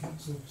the county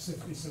council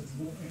specifically said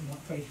what it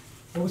might be.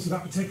 Obviously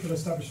that particular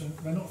establishment,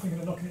 they're not thinking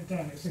of knocking it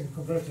down, it's thinking of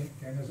converting it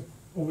again. As it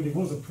already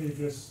was a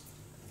previous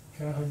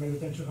care home,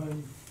 residential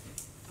home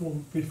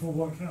formed before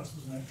White House,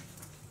 wasn't it?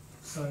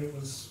 So it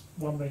was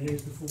one they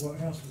used before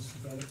White House was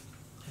developed.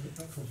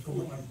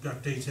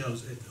 That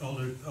details, all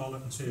I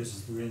can say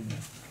is we're in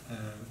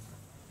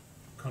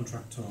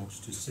contract talks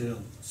to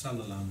sell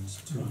the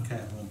lands to a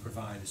care home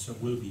provider, so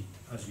it will be,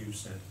 as you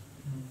said,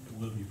 it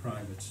will be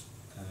private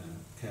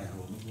care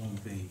home, it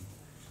won't be,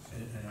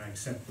 and I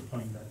accept the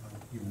point that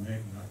you were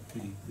making, that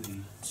the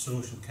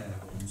social care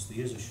homes,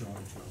 there is a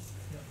shortage of,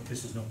 but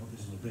this is not what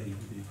this will be. It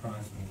will be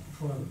private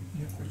ones,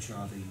 which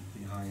are the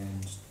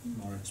high-end,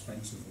 more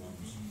expensive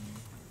ones,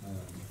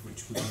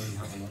 which we already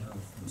have a lot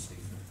of in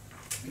Seaford.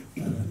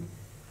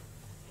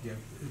 Yeah,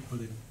 but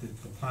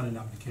the planning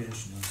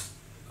application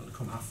will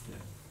come after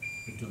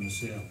they've done the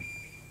sale,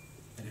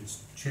 and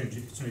it's not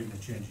even a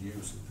change of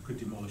use. They could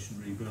demolish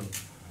and rebuild,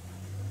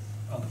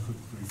 or they could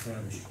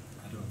refurbish.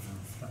 I don't know.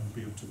 That would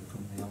be up to the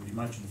company. I would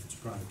imagine if it's a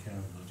private care,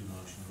 they'll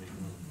demolish and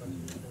rebuild.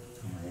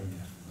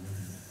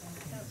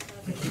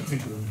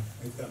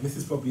 This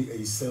is probably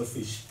a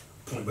selfish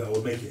point, but I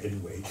will make it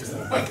anyway. Just for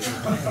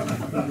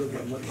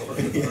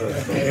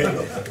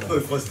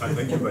the first time,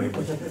 thank you very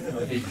much.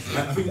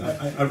 I think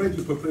I read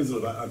your proposal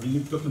about,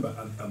 you're talking about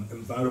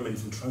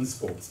environment and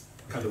transport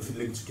kind of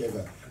linked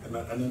together, and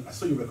then I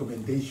saw your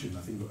recommendation,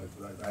 I think,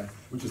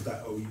 which is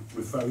that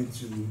referring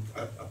to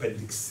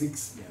Appendix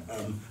 6,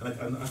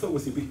 and I thought it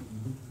was a bit,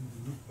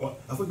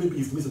 I thought maybe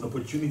you've missed an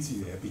opportunity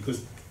there,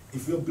 because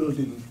if you're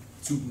building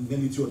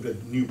nearly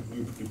 200 new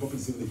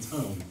properties in the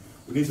town,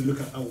 we need to look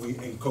at how we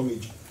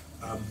encourage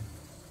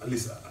at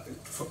least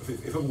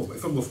if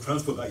I'm of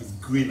transport that is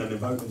green and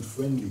environment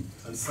friendly,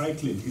 and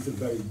cycling is a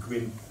very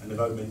green and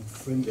environment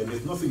friendly, and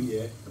there's nothing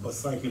here about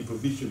cycling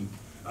provision.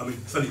 I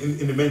mean, sorry,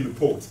 in the main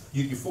report,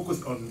 you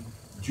focus on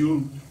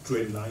dual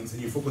train lines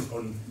and you focus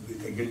on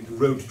again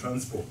road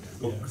transport.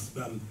 But,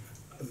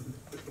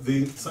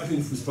 the cycling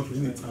infrastructure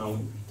in the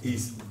town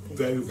is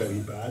very, very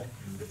bad.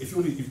 If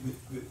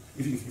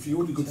you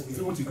want to go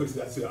to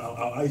that, so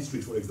our High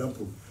Street, for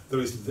example, there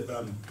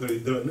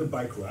are no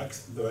bike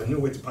racks, there are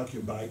nowhere to park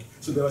your bike.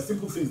 So there are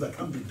simple things that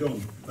can be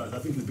done that I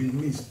think has been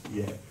missed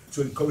here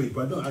to encourage.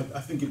 But I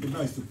think it'd be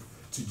nice to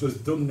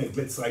just don't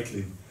neglect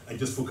cycling and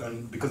just focus,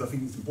 and because I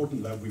think it's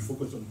important that we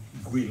focus on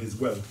green as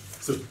well.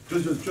 So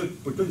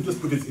but don't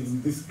just put it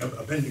in this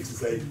appendix to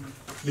say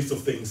list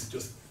of things.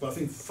 But I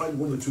think find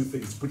one or two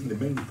things to put in the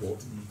main report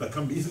that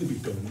can easily be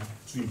done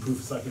to improve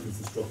cycling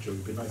infrastructure.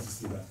 It'd be nice to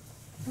see that.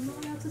 Am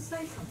I allowed to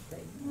say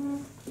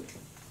something?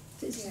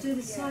 It's to do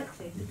with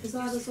cycling, because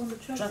I was on the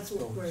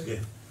transport group. Yeah.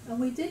 And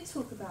we did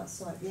talk about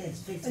cycling.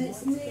 Yes, and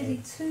it's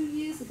nearly 2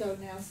 years ago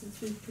now since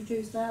we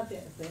produced our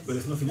bit of this. But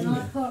there's nothing and in I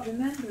there. can't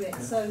remember it.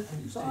 So,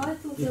 but I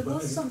thought Yeah, there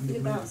but was something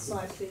in the about main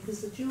cycling,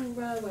 because the dual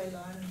railway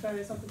line and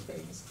various other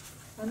things.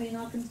 I mean,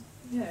 I can,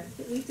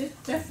 we did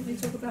definitely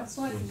talk about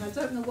cycling. I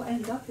don't know what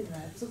ended up in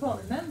there, because I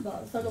can't remember.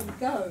 It was so long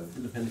ago.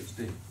 In Appendix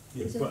D.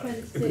 Yeah, It's but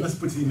appendix if D. let's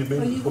put it in the main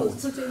Oh, you've got report.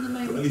 to put it in the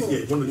main At report.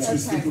 least, one or two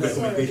simple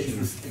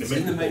recommendations It's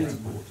in the main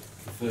report,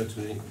 referred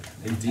to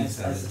in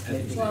detail.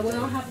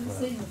 Well, I haven't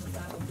seen them of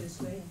that,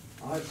 obviously.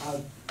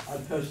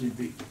 I'd personally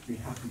be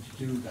happy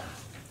to do that.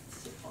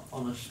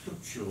 On a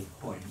structural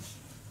point,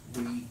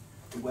 the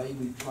way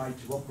we've tried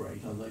to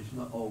operate, although it's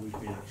not always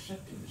been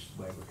accepted as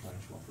the way we're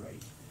trying to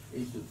operate,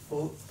 is that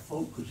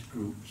focus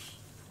groups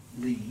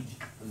lead,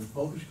 and the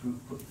focus group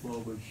put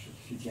forward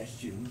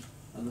suggestions,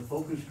 and the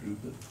focus group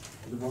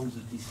are the ones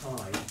that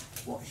decide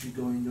what should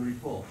go in the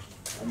report.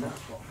 And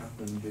that's what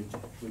happened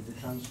with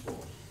the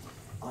transport.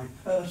 I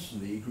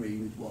personally agree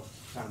with what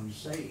Sam's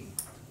saying,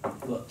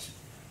 but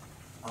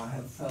I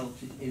have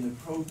felt it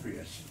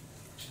inappropriate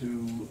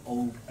to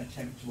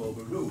attempt to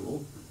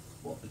overrule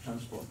what the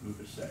transport group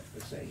are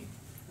saying.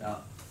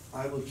 Now,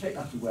 I will take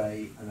that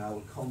away and I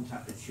will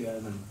contact the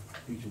chairman,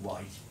 Peter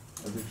White,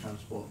 of the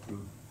transport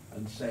group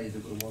and say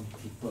that we want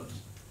to put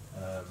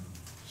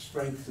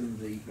strengthen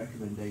the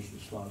recommendation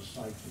as far as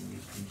cycling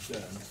is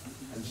concerned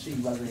and see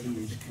whether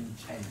he is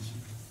content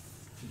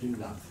to do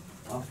that.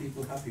 Are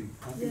people happy Yeah,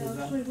 with I'm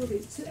that? sure it will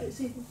be.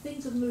 See,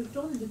 things have moved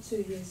on in the 2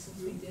 years since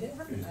we did it,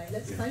 haven't they?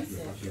 Let's face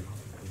it.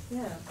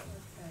 Yeah.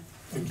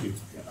 Thank you.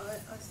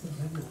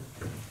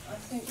 I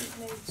think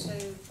we need to,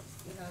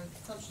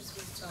 conscious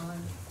of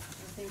time.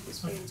 I think it's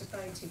been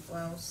debated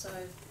well, so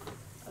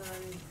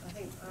I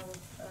think I'll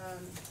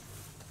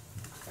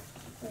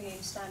bring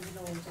in standing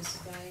orders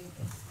again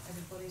if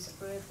everybody's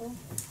agreeable.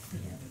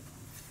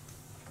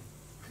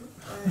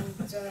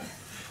 And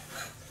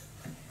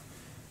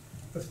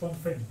That's one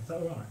thing, is that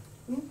all right?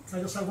 Hmm?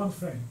 I just say one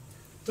thing.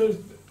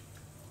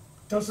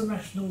 Does the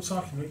National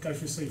Cycling Route go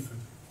through Seaford?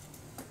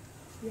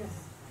 Yes.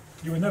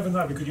 You will never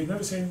know because you've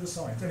never seen the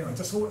signs. Anyway,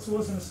 that's all I was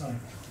going to say.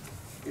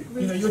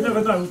 You'll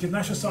never know with the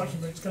National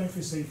Cycling Route going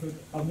through Seaford.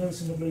 I've never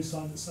seen the blue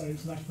sign that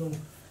says National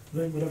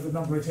Route, whatever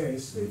number it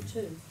is. Route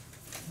 2.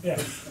 Yeah.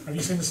 Have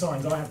you seen the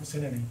signs? I haven't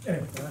seen any.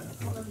 Anyway,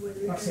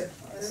 that's it.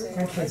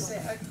 Thank you. That's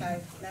it. Okay.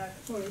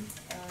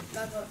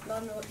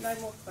 No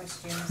more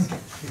questions.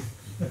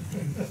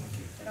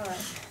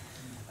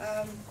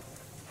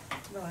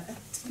 Right.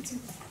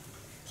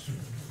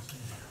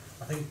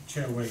 I think,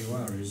 Chair, where you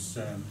are is,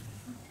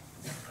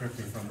 correct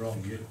me if I'm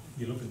wrong,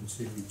 you're looking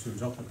to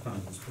adopt the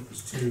plans, but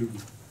there's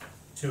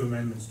two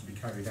amendments to be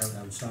carried out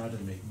outside of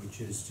the meeting,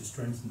 which is to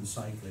strengthen the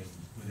cycling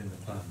within the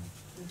plan,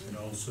 and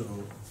also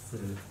for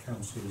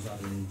councillors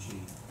Adam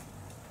G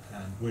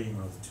and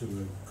Weymouth to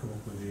come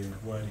up with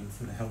the wording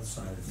for the health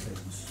side of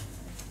things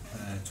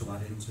to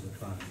add into the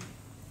plan,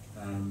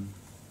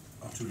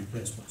 or to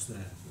replace what's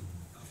there,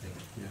 I think,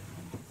 yeah.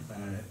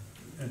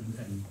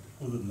 And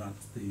other than that,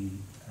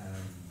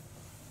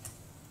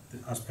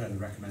 as per the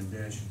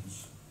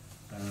recommendations,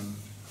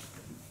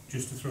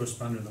 just to throw a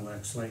spanner in the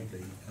works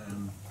slightly,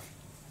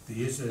 there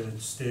is a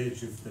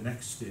stage of the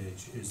next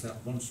stage is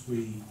that once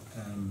we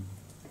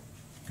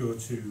go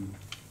to,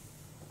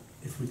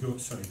 this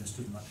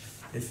doesn't matter,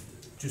 if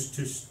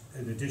just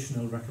an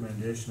additional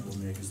recommendation I will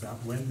make is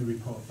that when the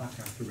report back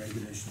after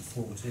regulation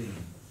 14,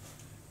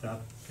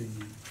 that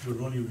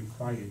we're only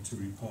required to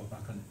report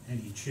back on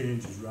any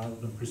changes rather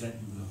than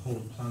presenting the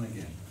whole plan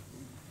again.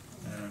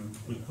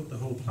 We'll put the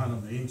whole plan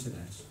on the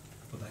internet,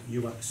 but that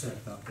you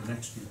accept that the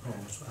next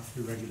report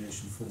after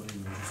regulation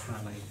 14 will just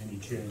highlight any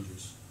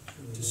changes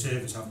to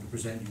save us having to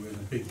present you with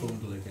a big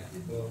bundle again.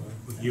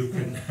 But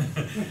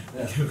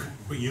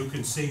you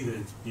can see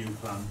the new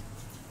plan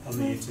on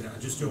the internet. I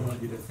just don't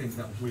want you to think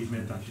that we've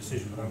made that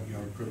decision without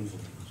your approval.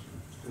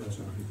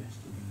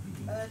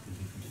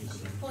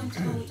 Point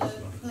of order,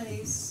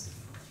 please.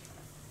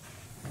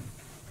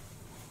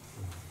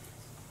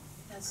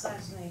 So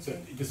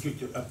just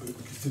look at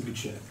the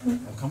chair.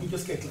 Can we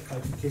just get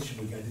clarification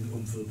regarding the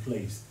unfilled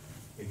place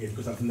again?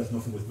 Because I think that's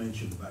nothing was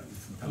mentioned about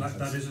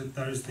it.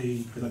 That is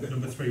the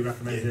number 3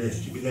 recommendation.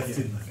 Yeah, should be left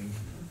in, I think.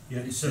 Yeah,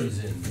 it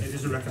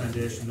is a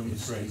recommendation number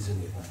 3. It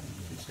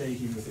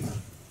stays in within.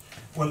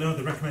 Well, no,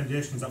 the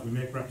recommendation is that we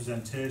make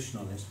representation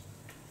on it.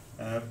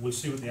 We'll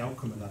see what the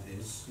outcome of that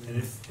is, and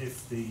if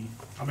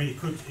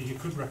you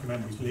could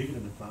recommend we leave it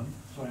in the plan.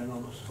 Sorry, I'm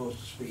not supposed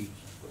to speak.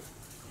 But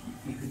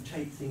you could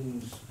take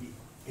things.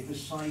 If a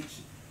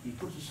site, you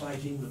put a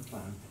site in the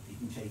plan, you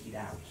can take it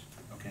out.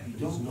 Okay. If you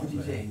don't put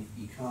it in,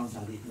 you can't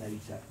add it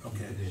later.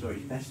 Okay. So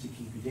it's best to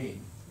keep it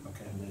in.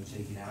 Okay. And then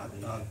take it out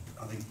later.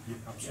 I think you're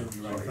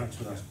absolutely right. Thanks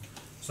for that.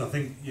 So I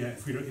think, yeah,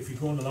 if you're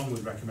going along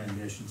with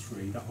recommendation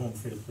 3, that home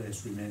field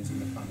place remains in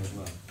the plan as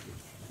well,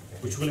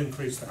 which will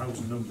increase the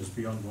housing numbers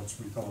beyond what's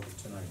reported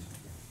tonight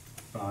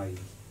by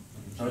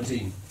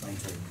 19. Thank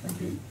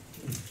you.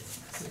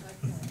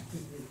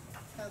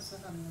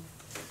 Councillor Hanlon.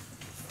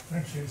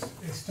 Thank you.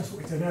 It's just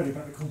what we said earlier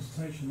about the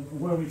consultation.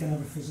 Were we going to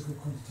have a physical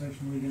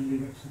consultation, or are we going to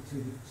leave it to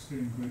the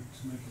steering group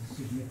to make a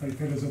decision? If they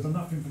feel there's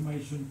enough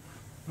information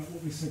about what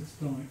we said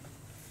tonight,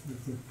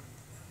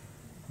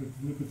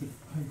 with the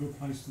Home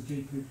Place, the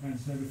GP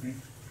plans and everything,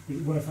 is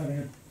it worth having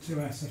a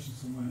 2-hour session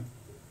somewhere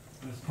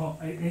as part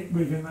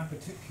within that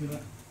particular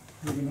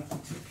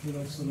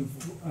sort of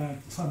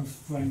time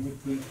frame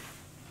with the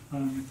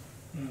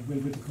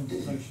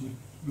consultation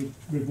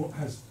with what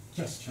has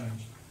just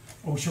changed?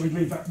 Or shall we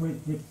leave that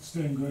with the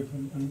steering group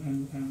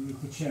and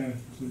with the chair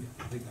to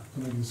make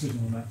a decision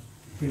on that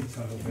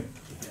detail of it?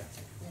 Yeah.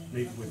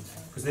 Leave it with,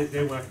 because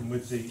they're working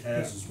with the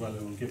heirs as well,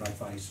 who will give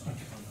advice on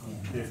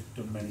they've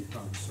done many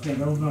plans. So. Yeah,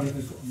 they'll know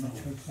they've got enough.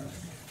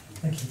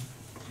 Thank you.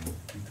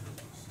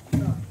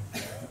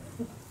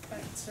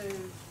 Back to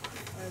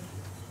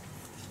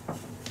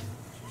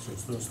so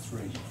it's those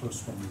 3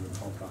 plus when we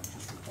report back,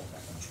 just report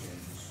back on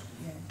changes.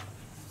 yeah.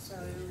 So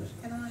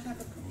can I have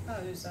a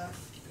proposer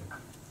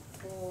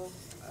for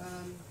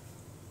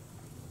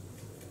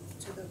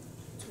to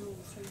all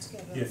 3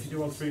 together? Yeah, if you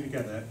do all 3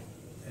 together,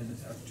 and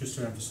just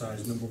to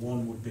emphasise, number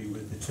 1 would be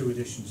with the 2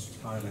 additions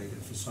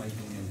highlighted for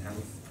cycling and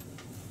health,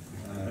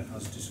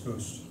 as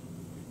discussed.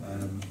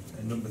 And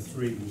number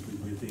 3 would be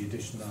with the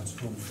addition that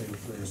home field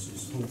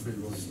places, home field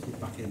road is put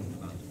back in the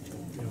plan.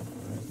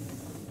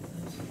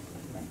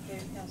 Thank you,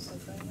 Councillor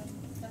Freeman.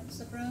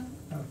 Councillor Brown?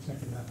 I'll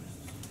second that.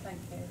 Thank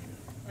you.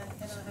 And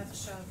can I have a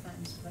show of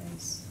hands,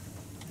 please?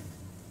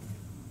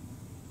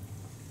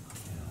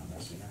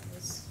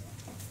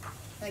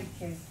 Thank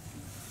you.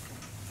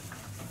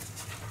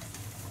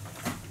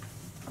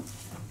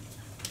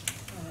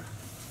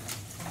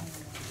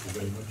 Thank you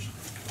very much.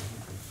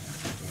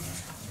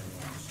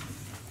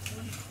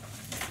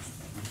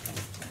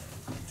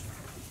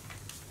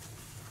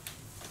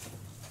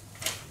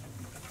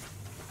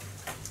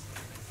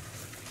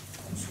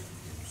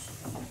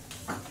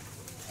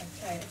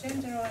 Okay,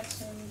 agenda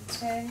item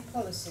 10,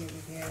 policy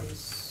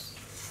reviews.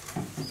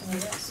 So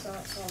that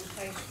starts on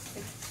page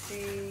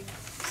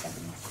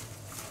 57.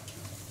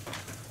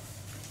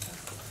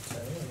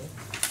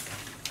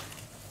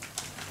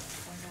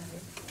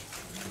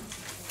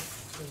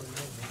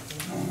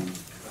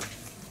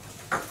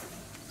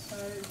 So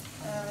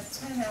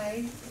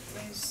 10A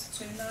is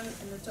to note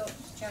and adopt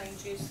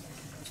changes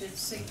to the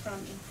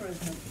seafront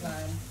improvement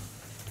plan.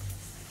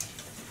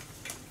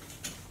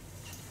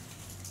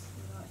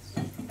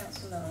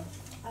 Councillor.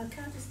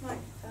 Can I just make,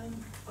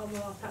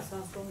 well, perhaps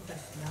ask one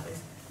question now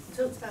is, we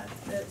talked about,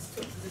 there's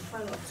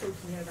quite a lot of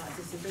talking here about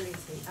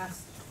disability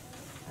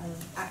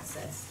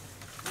access.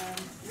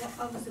 What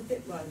I was a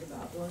bit worried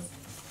about was,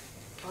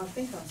 I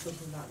think I'm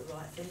talking about the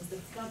right things, the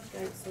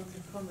floodgates on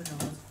the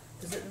promenade,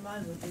 because at the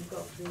moment we've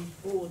got the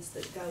boards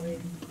that go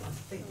in, I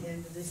think the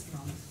end of this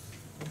month,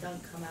 and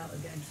don't come out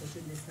again till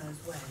goodness knows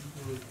when,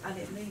 and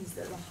it means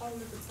that the whole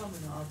of the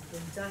promenade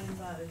from Dane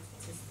Road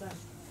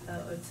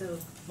to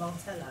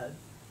Martello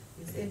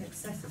is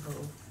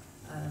inaccessible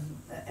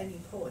at any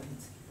point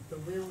for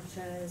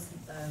wheelchairs,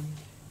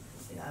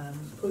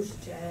 push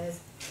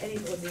chairs,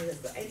 anybody that's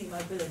got any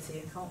mobility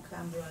and can't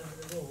clamber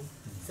over the wall.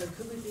 So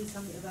could we do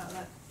something about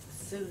that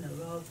sooner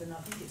rather than,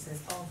 I think it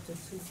says after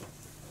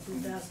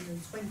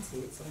 2020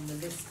 it's on the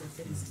list of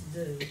things to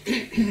do.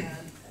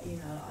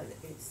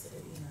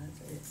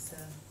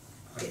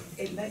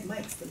 It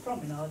makes the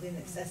promenade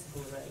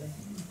inaccessible really.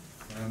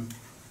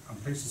 I'm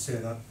pleased to say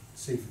that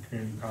Seaford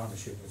Community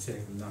Partnership are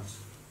taking that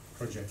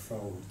project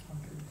forward.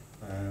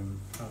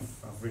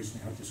 I've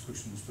recently had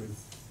discussions with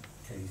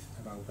Keith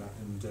about that,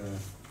 and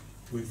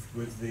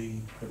with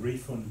the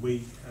refund,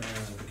 the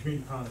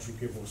Community Partnership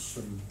give us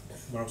some,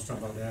 what I was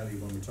talking about earlier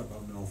when we talked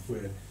about North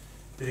Weir,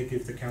 they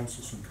give the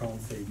council some corn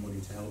feed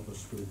money to help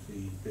us with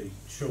the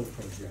show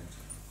project,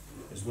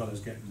 as well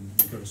as we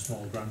got a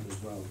small grant as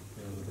well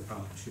with the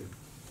partnership.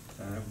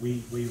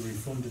 We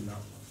refunding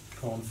that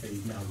corn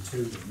feed now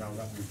to them, now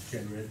that we've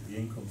generated the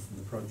income from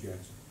the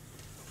project,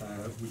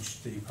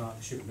 which the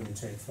partnership are going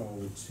to take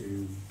forward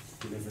to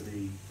deliver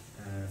the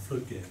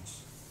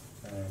floodgates.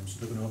 So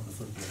they're going to open the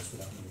floodgates for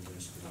that money,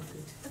 basically.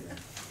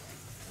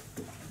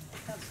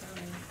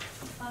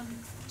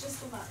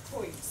 Just on that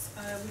point,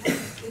 we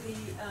had the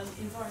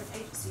Environment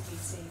Agency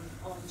meeting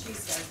on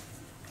Tuesday,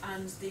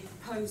 and the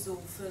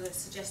proposal for the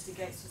suggested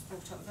gates was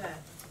brought up there,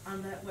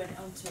 and that went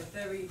on to a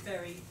very,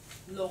 very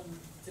long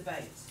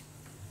debate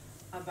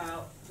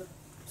about the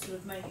sort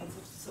of main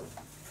sort of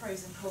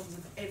pros and cons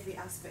of every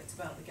aspect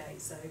about the gate.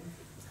 So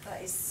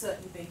that is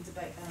certainly being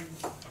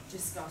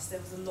discussed. There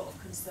was a lot of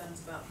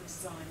concerns about the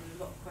design and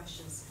a lot of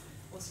questions.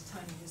 Also,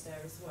 Tony was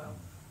there as well.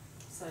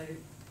 So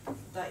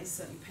that is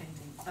certainly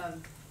pending,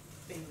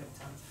 being looked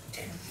at.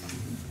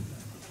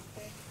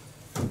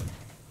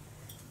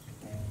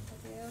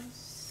 Anybody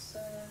else?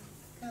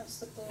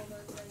 Councillor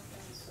Ballman, then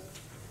Councillor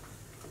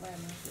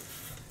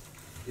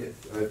Yeah,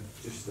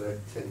 just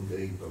 10D,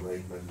 if I may,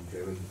 Madam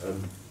Chairman.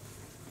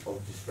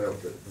 I've just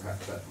felt that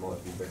perhaps that might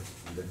be better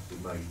left to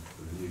made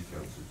for the new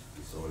council to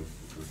decide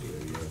because of the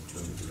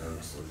members of our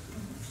authority.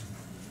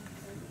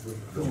 So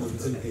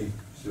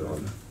I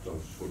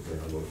just want to say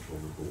I like it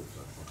from the board, so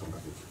I'll come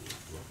back with it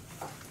as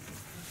well.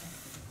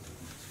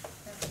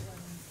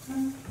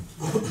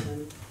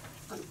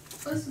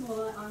 First of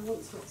all, I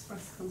want to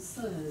express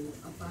concern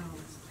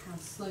about how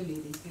slowly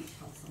these beach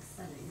huts are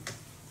selling.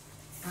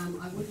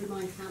 I would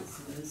remind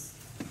councillors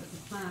that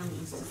the plan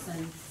was to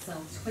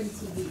sell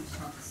 20 beach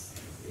huts,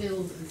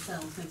 build and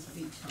sell 20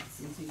 beach huts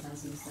in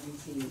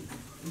 2017,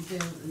 and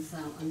build and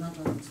sell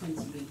another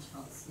 20 beach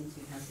huts in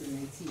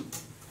 2018.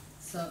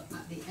 So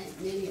at the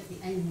nearly at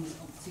the end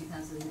of the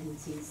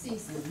 2018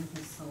 season, we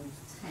have sold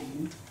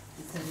 10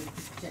 instead of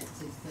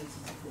projected 30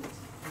 to 40.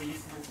 And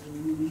this has a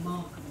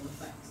remarkable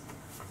effect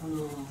on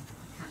our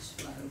cash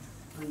flow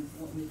and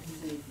what we can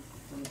do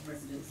for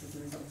residents as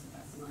a result of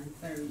that. And I'm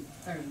very,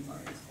 very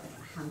worried about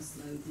how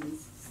slow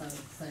these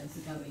sales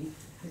are going,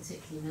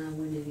 particularly now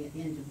we're nearly at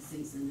the end of the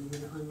season and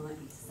we're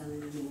unlikely to sell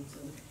any more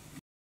till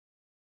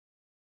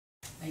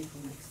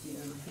April next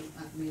year. And I think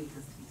that really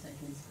has to be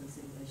taken into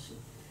consideration.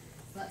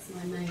 That's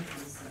my main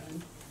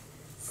concern.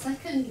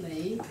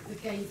 Secondly, the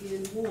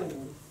Gabion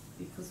Wall,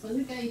 because when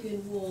the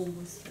Gabion Wall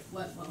was,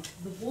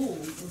 the wall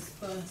was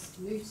first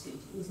mooted,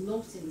 it was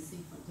not in the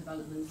seafront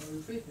development or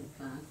improvement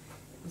plan,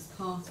 it was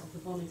part of the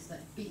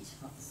Bonningstead beach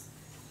huts.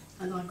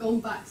 And I've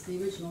gone back to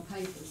the original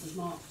papers of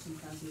March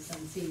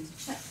 2017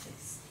 to check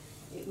this.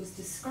 It was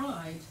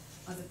described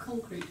as a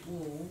concrete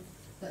wall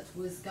that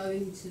was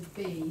going to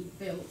be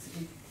built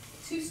in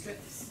 2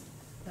 strips.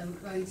 There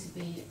were going to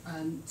be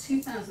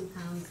 £2,000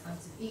 out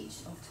of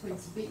each of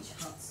 20 beach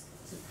huts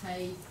to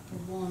pay for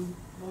one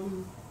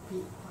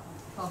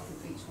part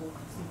of the beach wall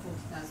costing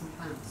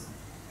 £40,000.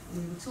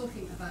 And we were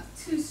talking about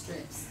 2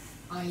 strips,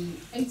 i.e.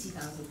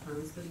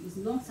 £80,000, but it was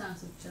not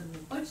out of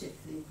general budget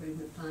for the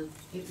improvement plan,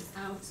 it was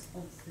out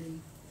of the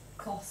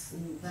costs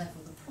and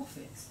therefore the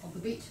profits of the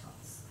beach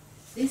huts.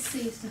 This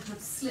seems to have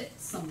slipped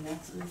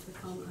somewhat and has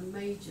become a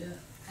major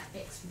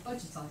extra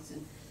budget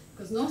item.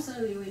 Because not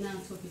only are we now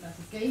talking about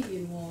a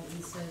Gabion wall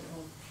instead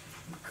of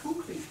a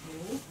concrete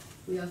wall,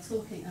 we are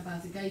talking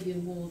about a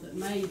Gabion wall that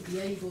may be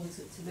able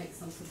to make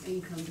some sort of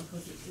income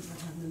because it doesn't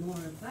have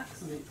memorial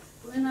plaques on it.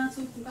 But we're now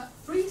talking about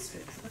 3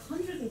 strips of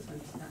 £120,000.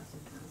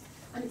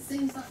 And it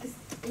seems like this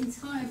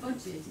entire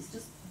budget is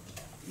just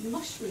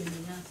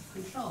mushrooming out of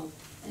control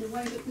in a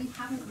way that we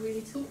haven't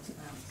really talked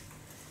about.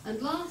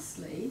 And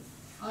lastly,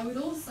 I would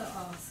also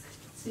ask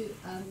to,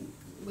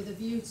 with a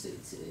view to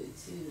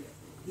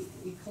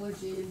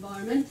ecology and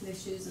environmental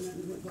issues and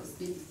what's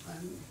been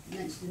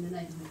mentioned in the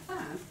neighbourhood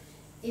plan,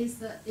 is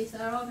that if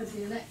there are going to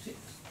be electric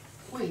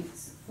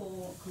points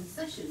for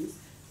concessions,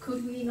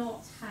 could we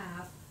not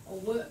have or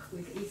work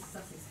with East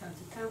Sussex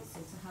County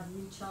Council to have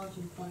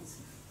recharging points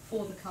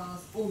for the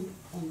cars on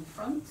the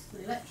front,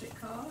 the electric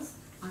cars,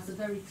 as a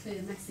very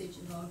clear message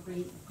of our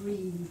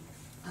green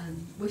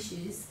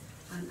wishes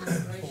and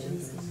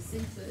aspirations in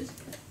Seaford.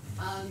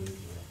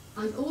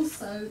 And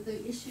also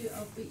the issue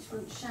of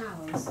beachfront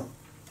showers,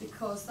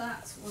 because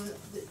that's what,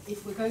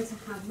 if we're going to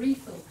have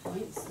refill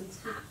points and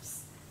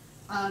taps,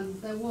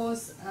 there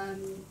was,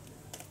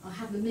 I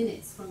have the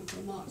minutes from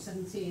March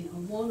 17,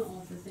 and one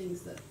of the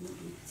things that we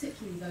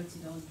particularly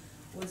voted on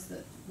was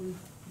that we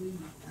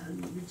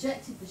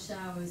rejected the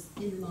showers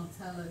in the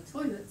Martello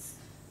toilets,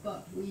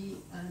 but we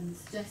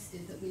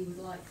suggested that we would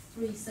like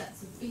 3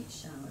 sets of beach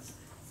showers.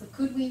 So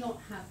could we not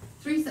have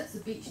 3 sets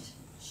of beach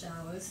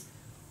showers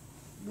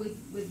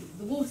with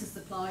the water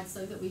supplied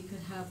so that we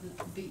could have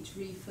the beach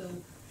refill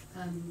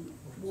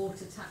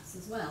water taps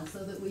as well,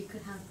 so that we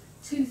could have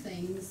 2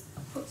 things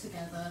put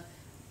together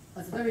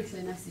as a very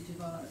clear message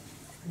of our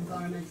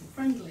environmental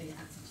friendly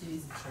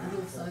attitudes and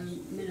also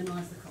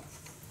minimise the costs.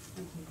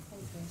 Thank you.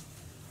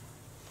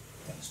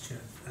 Thanks, Chair.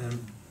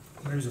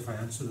 Maybe if I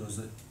answer those,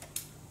 that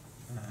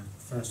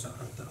first, I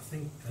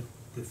think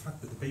the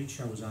fact that the beach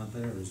showers aren't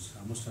there is,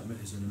 I must admit,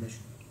 is an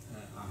omission.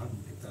 I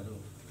hadn't picked that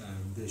up.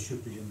 They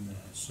should be in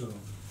there. So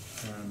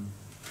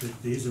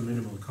there is a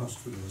minimal cost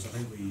for those. I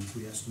think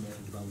we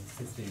estimated about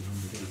 1,500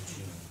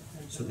 each.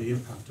 So the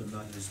impact on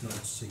that is not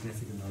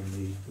significant on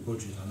the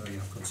budget. I know you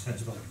have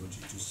concerns about the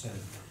budget, just said,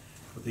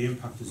 but the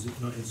impact is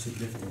not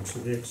insignificant. So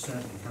they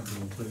certainly can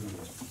be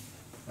included.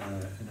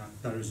 And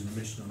that is an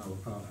omission on our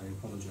part. I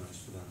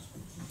apologise for that.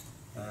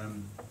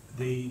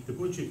 The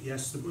budget,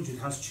 yes, the budget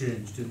has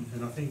changed,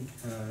 and I think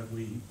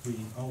we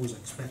always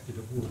expected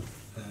it would.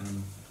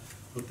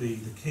 But the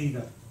key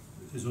that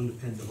has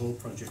underpinned the whole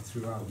project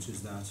throughout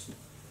is that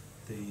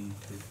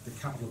the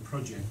capital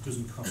project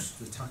doesn't cost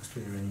the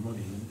taxpayer any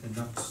money, and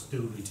that's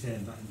still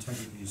retained. That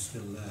integrity is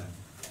still there.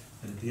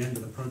 And at the end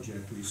of the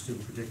project, we're still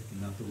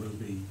predicting that there will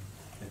be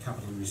a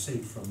capital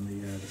receipt from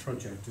the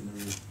project in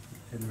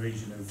the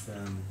region of,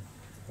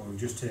 well, we've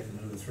just taken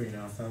another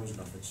 3,500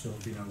 off it, so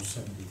it'll be now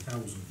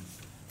 70,000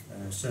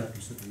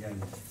 surplus at the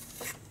end.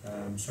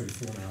 Sorry,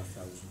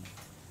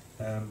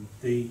 4,500.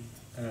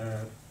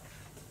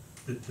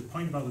 the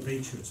point about the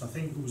beach huts, I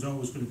think it was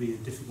always going to be a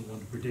difficult one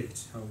to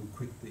predict how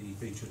quick the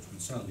beach huts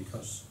would sell,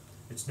 because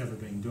it's never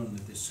been done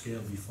at this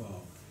scale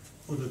before,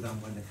 other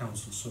than when the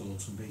council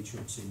sold some beach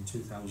huts in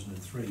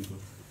 2003, but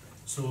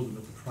sold them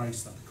at the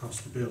price that they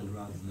cost to build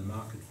rather than the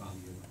market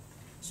value.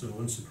 So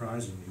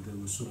unsurprisingly, they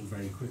were sold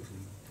very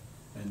quickly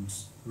and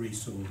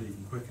resold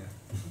even quicker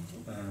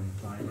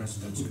by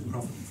residents who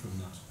profited from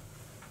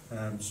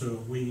that.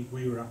 So we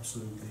were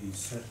absolutely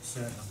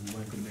certain that we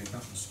weren't going to make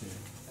that mistake.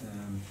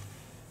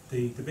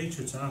 The beach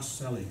huts are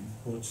selling,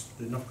 but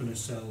they're not going to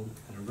sell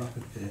at a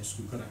rapid pace.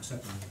 We've got to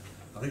accept that.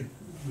 I think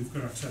we've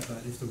got to accept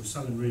that if they were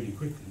selling really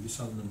quickly, we're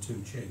selling them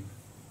too cheap.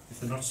 If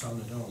they're not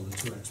selling at all, they're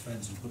too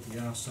expensive, but they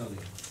are selling,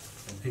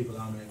 and people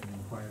are making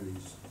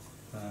inquiries.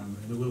 And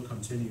they will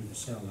continue to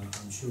sell,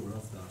 I'm sure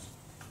of that.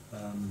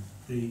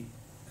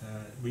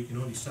 We can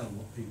only sell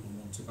what people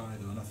want to buy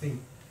though, and I think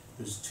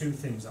there's two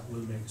things that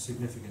will make a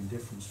significant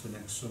difference for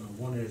next summer.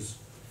 One is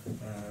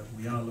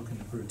we are looking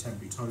to put a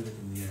temporary toilet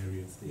in the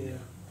area of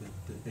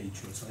the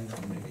beach huts. I think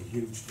that will make a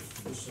huge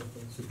difference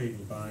to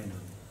people buying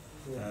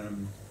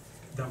them.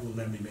 That will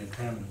then be made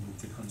permanent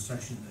with the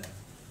concession there.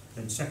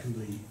 And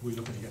secondly, we're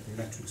looking to get the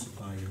electric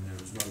supply in there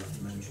as well, as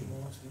I mentioned.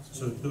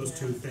 So those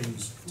two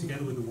things,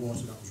 together with the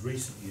water that was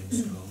recently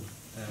installed,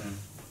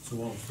 so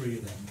all three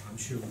of them, I'm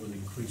sure will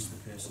increase the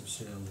pace of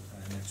sale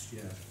next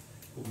year.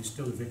 But we're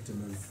still a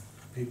victim of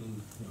people,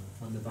 you know,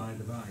 when they buy,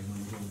 and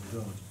when they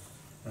don't.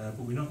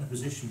 But we're not in a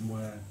position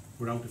where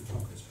we're out of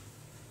pocket.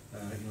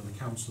 You know, the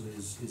council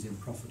is in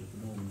profit at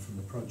the moment from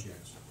the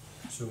project.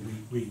 So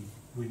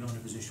we're not in a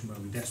position where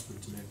we're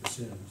desperate to make the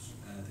sales.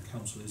 The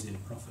council is in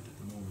profit at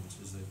the moment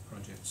as the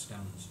project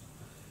stands.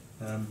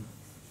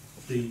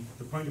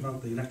 The point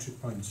about the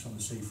electric points on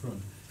the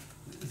seafront,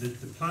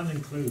 the plan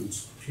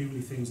includes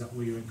purely things that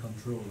we are in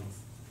control of.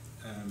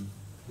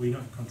 We're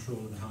not in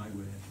control of the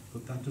highway,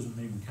 but that doesn't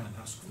mean we can't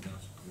ask for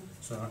that.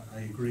 So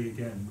I agree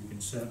again, we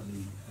can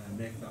certainly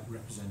make that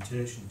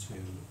representation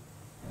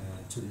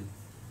to the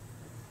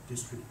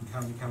district and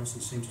county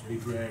council. Seems to be a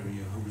grey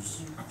area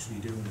who's actually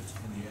doing it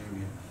in the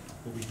area,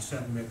 but we can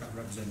certainly make that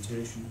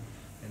representation,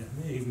 and it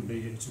may even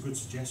be, it's a good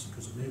suggestion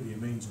because it may be a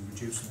means of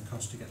reducing the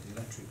cost to get the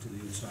electric to the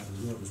other side of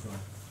the road as well.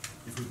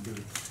 If we can do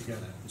it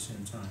together at the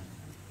same time,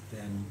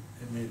 then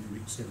it may be we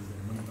can save a bit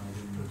of money by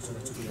doing it, so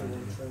that's a good idea.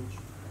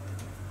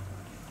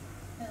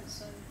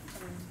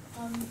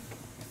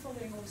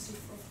 Following obviously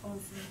on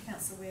from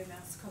Councillor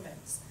Wearmouth's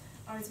comments,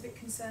 I was a bit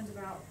concerned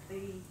about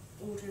the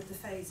order of the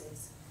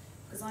phases,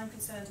 because I'm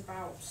concerned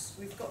about,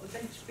 we've got the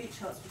beach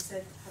huts we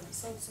said haven't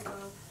sold so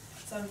well,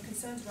 so I'm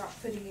concerned about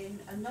putting in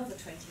another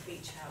 20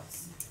 beach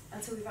huts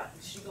until we've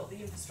actually got the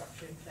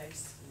infrastructure in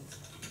place.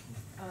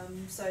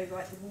 So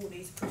like the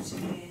Warnies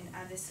putting in,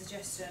 and this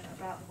suggestion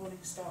about the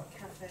Morningstar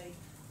Cafe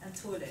and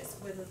toilets,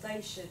 whether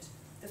they should,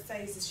 the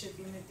phases should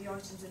be moved, the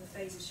items in the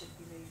phases should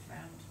be moved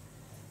around.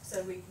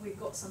 So we've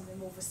got something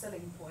more of a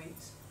selling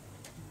point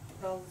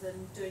rather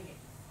than doing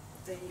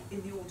it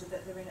in the order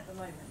that they're in at the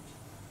moment.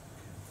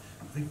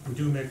 I think we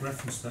do make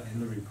reference to that in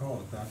the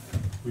report, that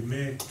we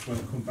may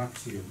well come back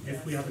to you.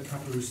 If we have a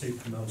capital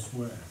receipt from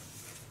elsewhere,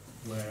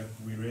 where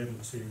we're able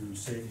to say to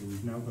you,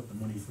 we've now got the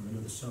money from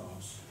another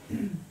source,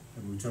 and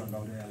we were talking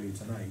about it earlier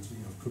tonight, you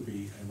know, it could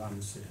be a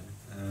land sale,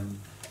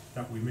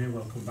 that we may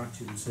well come back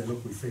to you and say,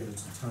 look, we feel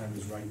it's the time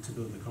is right to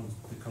build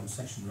the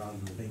concession rather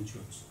than the beach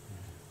huts.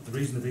 But the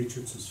reason the beach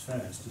huts is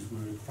first is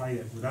we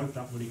require, without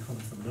that money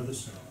coming from another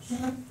source,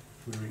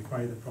 we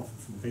require the profit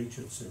from the beach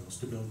hut sales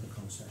to build the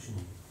concession.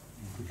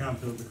 We can't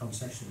build the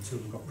concession until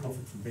we've got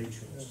profit from beach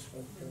huts.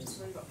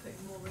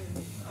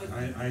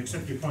 I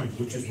accept your point,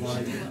 which is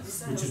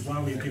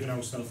why we've given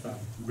ourselves that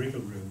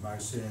wriggle room by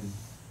saying,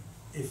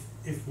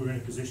 if we're in a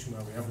position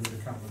where we have another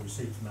capital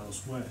receipt from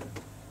elsewhere,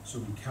 so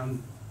we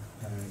can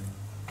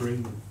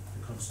bring the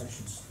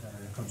concessions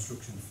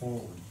construction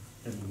forward,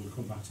 then we will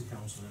come back to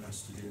council and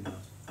ask to do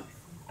that,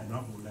 and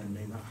that will then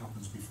mean that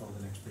happens before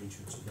the next beach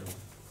huts are built.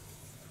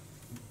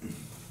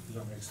 Does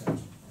that make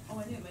sense? Oh,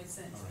 I knew it made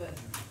sense, but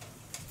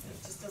it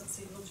just doesn't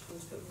seem logical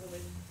to put them all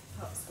in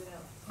huts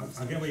without.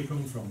 I get where you're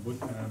coming from, but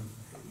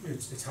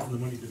it's having the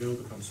money to build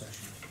the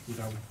concession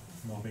without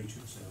more beach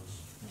hut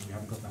sales. We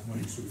haven't got that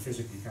money, so we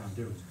physically can't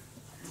do it.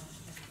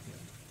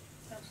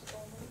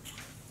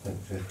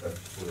 Thanks,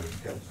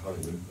 Councillor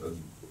Honeyman.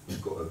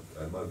 We've got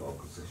a mobile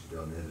concession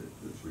down there that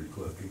looks really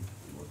quirky,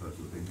 in my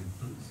personal opinion.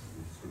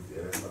 It's good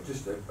there. I've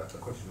just a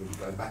question really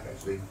going back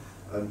actually.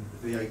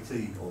 VAT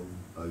on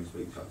those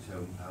beach huts,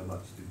 how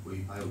much did we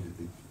pay, or did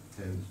the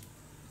towns?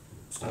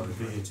 Standard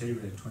VAT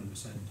rate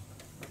 20%.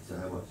 So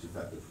how much of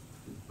that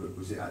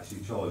was it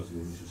actually charged in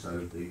the initial sale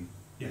of the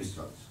beach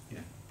huts? Yeah.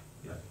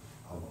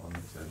 I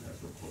understand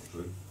that's not quite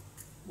true.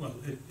 Well,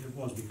 it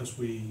was because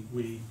we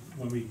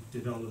when we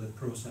did all of the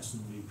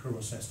processing, we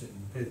processed it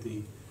and paid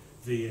the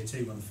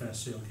VAT when the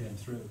first sale came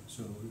through.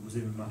 So it was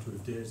in a matter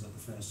of days that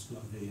the first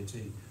lot of VAT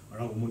or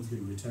our monthly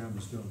return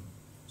was done.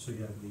 So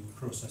yeah, we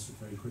processed it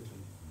very quickly.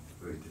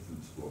 Very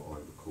different to what I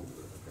recall.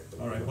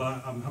 All right.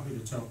 Well, I'm happy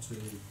to talk to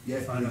the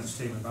finance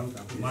team about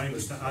that. But my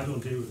understanding, I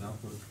don't deal with that,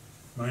 but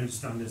My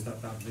understanding is that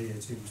VAT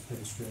was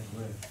paid straight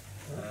away.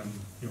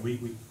 You know, we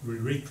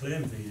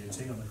reclaim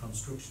VAT on the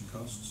construction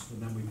costs,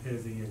 and then we pay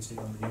VAT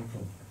on the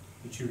income,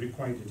 which you're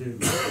required to do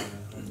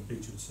on the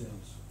Beechwood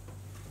sales.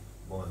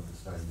 My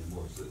understanding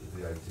was that the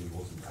VAT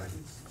wasn't added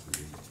to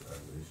the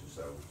initial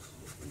sales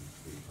of the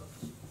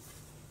beachfronts.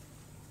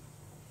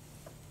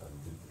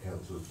 Did the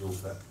council absorb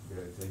that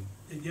VAT?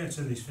 Yeah, it's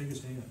in these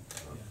figures here.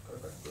 Go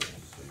back to it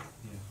and see.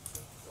 Yeah.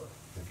 Right,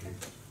 thank you.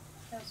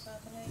 Councillor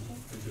Adeniji.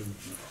 Thank you.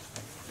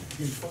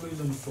 Again, following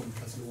on from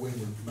Councillor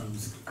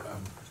Wayne's,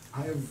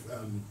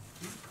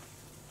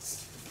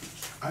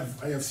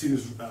 I have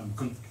serious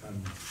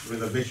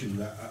reservation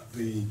that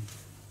the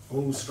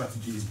whole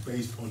strategy is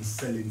based on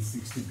selling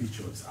 60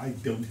 beachfronts. I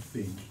don't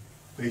think,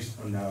 based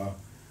on our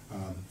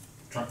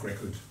track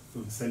record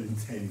of selling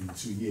 10 in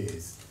 2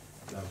 years,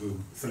 that we're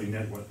selling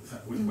that well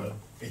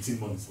 18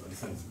 months.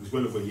 It was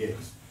well over a year.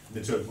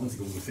 In the 12 months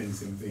ago, we were saying the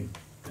same thing.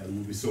 That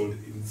will be sold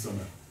in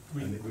summer.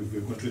 And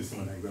we've gone through the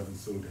summer now, we haven't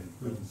sold any.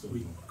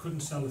 We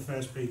couldn't sell the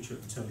first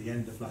Beechwood until the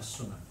end of last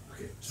summer.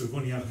 Okay. So we've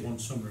only had one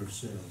summer of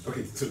sales.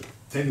 Okay, so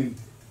 10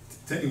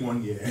 in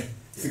 1 year,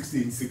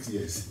 60 in 6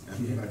 years.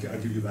 I'll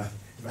give you that.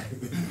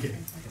 Okay.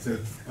 So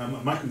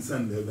my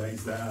concern though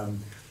is that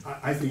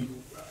I think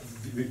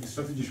the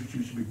strategy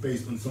should be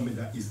based on something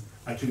that is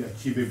actually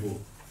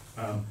achievable.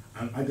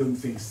 And I don't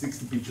think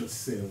 60 beachfront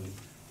sale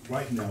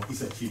right now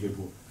is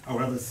achievable. I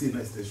would rather see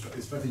that as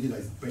a strategy that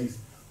is based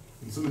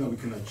on something that we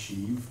can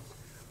achieve.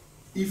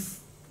 If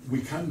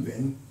we can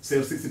then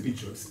sell 60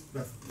 beachfronts,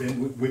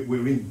 then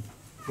we're in.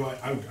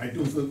 But I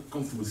don't feel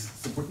comfortable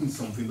supporting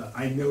something that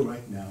I know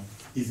right now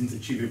isn't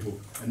achievable,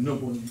 and no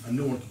one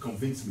can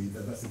convince me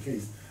that that's the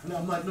case. And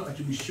I might not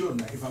actually be sure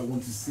now if I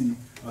want to see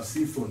our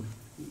seafront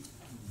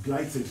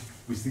blighted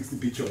with 60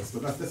 beachfronts,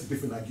 but that's a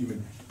different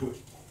argument. But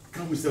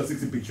can we sell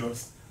 60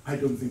 beachfronts? I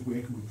don't think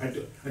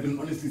I don't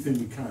honestly think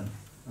we can,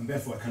 and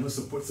therefore I cannot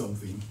support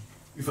something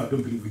if I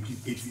don't believe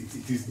it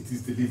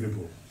is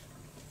deliverable.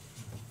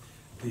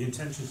 The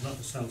intention is not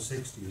to sell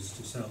 60, it's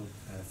to sell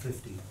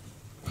 50.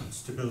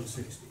 It's to build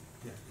 60.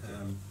 Yeah.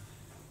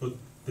 But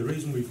the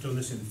reason we've done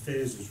this in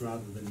phases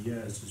rather than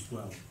years as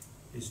well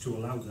is to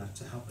allow that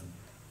to happen.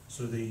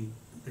 So the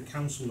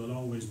council will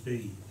always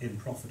be in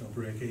profit or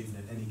break even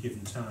at any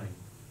given time.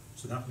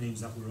 So that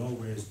means that we're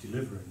always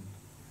delivering,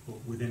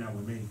 but within our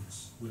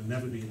means. We'll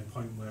never be in a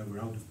point where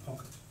we're out of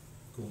pocket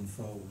going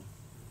forward.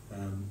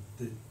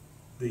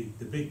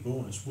 The big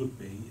bonus would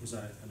be, as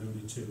I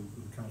alluded to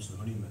with Councillor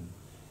Honeyman,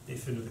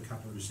 if another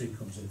capital receipt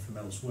comes in from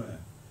elsewhere,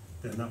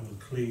 then that will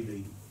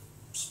clearly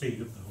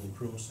speed up the whole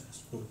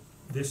process. But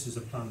this is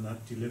a plan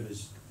that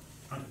delivers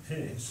at a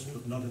pace,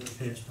 but not at the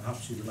pace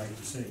perhaps you would like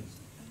to see.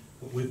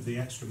 But with the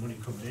extra money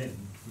coming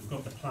in, we've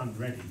got the plan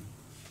ready.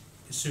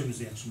 As soon as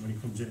the extra money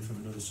comes in from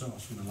another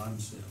source, from the land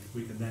sale,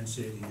 we can then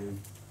say to you,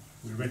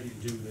 we're ready to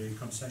do the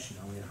concession,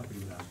 are we happy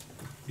with that?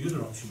 The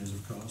other option is,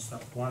 of course,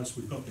 that whilst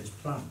we've got this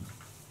plan,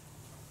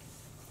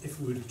 if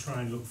we were to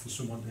try and look for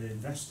someone to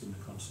invest in the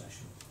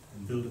concession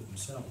and build it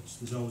themselves,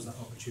 there's always that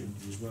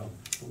opportunity as well.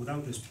 But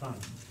without this plan,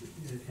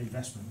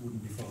 investment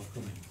wouldn't be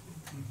forthcoming.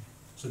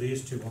 So there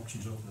is two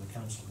options open to the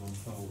council going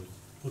forward,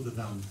 other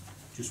than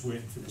just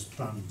waiting for this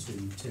plan to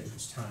take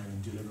its time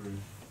and deliver it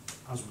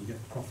as we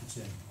get the profits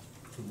in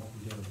from what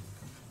we do.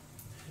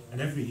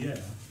 And every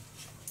year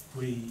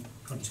we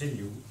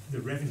continue,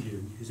 the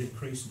revenue is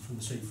increasing from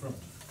the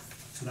seafront.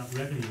 So that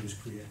revenue is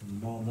creating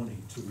more money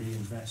to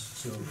reinvest.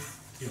 So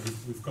you know,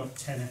 we've got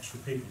 10 extra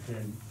people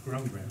paying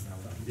ground rent now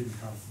that we didn't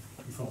have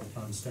before the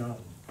plan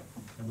started.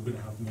 And we're going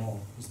to have more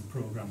as the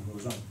programme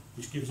goes on,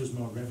 which gives us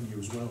more revenue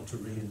as well to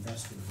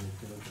reinvest in the whole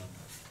programme.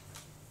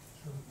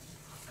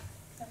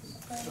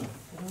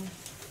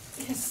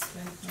 Yes.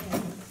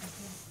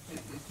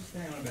 Just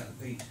going on about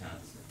the beach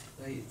huts,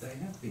 they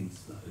have been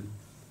slow,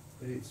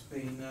 but it's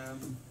been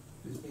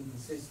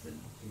consistent.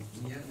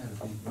 You haven't had a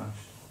big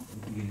rush at the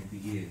beginning of the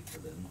year for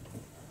them.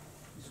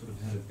 We sort of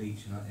had a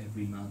beach hut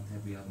every month,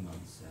 every other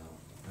month sale.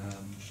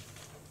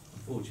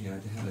 Unfortunately, I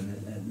had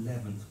an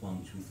 11th one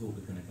which we thought we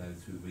were going to go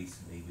through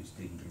recently, which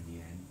didn't in the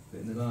end.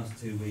 But in the last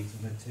 2 weeks,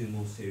 I've had 2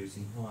 more serious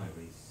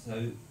inquiries.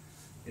 So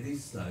it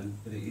is slow,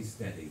 but it is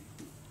steady.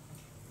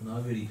 And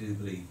I really do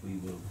believe we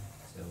will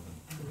sell them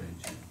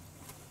eventually.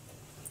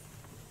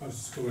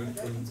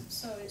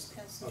 Sorry, it's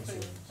Councillor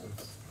Freeman.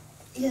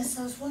 Yes,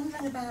 I was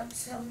wondering about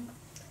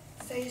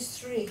phase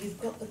 3. You've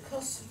got the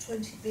cost of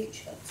 20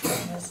 beach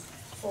huts, almost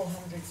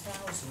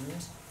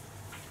 400,000,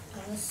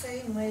 and the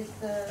same with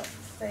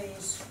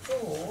phase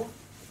 4,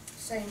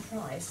 same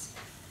price.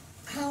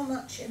 How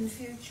much in the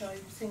future are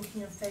you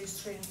thinking of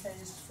phase 3 and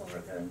phase 4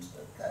 are going to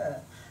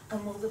occur,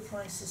 and will the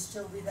prices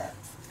still be that?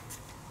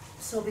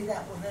 Will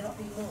there not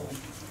be more?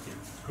 Yeah,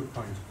 good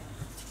point.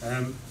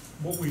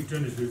 What we've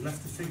done is we've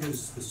left the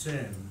figures the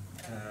same,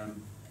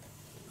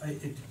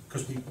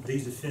 because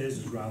these are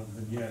phases rather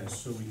than years,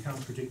 so we can't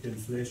predict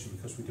inflation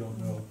because we don't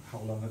know how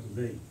long it will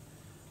be.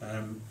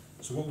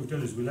 So what we've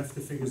done is we left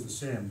the figures the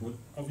same, but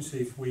obviously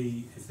if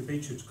the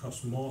beach huts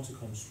cost more to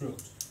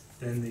construct,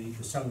 then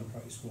the selling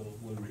price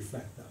will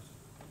reflect that.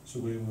 So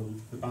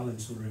the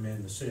balance will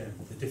remain the same.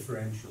 The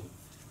differential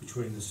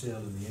between the sale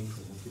and the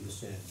income will be the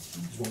same.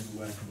 Is what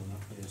we're working on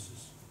that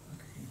basis.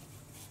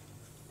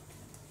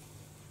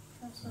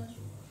 Councillor,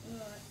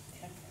 right,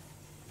 okay.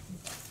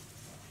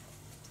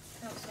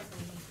 Councillor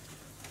Green.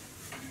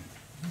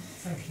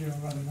 Thank you,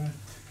 Madam Mayor.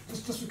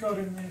 Just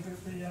regarding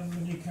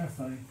the new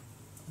cafe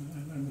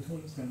and the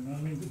toilets then, I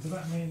mean, does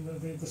that mean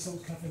that the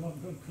Salt Cafe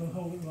might be put on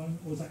hold at the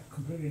moment, or is that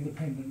completely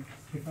independent,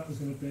 if that was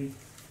going to be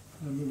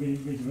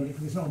redeveloped?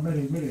 Because it's not a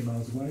million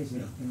miles away, is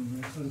it?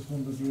 And, so I just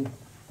wondered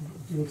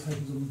your take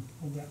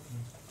on that,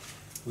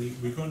 please.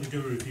 We're going to do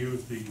a review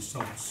of the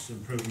salts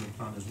improvement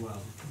plan as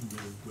well, and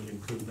we'll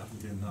include that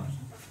within that.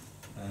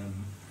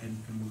 And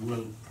we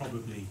will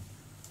probably,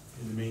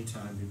 in the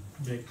meantime,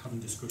 be having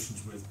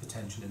discussions with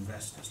potential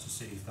investors to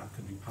see if that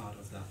can be part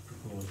of that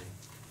proposal.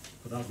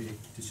 But that'll be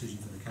a decision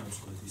for the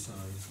council to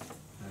decide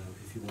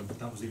if you want. But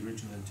that was the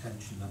original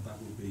intention, that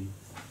will be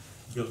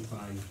built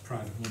by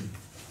private money.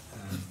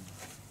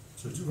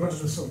 So it's rather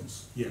than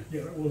salts? Yeah.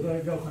 Yeah, well,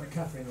 they'll kind of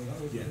cafe and all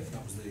that, yeah,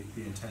 that was the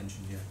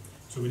intention, yeah.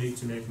 So we need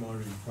to make more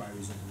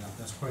inquiries into that.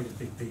 That's quite a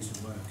big piece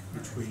of work,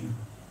 which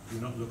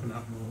we're not looking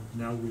at more.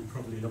 Now we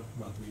probably look,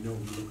 well, we know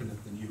we're looking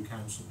at the new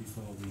council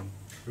before we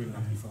bring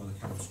that before the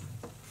council.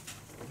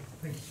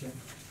 Thank you, Chair.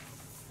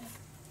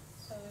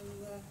 So,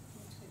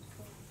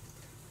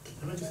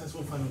 Can I just ask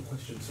one final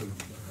question? So,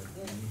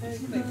 very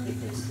quickly,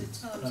 because the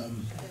time.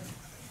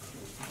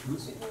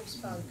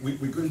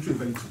 we're going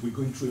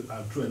through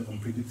an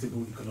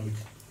unpredictable economic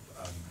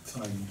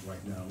time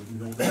right now. We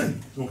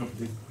don't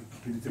have a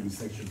predictable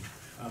recession.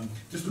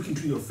 Just looking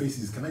through your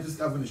faces, can I just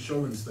have an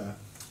assurance that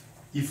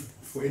if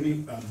for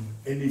any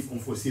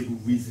unforeseeable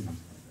reason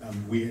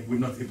we're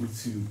not able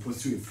to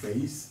pursue a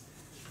phase,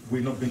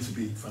 we're not going to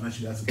be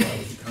financially out of power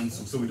of the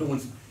council? So we don't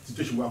want a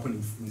situation will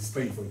happen in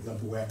Spain, for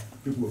example, where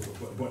people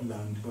have bought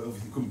land but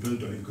obviously couldn't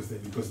build on it because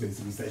there's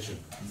a recession.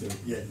 So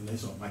yeah,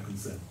 that's not my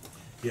concern.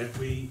 Yeah,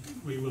 we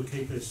will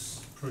keep this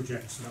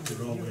project so that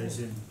we're always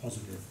in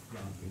positive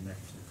rather than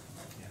negative.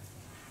 Yeah.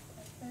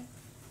 Okay.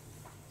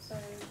 So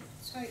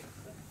take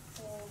the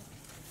four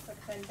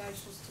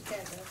recommendations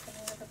together. Can I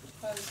have a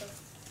proposer,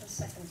 a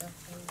seconder,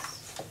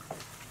 please?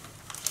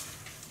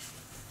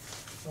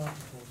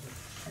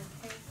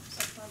 Okay,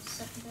 sometimes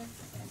seconder.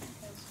 Thank you,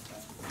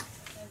 Councillor Brown.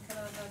 And can I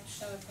have a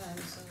show of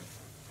hands? So,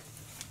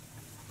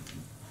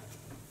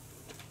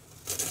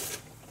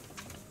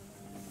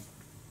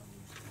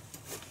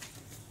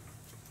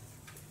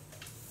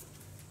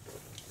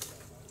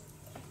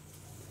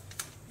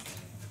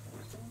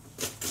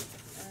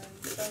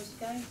 those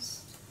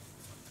against?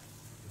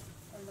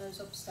 And those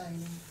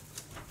abstaining?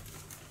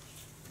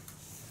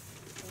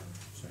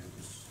 So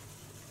just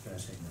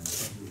first thing then,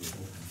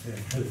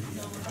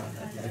 No,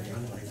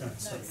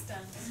 it's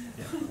down.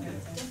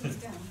 It's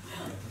down.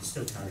 It's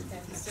still carried.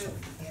 Okay, still,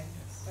 yeah,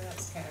 so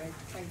that's carried,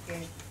 thank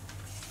you.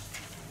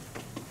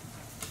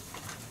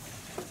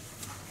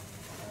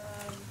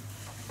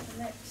 The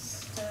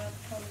next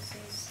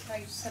policy is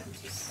page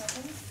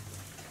 77.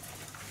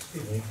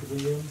 Excuse me, could we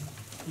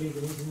leave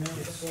the meeting now?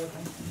 Yes.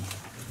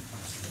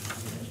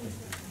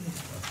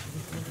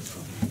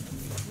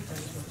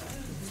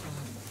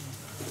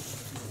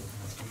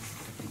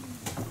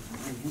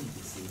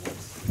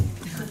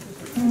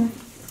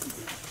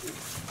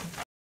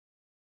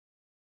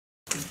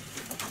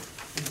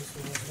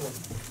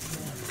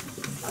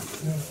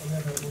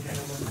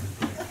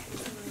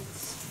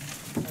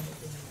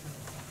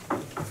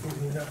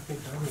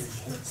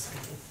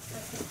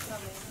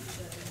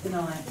 Good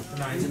night. Good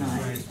night. Good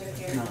night.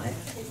 Good night.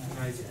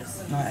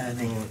 Night,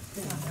 Ernie.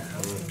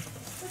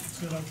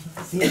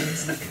 Yeah,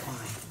 it's a bit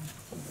quiet.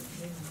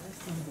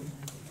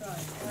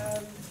 Right,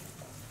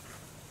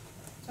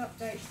 to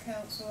update the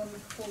council on the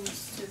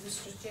performance to the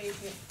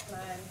strategic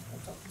plan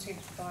adopted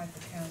by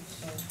the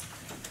council.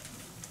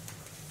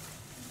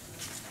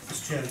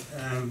 Mr. Chair,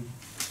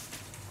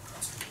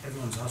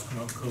 everyone's asking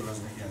about colour,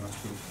 hasn't it? Yeah, that's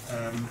good.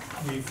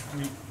 We,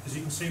 as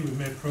you can see, we've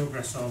made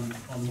progress on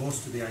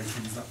most of the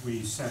items that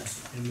we set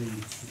in the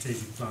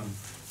strategic plan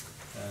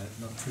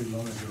not too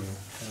long ago.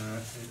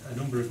 A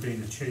number have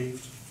been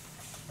achieved.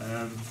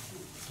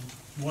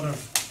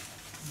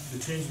 The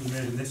change we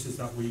made in this is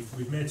that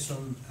we've made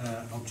some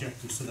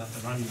objectives so that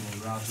they're annual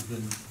rather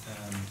than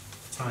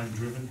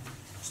time-driven.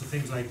 So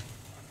things like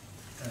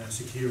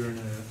securing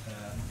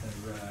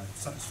a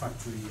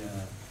satisfactory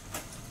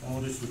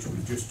audit, which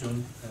we've just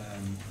done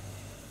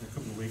a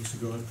couple of weeks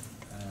ago,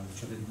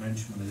 which I didn't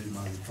mention when I did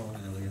my report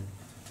earlier,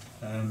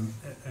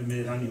 and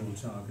made annual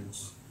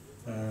targets.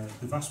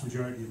 The vast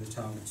majority of the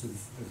targets are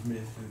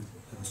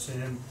the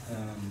same,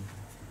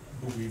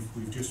 but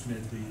we've just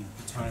made the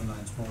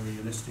timelines more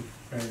realistic,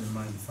 bearing in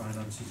mind the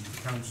finances of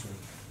the council.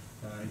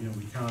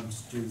 We can't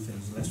do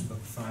things unless we've got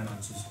the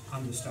finances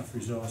and the staff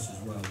resource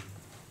as well.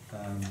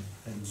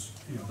 And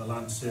the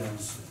land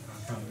sales,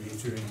 I can't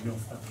reiterate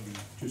enough, that we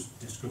just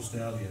discussed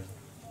earlier,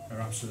 are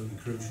absolutely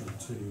crucial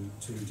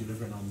to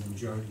delivering on the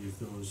majority of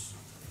those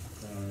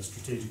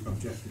strategic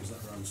objectives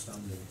that are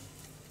outstanding.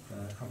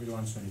 Happy to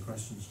answer any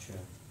questions,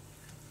 Chair.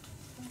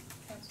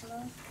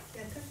 Councillor?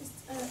 Yeah, can I just,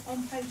 on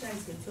page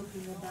 80,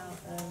 talking about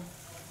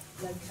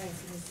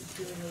locating and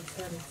securing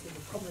alternative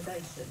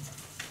accommodation.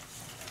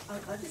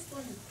 I just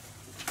wondered,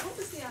 what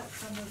was the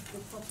outcome of the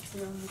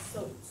property on the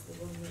Salt, the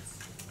one that's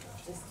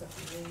just up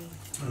at the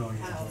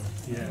house?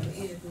 Yeah.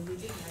 We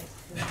did make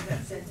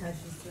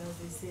representations to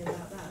LBC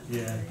about that.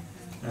 Yeah.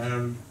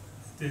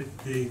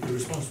 The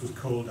response was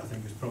cold, I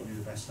think, is probably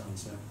the best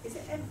answer. Is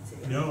it empty?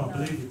 No, I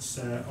believe it's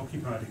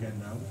occupied again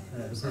now.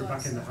 They put it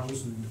back in the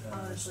housing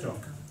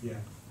stock,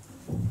 yeah.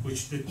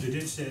 Which they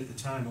did say at the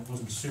time it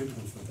wasn't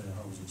suitable for their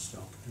housing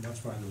stock, and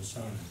that's why they were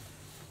selling it.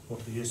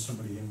 But there is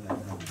somebody in there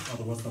now, or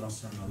there was the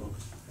last time I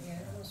looked. Yeah,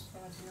 it was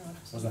Friday night.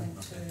 Was that? I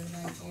went to Okay. an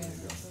AGM as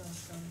well,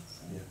 so.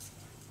 Yeah.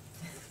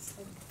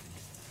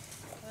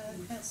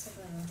 Councillor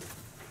Brennan.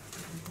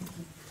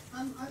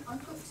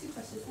 I've got two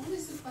questions. One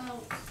is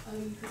about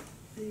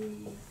the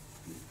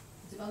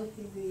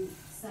developing the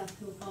South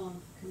Hill Barn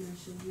for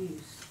commercial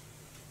use.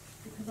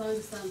 Because I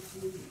understand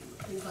from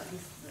things like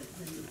this,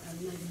 the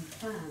neighbourhood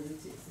plan,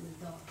 that it's in a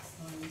dark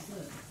sky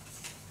reserve.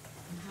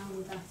 And how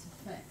will that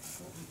affect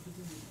what we can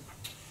do?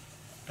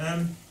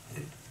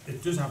 It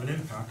does have an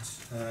impact.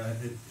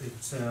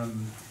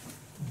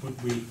 But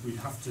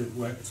we'd have to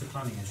work. It's a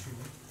planning issue.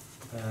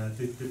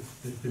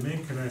 The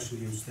main commercial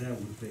use there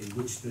would be,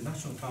 which the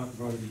National Park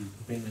have already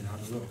been and had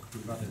a look.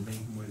 We've had a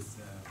meeting with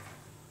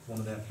one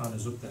of their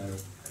planners up there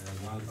a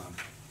while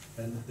back.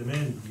 And the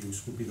main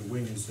use would be the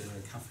wing as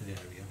a cafe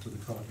area with a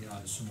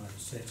courtyard as somewhere to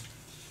sit.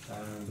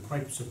 They're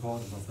quite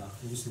supportive of that.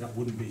 Obviously that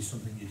wouldn't be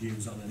something you'd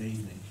use on an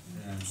evening,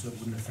 so it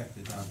wouldn't affect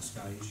the dark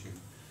sky issue.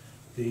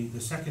 The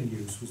second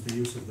use was the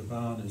use of the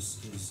barn as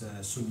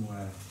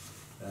somewhere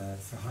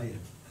for hire,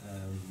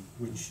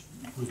 which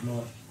was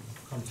more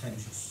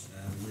contentious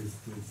with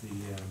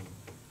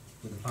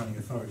the planning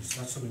authorities.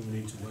 So that's something we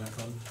need to work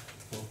on.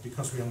 But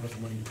because we haven't got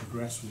the money to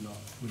progress, we're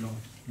not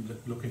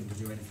looking to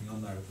do anything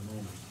on there at the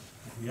moment.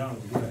 But we are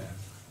aware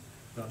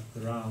that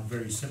there are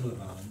very similar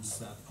barns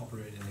that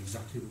operate in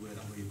exactly the way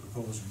that we're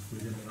proposing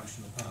within the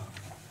national park,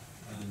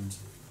 and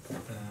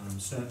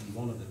certainly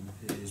one of them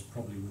is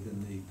probably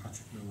within the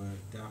Patrick Moore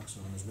dark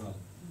zone as well,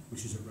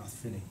 which is at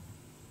Rathfinny.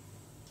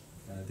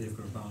 They've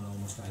got a barn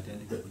almost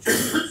identical, which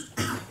is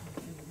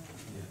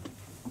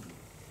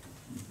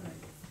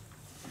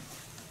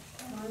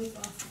I was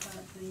asked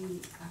about the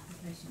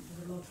application for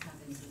the log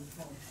cabins in the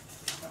fog.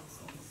 That's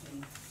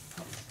obviously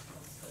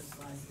cost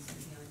rises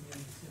with the idea of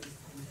tourist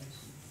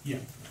accommodation.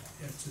 Yeah.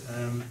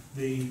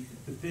 The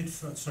bid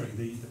for,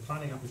 the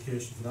planning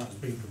application for that has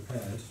been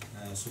prepared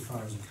so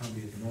far as it can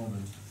be at the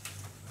moment.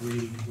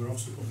 We're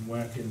also putting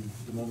work in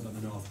at the moment on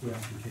the North Way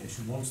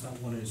application. Once that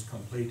one is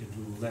completed,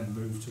 we will then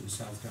move to the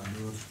South Down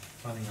Road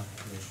planning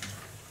application.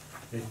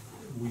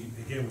 We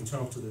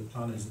talked to the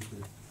planners at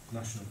the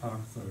National Park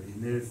Authority,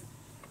 and they've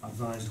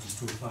advised us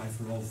to apply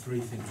for all three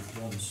things at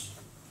once,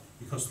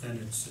 because then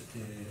it's a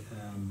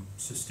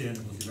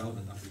sustainable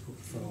development that we put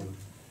forward,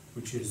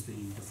 which is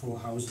the 4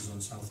 houses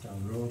on South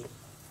Down Road,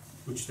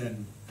 which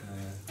then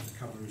the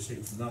capital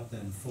received from that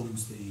then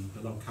funds the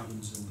log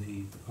cabins and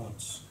the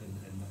pods,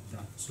 and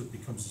that so it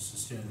becomes a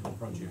sustainable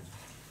project.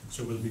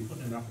 So we'll be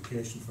putting an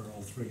application for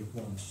all three at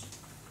once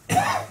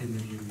in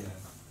the new year.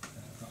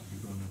 That'll be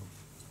going on.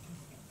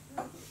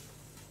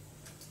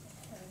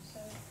 Okay, so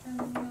I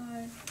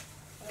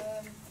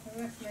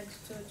recommend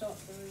to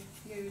adopt the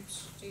reviewed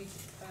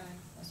strategic plan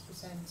as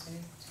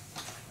presented.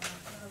 Can I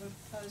have a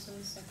proposal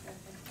and second?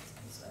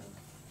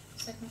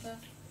 Seconder?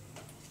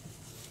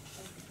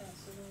 Thank you,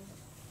 Councillor Ward.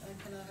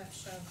 Can I have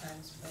show of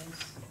hands,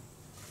 please?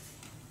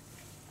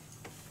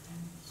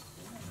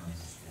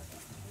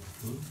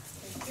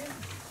 Thank you.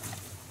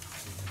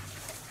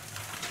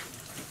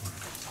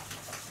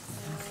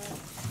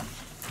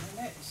 The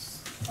next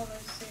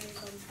policy is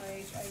on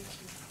page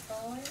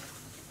 85.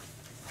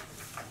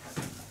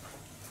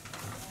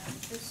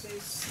 This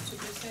is to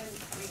present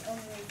the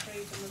honorary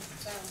freedom of the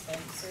town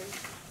policy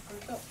for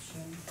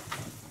adoption.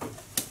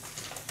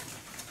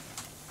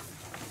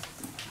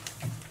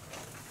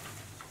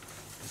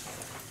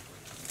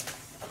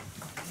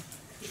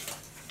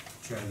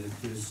 Chair,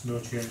 there's no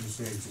changes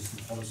to the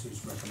existing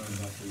policies. Recommend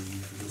that the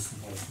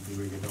existing policy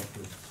be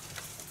re-adopted.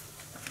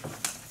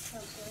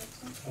 Councillor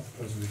Hilton? I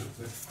propose we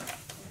adopt it.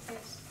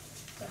 Yes.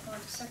 So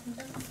find a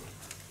seconder?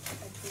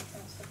 Thank you,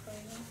 Councillor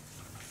Freeman.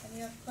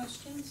 Any other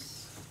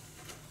questions?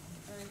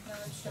 And can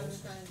I show of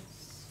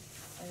hands,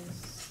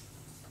 please?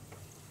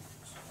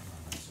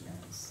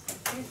 Yes,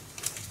 thank you.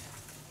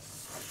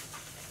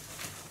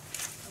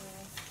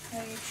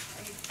 Page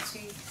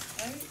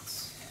 88.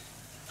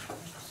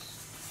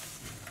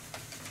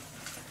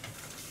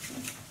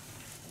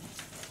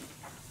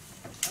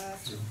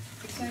 To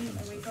present a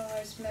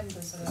revised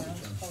members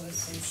allowance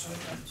policy for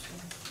adoption.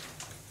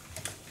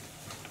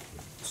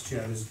 Mr.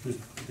 Chair,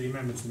 the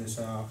amendments in this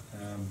are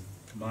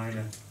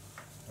minor,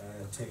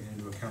 taking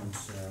into account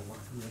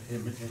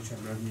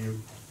HM revenue.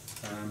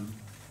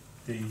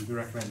 The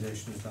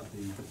recommendation is that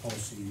the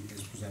policy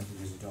is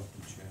presented as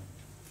adopted, Chair.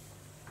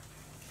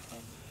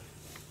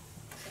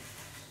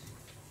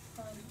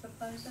 Find a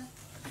proposer.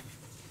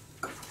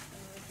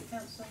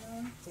 Councillor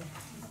Nolan? Yeah.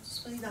 You want to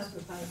speak? No,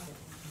 propose it.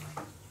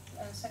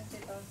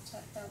 Seconded by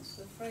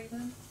Councillor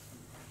Freeman.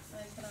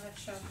 Can I have a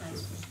show of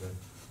hands?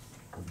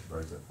 Want to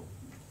raise that point?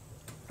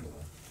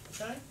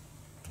 Sorry?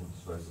 Want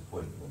to raise the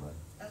point, or no?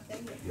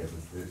 Okay, Yeah,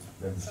 with the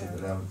membership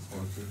allowance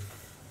policy.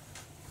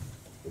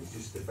 It's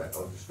just the fact,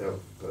 I just felt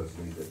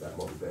personally that that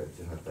might be better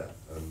to have that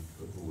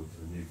put forward to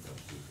the new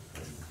council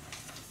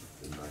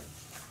than May.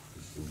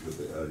 It's still a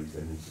bit early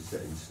then, it's to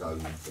set in stone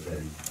for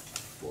them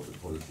what the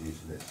policy is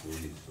for next 4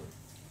 years. So.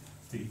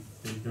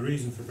 The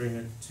reason for bringing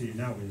it to you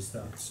now is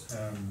that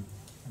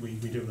we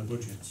do the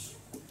budgets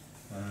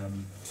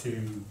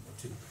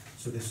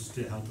so this is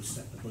to help us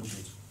set the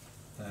budget.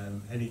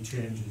 Any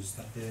changes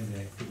that they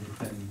make would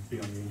then be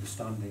on the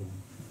understanding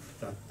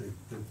that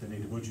they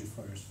need a budget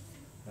for it.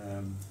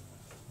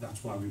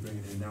 That's why we bring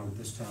it in now at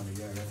this time of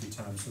year, every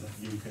time, so that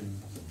you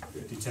can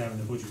determine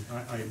the budget.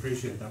 I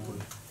appreciate that, but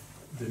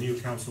the new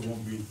council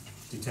won't be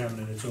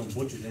determining its own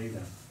budget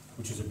either,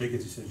 which is a bigger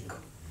decision.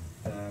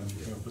 You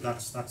know, but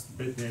that's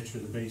the nature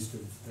of the beast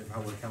of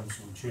how a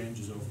council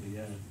changes over the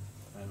year,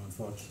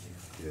 unfortunately.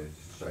 Yeah,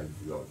 it's a shame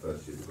if you've got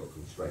first year, they've got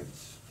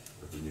constraints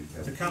of the new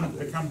council.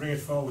 They can bring it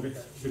forward.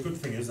 The good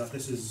thing is that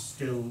this is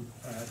still,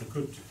 they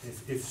could,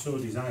 if so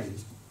desired,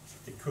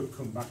 it could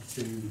come back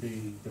to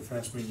the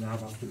first meeting they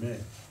have after May,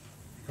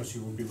 because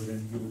you will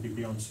be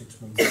beyond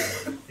 6 months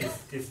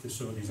if they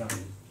so desired.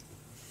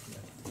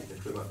 Yeah. Thank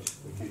you very much.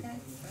 Thank you.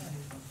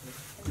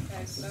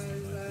 Okay, so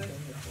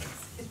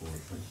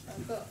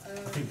I've got. I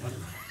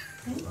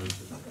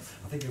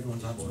think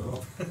everyone's hands are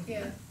up.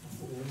 Yeah.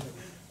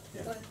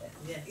 Yeah. Well,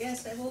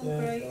 yes, they've all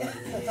agreed.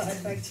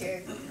 Thank you.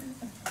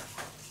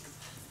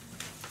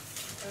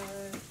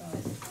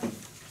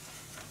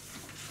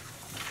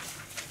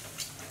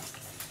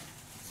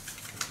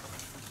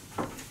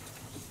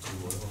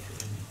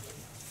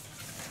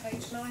 Right.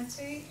 Page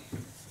 90.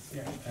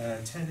 Yeah,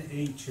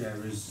 10E, Chair,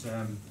 is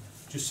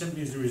just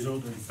simply as a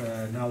result of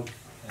NALC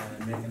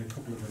making a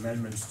couple of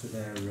amendments to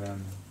their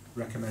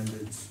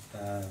recommended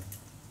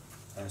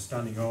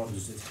standing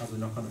orders. It has a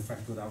knock-on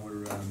effect with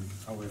our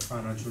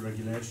financial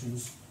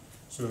regulations.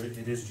 So it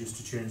is just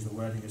to change the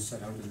wording as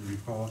set out in the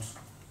report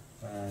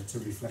to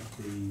reflect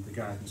the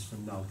guidance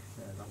from NALC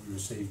that we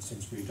received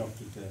since we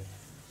adopted the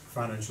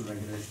financial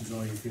regulations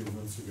only a few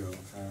months ago.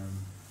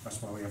 That's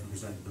why we haven't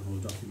presented the whole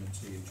document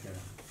to you, Chair.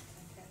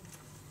 Okay.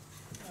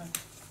 Right.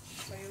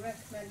 So you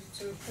recommended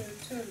to approve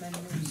 2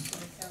 amendments to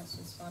the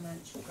Council's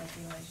financial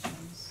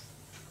regulations.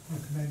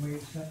 Recommend we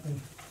accept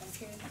them. Thank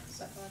you. Is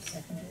that right?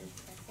 Seconded.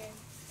 Thank you.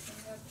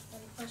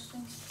 Any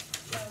questions?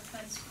 Show of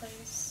hands,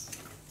 please.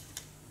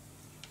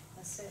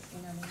 That's it,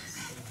 unanimous.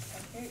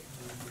 Thank you.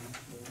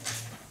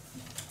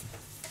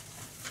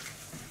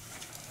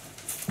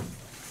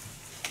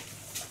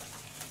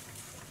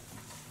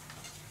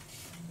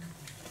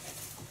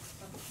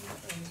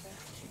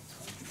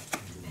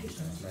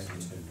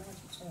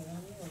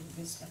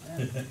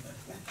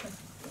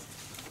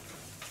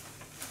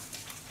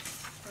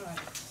 Right,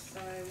 so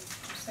you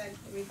said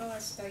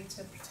revised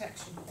data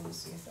protection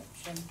policy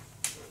adoption.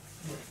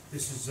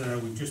 This is,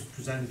 we've just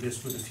presented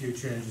this with a few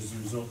changes as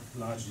a result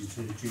largely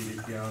to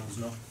GDPR. There's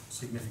not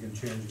significant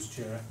changes,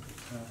 Chair.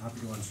 Happy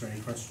to answer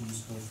any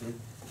questions, hopefully.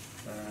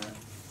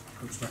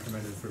 Looks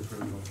recommended for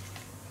approval.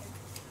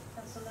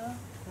 Councillor?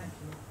 Thank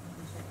you.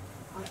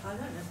 I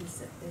don't know if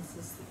this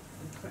is the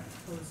correct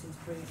policy to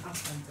bring it up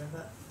under,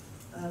 but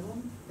a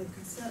real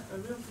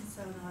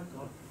concern I've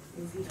got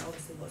is,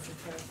 obviously what's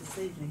occurred this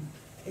evening,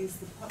 is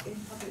in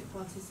public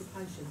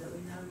participation that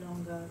we no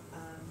longer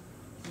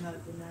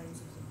note the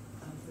names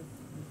of the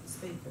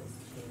speakers.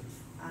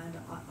 And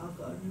I've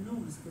got an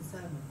enormous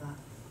concern with that.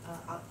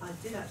 I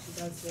did actually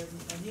go to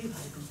a New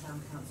Haven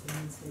Town Council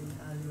meeting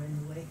earlier in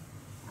the week,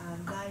 and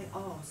they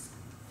asked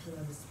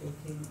whoever's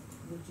speaking,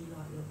 would you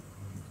like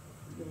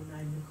your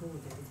name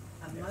recorded?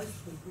 And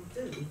most people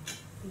do.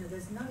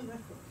 There's no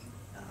record.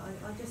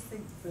 I just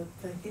think for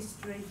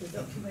history, for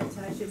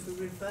documentation, for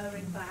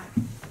referring back,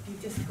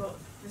 you've just got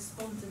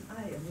respondent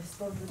A and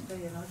respondent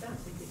B, and I don't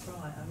think it's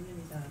right. I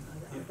really don't.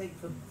 I think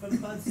from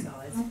both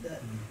sides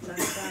that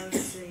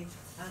transparency,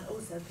 and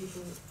also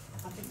people,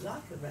 I think,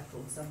 like a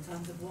record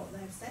sometimes of what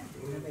they've said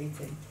in a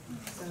meeting.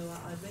 So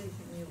I really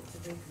think we ought to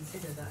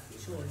reconsider that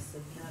choice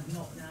of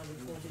not now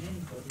recording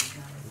anybody's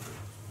name.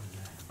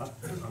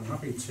 I'm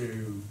happy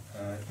to,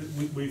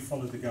 we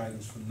followed the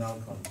guidance from NALC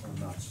on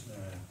that,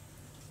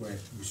 where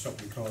we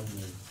stopped recording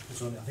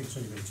I think it's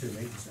only been 2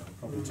 meetings now,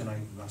 probably tonight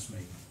and last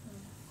meeting.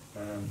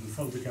 We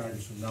followed the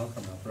guidance from NALC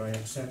on that, but I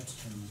accept,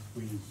 and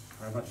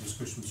I've had a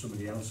discussion with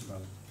somebody else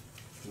about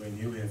the way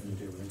New Haven are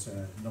doing it,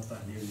 not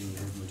that New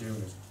Haven were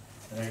doing it,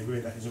 and I agree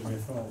that is a way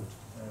forward.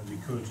 We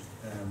could,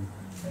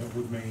 it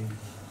would mean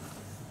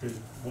that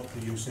what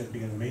you said at the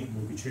beginning of the meeting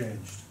will be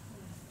changed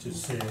to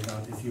say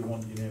that if you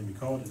want your name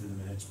recorded in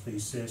the minutes,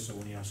 please say so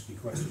when you ask your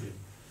question.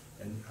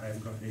 And I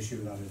haven't got an issue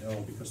with that at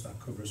all, because that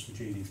covers for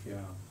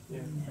GDPR. Yeah.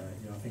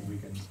 I think we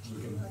can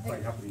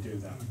quite happily do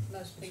that.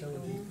 Most people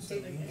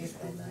didn't give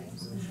their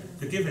names.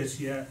 To give it,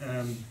 yeah,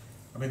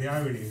 I mean, the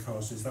irony, of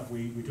course, is that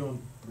we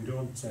don't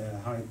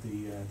hide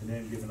the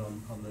name given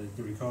on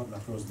the recording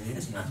that goes on the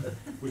internet,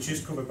 which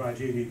is covered by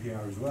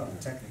GDPR as well,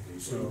 technically.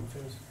 So,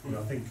 you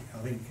know, I think I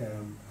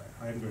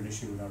haven't got an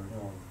issue with that at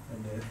all.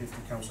 And if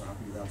the council are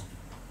happy with that,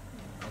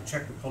 I'll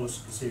check the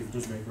policy to see if it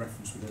does make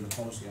reference within the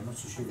policy. I'm not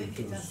so sure it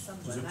does.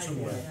 Does it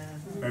somewhere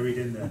buried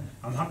in there?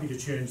 I'm happy to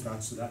change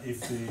that so that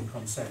if they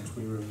consent,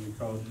 we will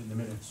record it in the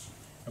minutes,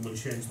 and we'll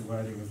change the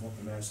wording of what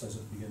the mayor says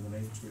at the beginning of the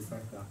meeting to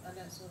reflect that. And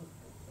that's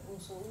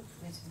also all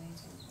committee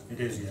meetings. It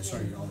is, yeah.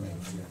 Sorry, all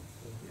meetings, yeah.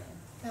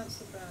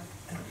 Councillor Brown.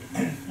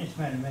 Yes,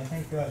 Madam Mayor,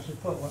 thank you. I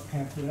support what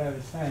Councillor Lowe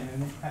was saying,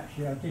 and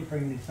actually I did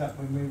bring this up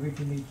when we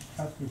originally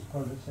discussed this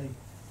policy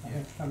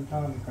some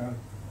time ago.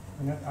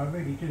 And I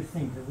really do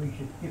think that we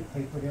should give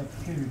people the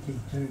opportunity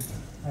to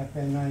have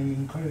their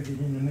name included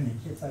in the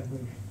minutes if they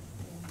wish.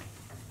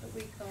 But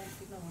we can't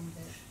demand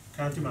it.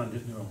 Can't demand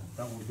it, no.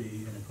 That would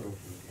be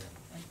inappropriate, yeah.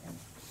 Okay.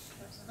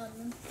 Councillor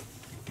Hanman.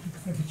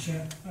 Thank you,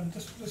 Chair.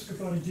 Just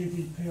regarding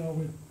GDPR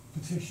with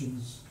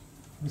petitions,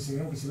 obviously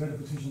read a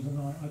petition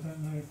tonight. I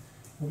don't know,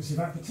 obviously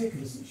that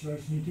particular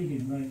situation, you do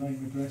need name,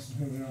 address and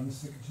who they are on the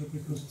signature,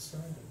 because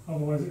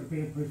otherwise it would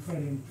be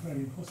fairly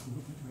impossible,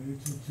 wouldn't it, really,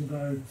 to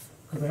know,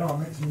 because they are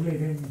meant to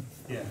live in,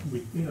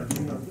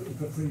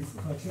 the three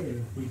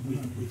criteria.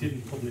 We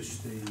didn't publish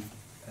the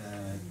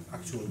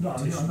actual No,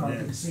 petition I name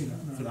didn't see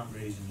that, no. for that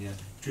reason, yeah.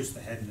 Just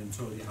the heading and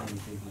told you how many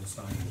people had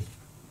signed it.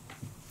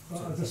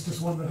 I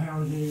just wondered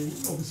how you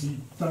obviously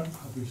don't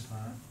publish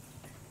that,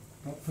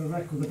 but for the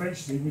record,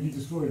 eventually will you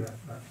destroy that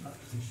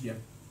petition? Yep.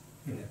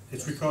 Yeah.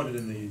 It's recorded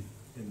in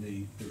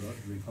the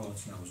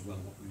reports now as well,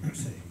 what we were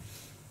saying.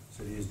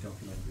 So there is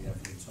documentary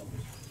evidence of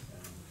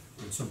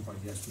it. At some point,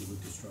 yes, we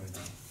would destroy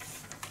that.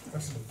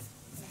 Excellent.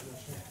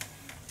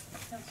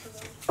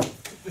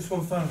 Just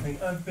one final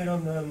thing. I've been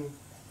on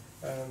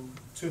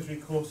 2 or 3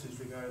 courses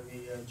regarding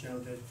the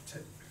General Data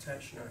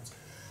Protection Act,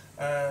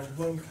 and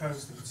one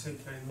council in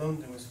particular in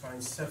London was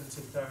fined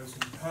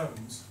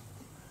 £70,000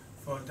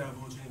 for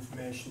divulging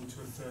information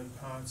to a third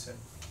party.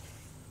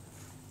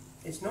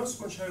 It's not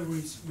so much how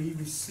we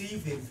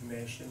receive the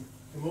information.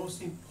 The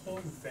most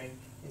important thing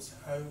is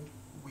how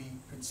we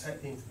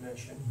protect the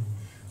information.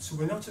 So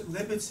we're not at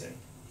liberty,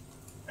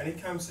 any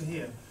council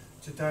here,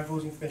 to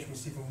divulge information we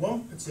receive from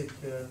one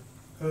particular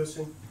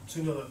person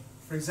to another.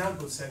 For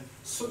example, saying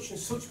such and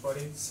such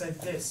body said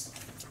this.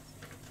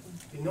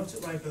 You're not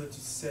at liability to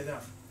say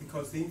that,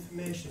 because the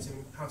information is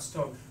being passed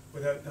on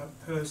without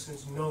that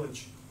person's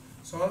knowledge.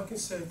 So all I can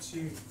say to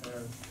you,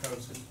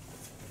 council,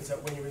 is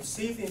that when you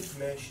receive the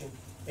information,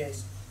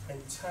 it's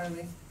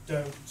entirely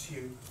down to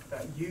you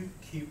that you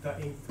keep that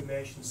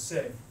information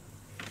safe.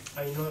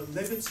 And you're not at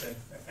liberty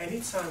at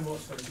any time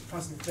whatsoever to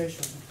pass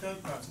information to a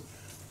third party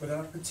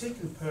without a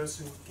particular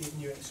person giving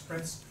you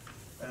express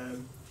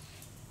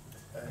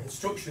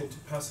instruction to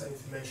pass that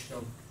information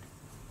on.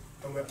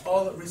 And we're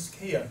all at risk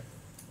here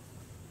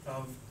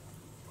of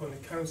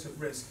putting the council at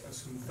risk of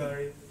some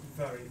very,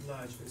 very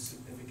large and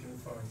significant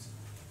fines.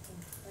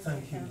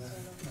 Thank you.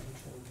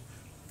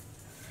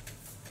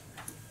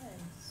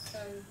 So,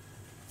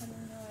 I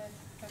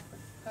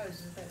propose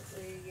that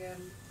we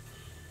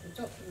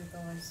adopt the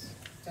revised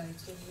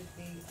data with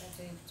the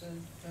added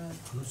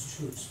I'm not so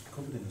sure it's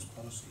covered in this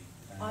policy.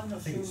 I'm not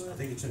I think sure. I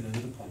think it's in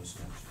another policy,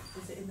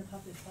 actually. Is it in the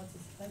public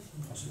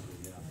participation? Possibly,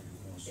 yeah, I think it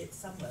was. It's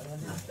somewhere, I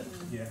know.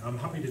 Yeah, I'm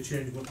happy to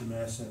change what the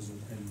mayor says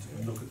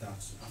and look at that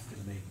after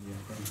the meeting,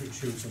 yeah. But I'm pretty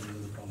sure it's in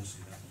another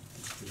policy that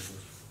it's good.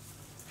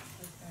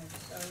 Okay,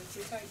 so if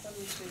we take 1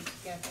 and 2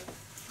 together,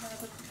 now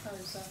the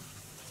proposer,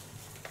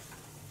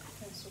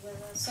 Councillor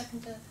Weller,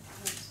 seconder,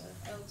 Councillor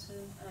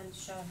Elton, and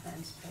show of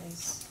hands,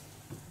 please.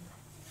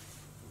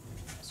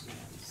 That's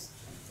unanimous.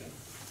 Thank you.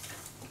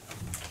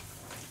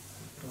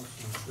 Right,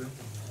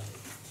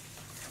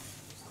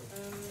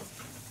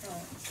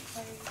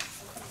 page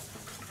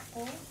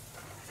 4.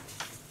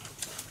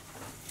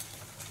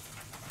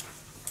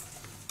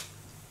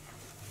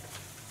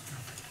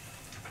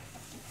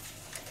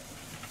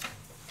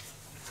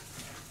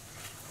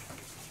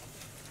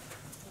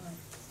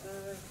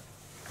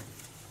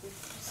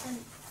 We've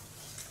sent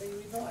the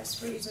revised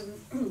freedom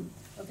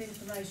of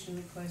information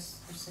request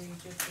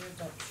procedure for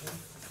adoption.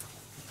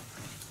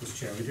 Mr.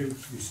 Chair, we do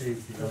receive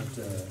the odd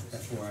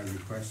FOI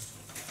request,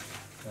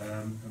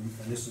 and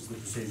this is the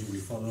procedure we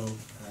follow.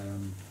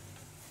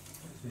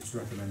 It's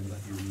recommended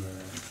that you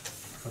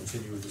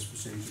continue with this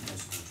procedure,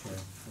 Mr. Chair.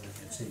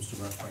 It seems to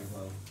work quite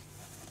well.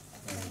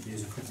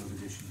 There's a couple of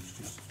additions,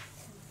 just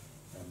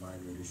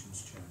minor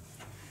additions, Chair.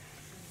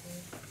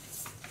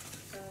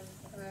 So,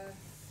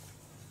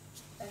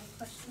 any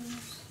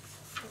questions?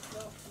 If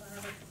not, can I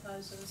have a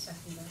proposer and a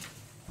seconder?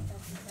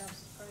 Thank you,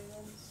 Councillor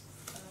Freeman.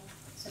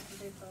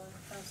 Seconded by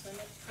Councillor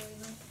Nick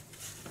Freeman.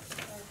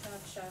 Can I have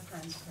a show of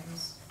hands,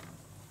 please?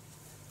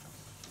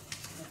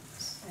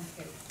 Yes, thank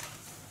you.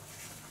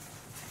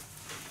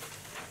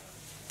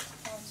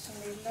 Item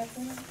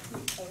 11,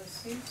 new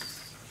policies.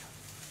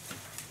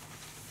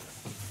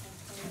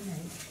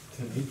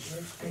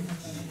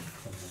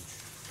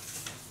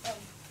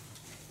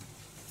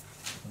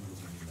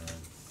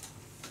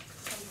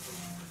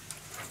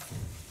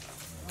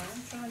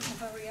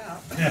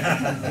 up.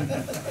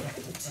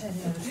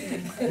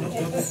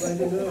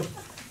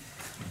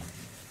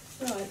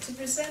 Right, to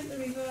present the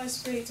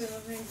revised freedom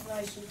of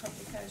information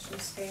publication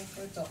scheme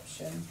for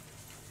adoption.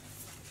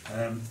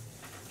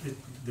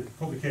 The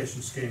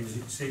publication scheme, as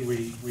you can see,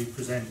 we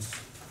present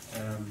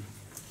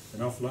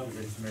an awful lot of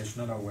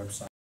information on our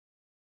website.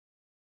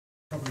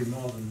 Probably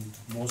more than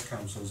most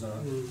councils.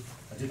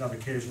 I did have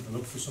occasion to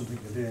look for something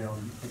today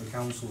on the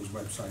council's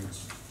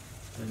websites,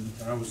 and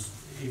I was,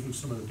 even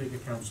some of the bigger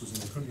councils in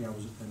the country, I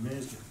was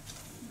amazed at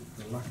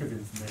the lack of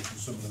information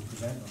some of them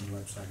present on the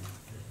website.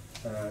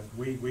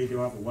 We do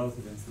have a wealth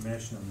of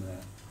information on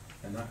there,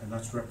 and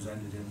that's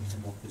represented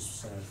in what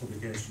this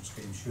publication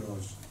scheme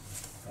shows.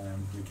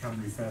 We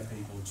can refer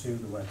people to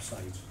the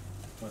website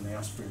when they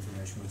ask for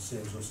information, which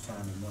saves us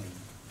time and money,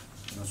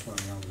 and that's why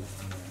we have it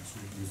on there,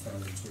 so we can refer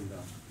them to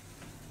that.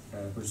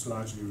 But it's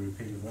largely a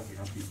repeat of what we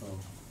had before.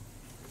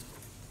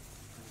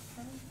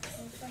 Okay,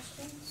 any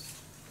questions?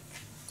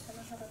 Can I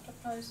have a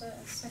proposer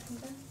and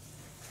seconder?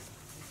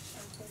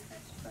 Thank you,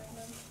 Councillor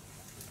Freeman.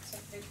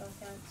 Seconded by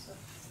Councillor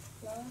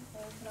Lowe.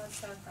 Can I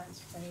show of hands,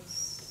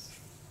 please?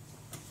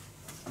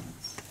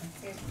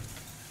 Thank you.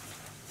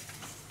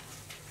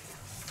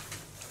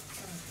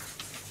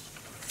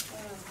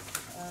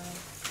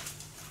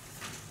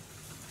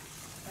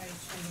 Page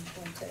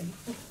 14.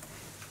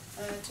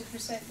 To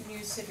present the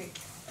new civic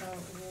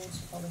awards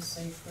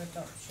policy for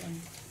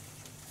adoption.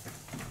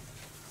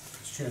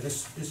 Chair,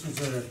 this is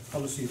a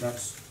policy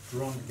that's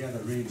drawn together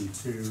really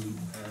to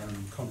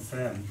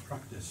confirm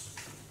practice.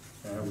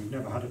 We've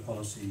never had a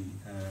policy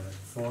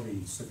for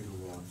the civic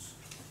awards,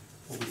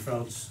 but we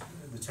felt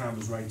the time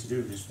was right to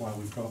do this while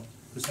we've got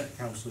the set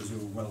councillors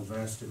who are well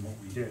versed in what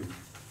we do,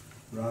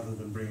 rather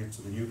than bring it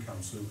to the new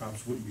council who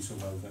perhaps wouldn't be so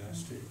well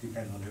versed. It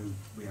depends on who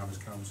we have as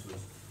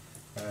councillors.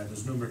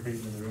 There's a number of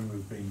people in the room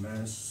who've been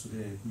mayors, so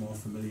they're more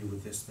familiar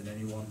with this than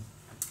anyone,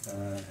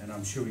 and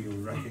I'm sure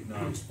you'll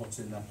recognise what's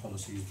in that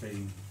policy as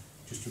being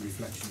just a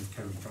reflection of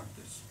current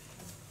practice.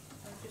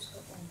 I've just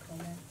got one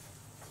comment.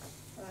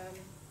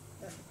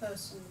 That the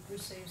person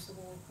receives the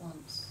award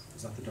once.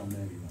 Is that the Don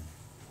Navy one?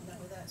 No,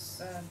 that's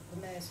the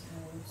Mayor's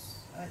Awards.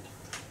 I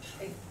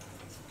think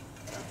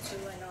up to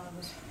when I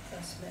was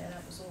first mayor,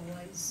 that was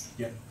always.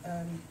 Yeah.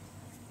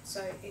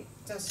 So it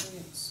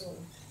doesn't sort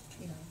of,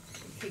 you know,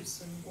 it keeps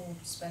the award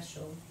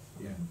special.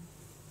 Yeah.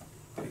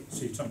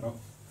 So you're talking about?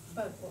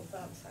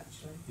 Both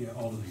actually. Yeah,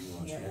 all of the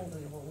awards. Yeah, all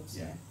the awards.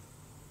 Yeah.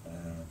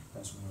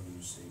 That's when we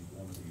received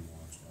one of the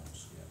awards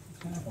once. Yeah.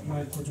 That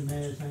applied to the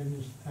Mayor's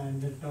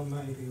and the Don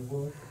Mabey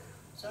Award.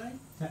 Sorry?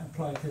 That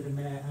applied to the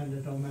Mayor and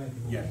the Don Mabey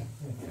Award. Yeah.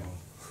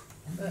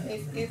 But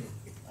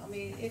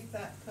if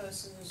that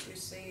person has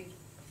received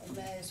a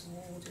Mayor's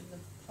Award in the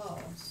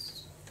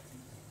past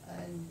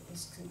and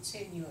is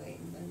continuing,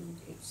 and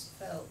it's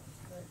felt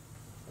that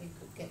we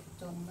could get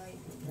the Don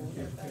Mabey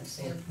Award, I don't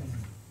see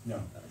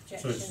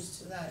objections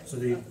to that. So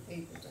other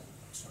people don't.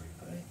 Sorry.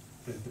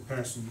 The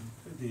person,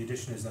 the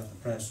addition is that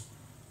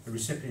the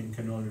recipient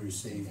can only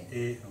receive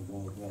a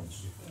award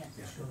once.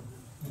 Yeah. Sure.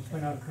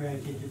 When I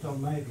created the Don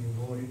Mabey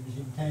Award, it was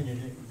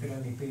intended that it could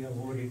only be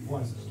awarded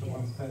once to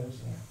one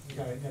person,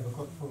 so it never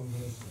got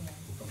formally.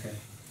 Okay.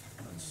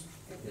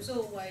 It was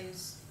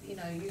always, you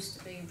know, used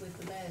to be with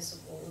the Mayor's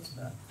Awards,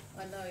 but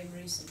I know in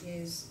recent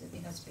years that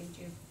it has been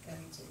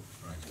duplicated.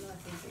 Right. And I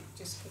think it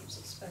just keeps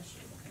it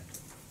special.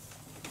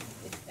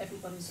 If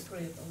everybody's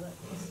agreeable, that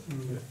is.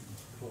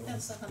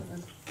 Councillor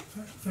Hunterman.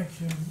 Thank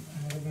you,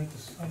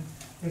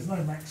 there's no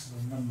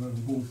maximum number of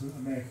awards that the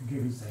Mayor can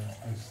give, is there?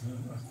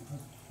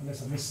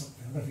 Unless I missed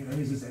something, I don't think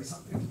there is there?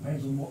 It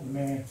depends on what the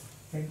Mayor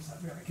thinks at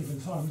a given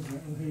time, isn't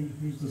it, and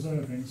who's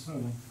deserving and so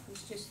on.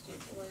 It's just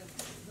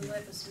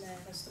whoever's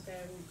Mayor has to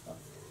bear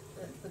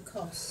the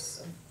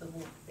costs of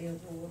the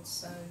awards,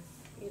 so,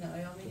 you know,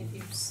 I mean, if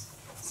you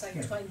say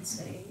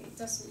 20, it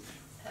doesn't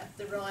have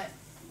the right.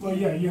 Well,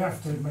 yeah, you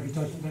have to make a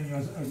judgment, don't you,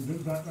 as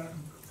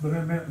but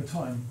then at the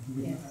time,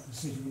 we make that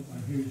decision,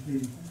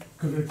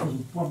 because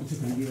one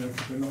particular year, there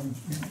could be a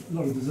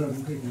lot of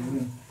deserving people, and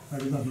then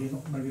maybe another year,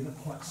 maybe not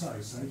quite so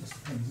it just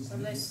depends, isn't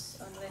it?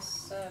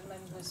 Unless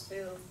members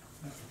feel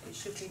it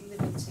should be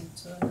limited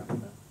to a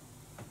number.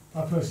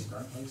 I personally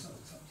don't think so.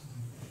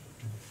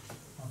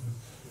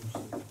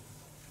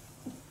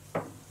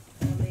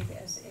 I'll leave it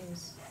as it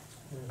is,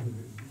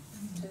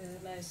 to the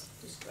Mayor's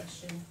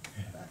discretion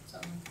at that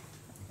time.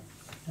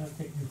 I don't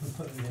think we can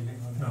put a limit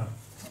on No, that.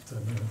 It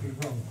would be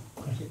wrong,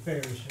 because it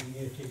varies from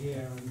year to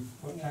year and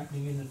what's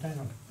happening in the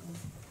town.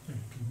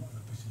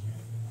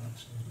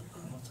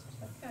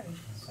 Okay,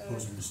 so.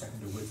 Proposing the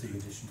seconder with the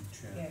addition,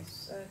 Chair.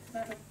 Yes, can I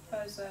have a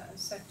proposer and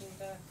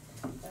seconder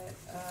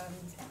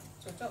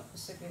to adopt the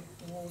civic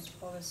awards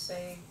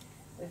policy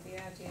with the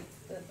added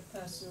that the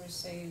person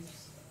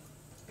receives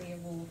the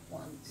award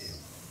once?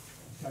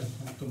 Thank you,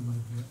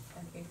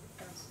 Thank you,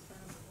 Councillor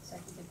Brown.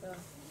 Seconded by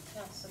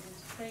Councillor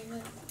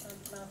Freeman.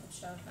 Can I have a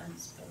show of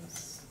hands,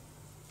 please?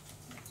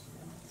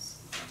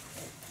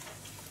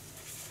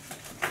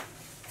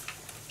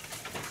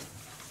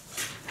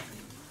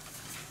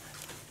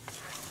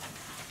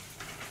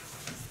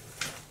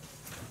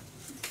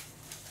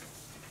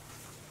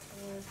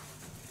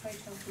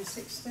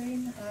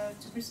 2016,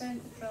 to present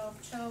the draft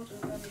child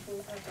and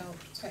vulnerable adult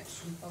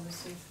protection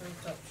policy for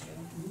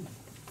adoption.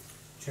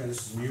 Chair,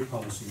 this is a new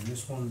policy, and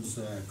this one's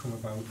come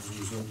about as a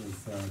result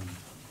of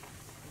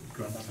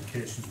grant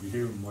applications we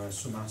do, and where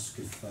some ask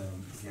if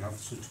you have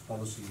such a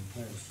policy in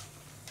place.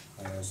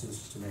 So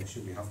this is to make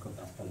sure we have got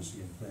that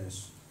policy in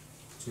place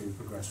to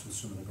progress with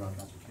some of the grant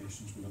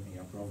applications we're looking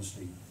at. But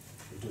obviously,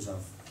 it does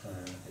have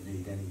a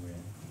need anyway.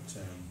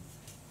 But,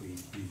 we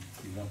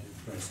want it in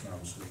place now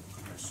so we can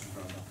progress some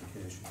grant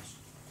applications.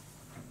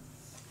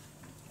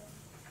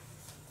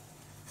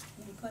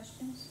 Any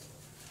questions?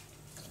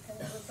 Okay,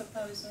 we will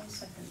propose and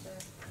second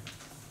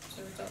to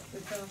adopt the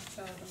draft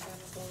child and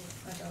vulnerable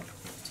adult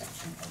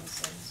protection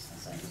policies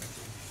as ended.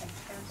 Thank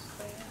you,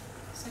 Councillor Green.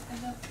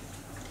 Seconder,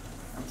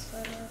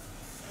 Councillor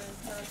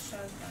large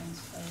show of hands,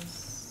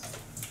 please.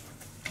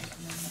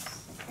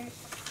 Okay.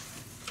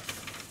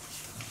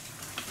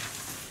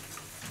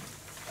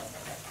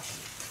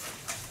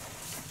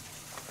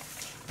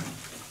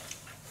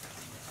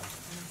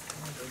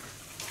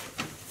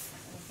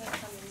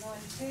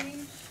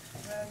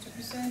 To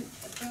present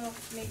a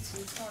draft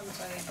meeting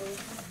timetable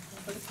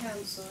for the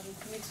council and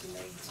committee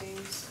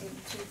meetings in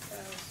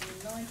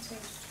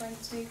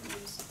 2019-20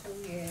 municipal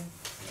year.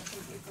 I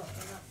think you've got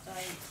an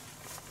update.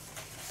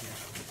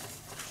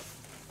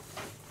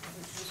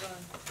 Which was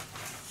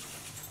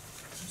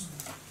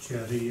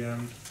Chair,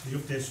 the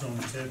updates on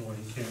the table when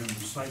it came in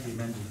was slightly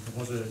amended. There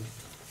was a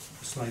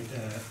slight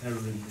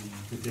error in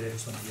the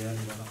dates on the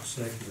earlier one that was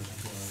circulated.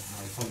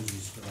 My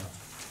apologies for that.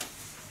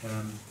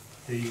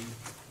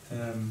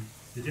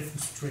 The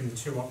difference between the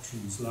two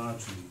options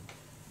largely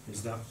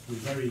is that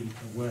we're very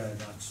aware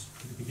that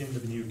at the beginning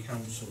of a new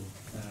council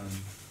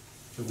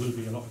there will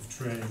be a lot of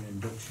training and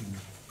induction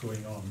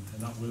going on,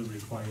 and that will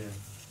require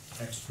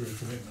extra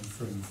commitment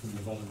from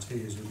the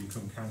volunteers who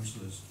become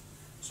councillors.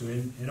 So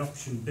in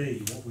option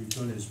B, what we've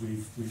done is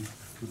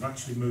we've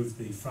actually moved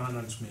the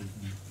finance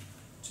meeting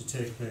to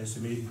take place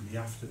immediately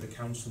after the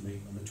council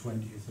meeting on the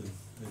 20th of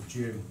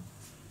June.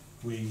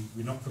 We're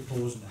not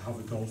proposing to have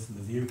a golf and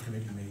the view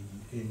committee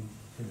meeting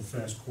in the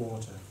first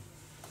quarter,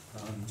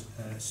 and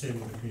same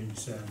with the community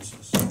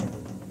services,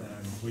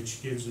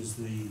 which gives us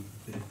the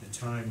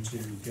time to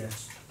get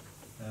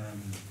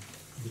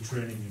the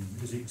training in.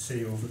 As you can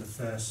see, over the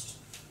first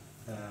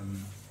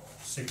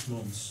 6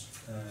 months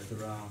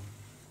there are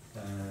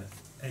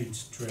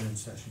 8 training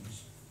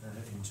sessions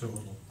in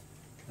total.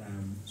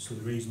 So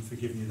the reason for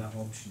giving you that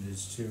option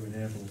is to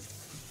enable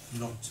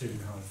not to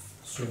have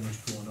so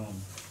much going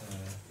on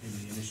in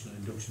the initial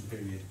induction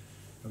period.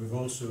 And we've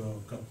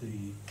also got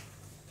the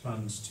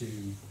plans to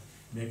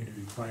make it a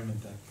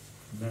requirement that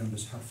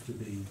members have to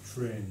be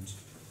trained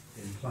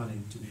in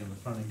planning to be on the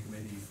planning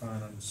committee,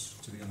 finance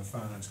to be on the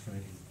finance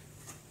committee,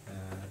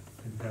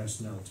 and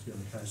personnel to be on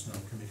the personnel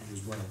committee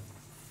as well.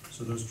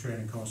 So those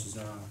training courses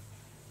are,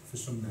 for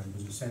some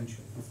members,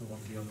 essential if they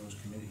want to be on those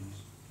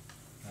committees.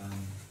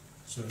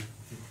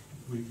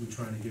 We're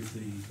trying to give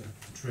the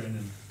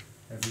training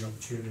every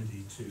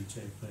opportunity to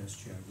take place,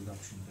 Chair, with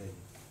option B.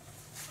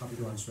 Happy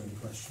to answer any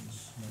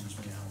questions members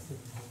may have.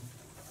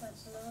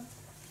 Councillor?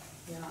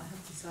 Yeah, I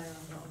have to say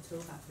I'm not at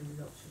all happy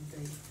with option B.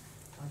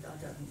 I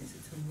don't think it's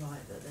at all right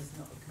that there's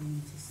not a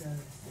community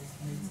services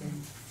meeting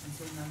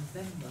until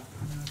November.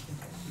 I mean, I think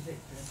it's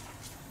ridiculous.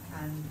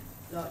 And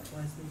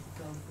likewise with the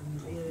golf and the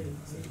view,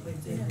 we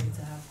do need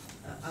to have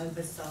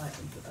oversight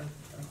of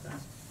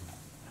that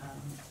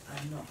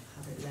and not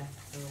have it left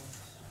for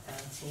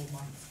 4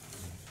 months.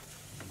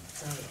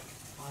 So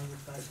I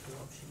would vote for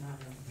option A.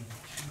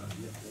 I'll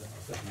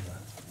second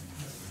that.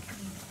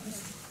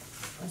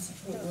 I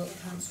support what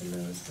Councillor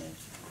Lewis did.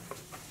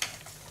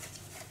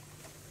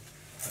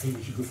 I think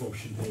we should go for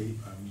option A.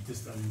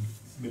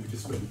 Maybe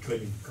just spread the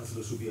training.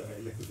 Councillors will be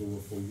elected over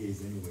 4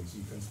 years anyway, so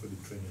you can spread the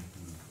training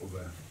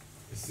over a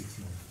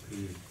 6-month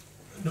period.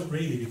 Not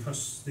really,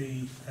 because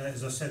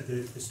as I said,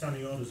 the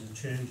standing orders are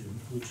changing,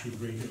 which you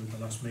agreed in the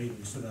last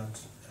meeting, so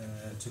that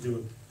to do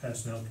a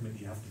personnel committee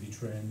you have to be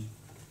trained,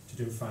 to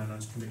do a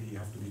finance committee you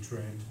have to be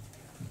trained,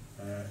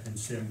 and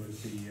same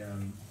with the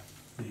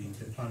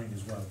planning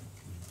as well.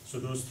 So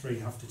those 3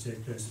 have to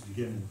take place at the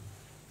beginning,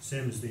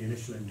 same as the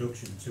initial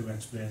induction, to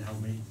explain how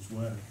meetings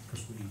work,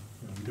 because we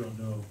don't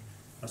know.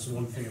 That's the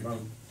one thing about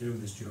doing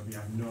this job, you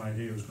have no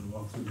idea who's going to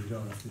walk through the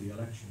door after the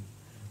election.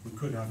 We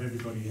could have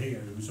everybody here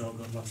who's all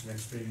got lots of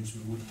experience,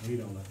 we wouldn't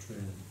need all that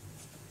training,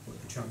 but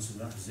the chances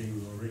of that are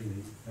 0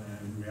 really.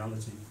 In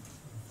reality,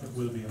 it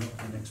will be a lot of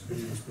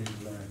inexperienced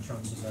people there,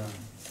 chances are.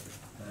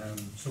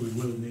 So we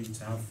will need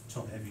to have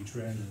top-heavy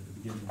training at the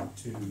beginning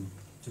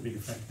to be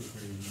effective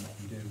really in what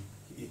we do.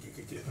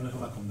 Can I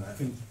come back on that? I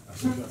think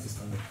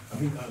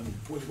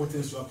what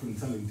tends to happen in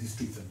some of the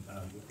districts and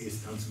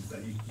is councils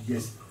that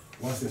yes,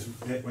 once there's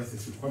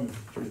requirement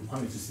to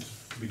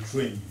be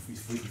trained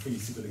before you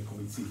sit on a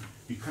committee,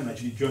 you can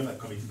actually join that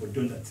committee but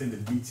don't attend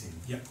the meeting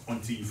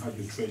until you've had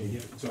your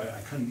training. So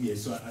I can't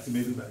so I think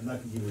maybe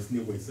that can give us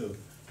leeway. So you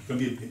can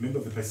be a member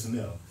of the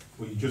personnel,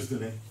 but you just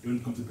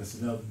don't come to the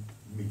personnel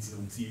meeting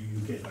until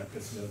you get that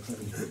personnel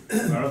training.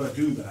 I'd rather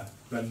do that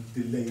than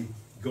delay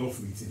golf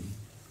meeting,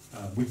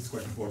 which is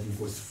quite important,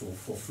 was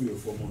for 3 or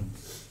 4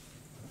 months.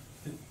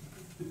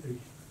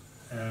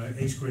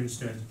 East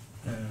Grinstead,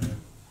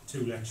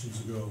 2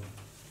 elections ago,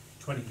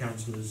 20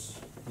 councillors,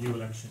 new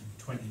election,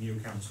 20 new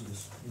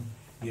councillors.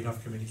 You'd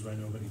have committees where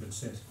nobody could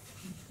sit.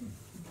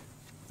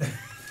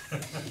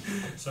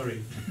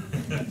 Sorry.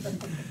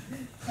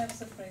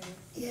 Councillor Freeman.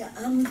 Yeah,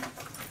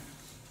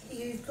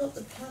 you've got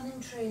the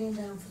planning training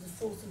down for the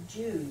 4th of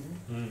June,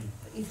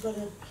 but you've got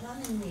a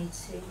planning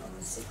meeting on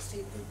the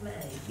 16th of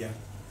May. Yeah,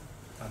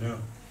 I know.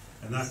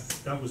 And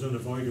that was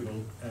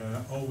unavoidable.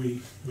 All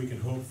we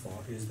can hope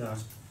for is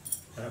that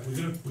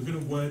we're gonna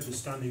word the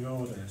standing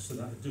order so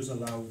that it does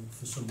allow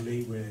for some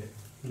leeway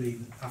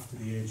after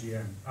the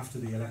AGM, after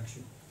the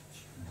election.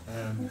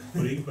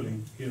 But equally,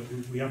 you know,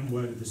 we haven't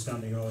worded the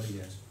standing order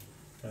yet.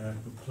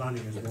 But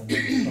planning is one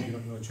way, we've probably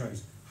got no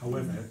choice.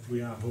 However,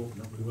 we are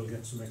hoping that we will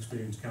get some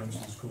experienced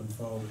councillors coming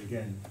forward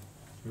again.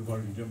 We've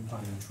already done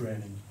planning and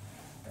training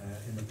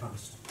in the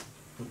past.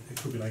 But it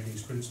could be like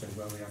East Grinstead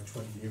where we have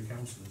 20 new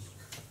councillors.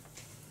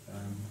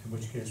 In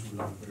which case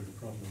we'll have a bit of a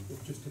problem.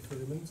 Just for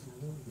the meeting,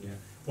 isn't it? Yeah.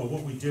 Well,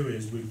 what we do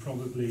is we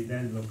probably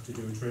then look to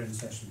do a training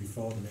session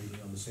before the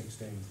meeting on the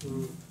 16th.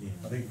 Yeah.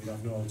 I think we'd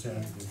have no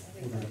alternative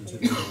other than to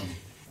do that.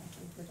 That's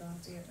a good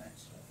idea,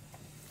 actually.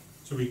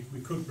 So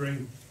we could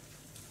bring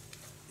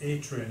a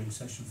training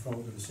session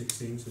forward to the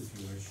 16th if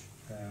you wish.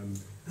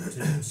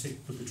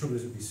 But the trouble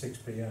is it'd be 6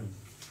 p.m.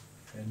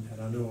 And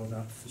I know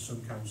that for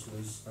some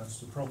councillors that's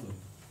the problem.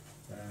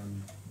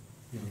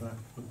 You know that,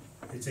 but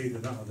it's either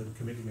that or the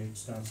committee meeting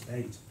starts at 8.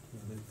 You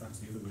know, that's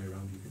the other way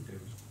around you could do it.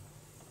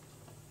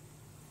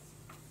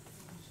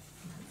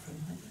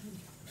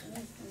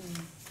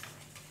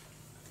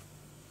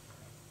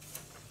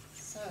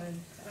 So,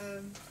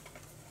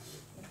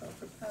 we've got a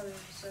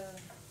proposed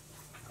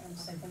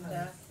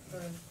seconder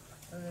for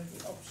the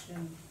option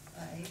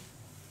A.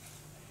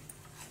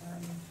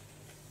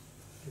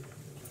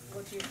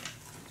 What do you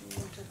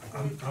want to?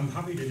 I'm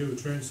happy to do a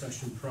training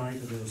session prior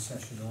to the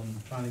session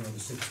on planning on the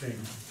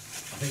 16th.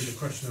 I think the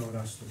question I would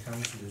ask the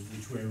council is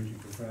which way would you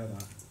prefer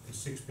that? A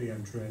 6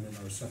 p.m. training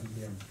or a 7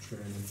 p.m.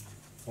 training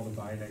followed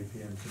by an 8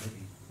 p.m.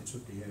 committee? It's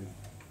up to you.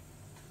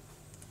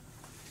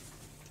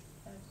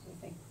 How do you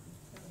think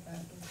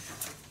about it?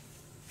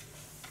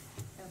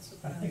 Councillor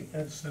I Brown? think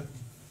that's,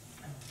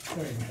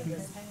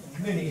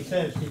 community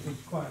services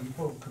is quite an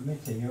important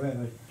committee,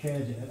 whoever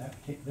chairs it at that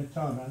particular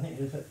time. I think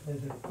there's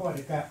quite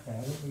a gap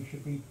there that we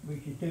should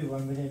do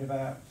one within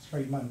about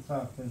 3 months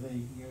after the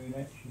new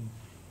election.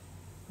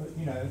 But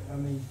you know, I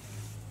mean,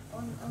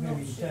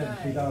 community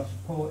services are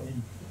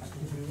supporting.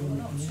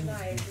 On option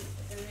A,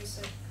 there is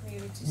a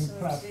community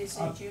services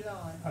in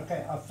July.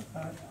 Okay,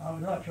 I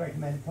would like to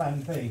recommend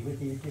Plan B with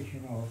the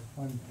addition of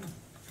one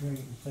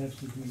community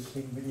services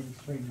meeting within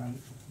 3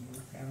 months of the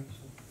new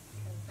council.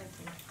 Thank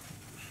you.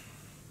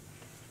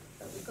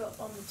 But we've got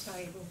on the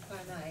table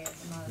Plan A at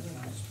the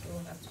moment, which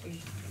will have to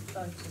be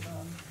voted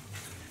on.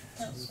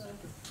 Councillor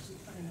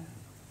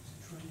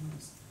Freeman.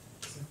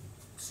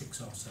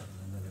 6 or 7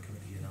 and then the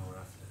committee an hour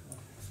after. I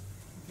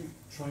think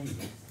trying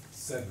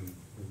 7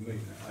 with me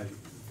at 8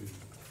 would be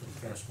For the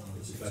first one on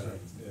the 16th. better.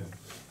 Yeah.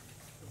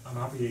 I'm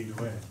happy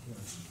either way.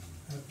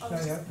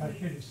 Sorry, I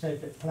should have said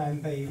that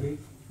Plan B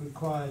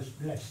requires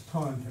less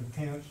time for the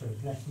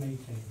councillors, less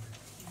meetings.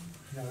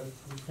 You know,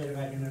 instead of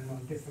having them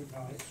on different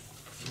nights,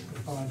 you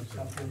can find a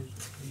couple in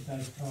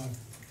those time.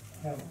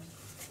 Helps.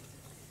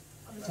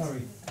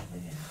 Sorry.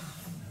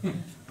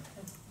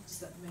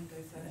 Just let the men go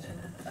first.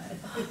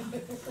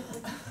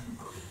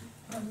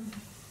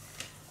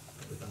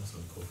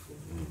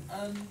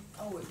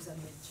 Oh, it was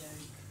only a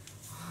joke.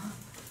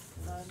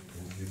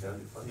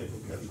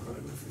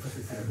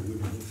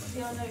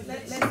 Yeah, I know.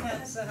 Let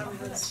Councillor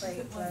Hamilton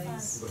speak,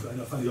 please.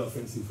 I find you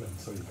offensive,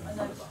 sorry. I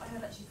know, but I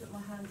had actually put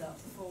my hand up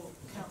before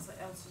Councillor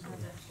Elton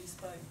had actually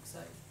spoke, so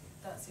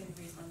that's the only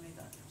reason I made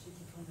that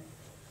cheeky comment.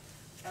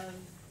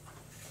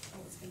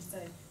 What was I going to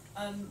say?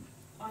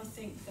 I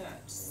think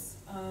that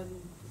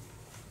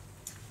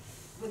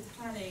with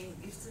planning,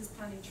 if there's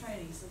planning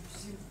training, so I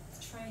presume the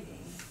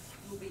training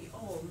will be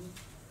on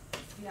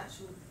the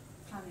actual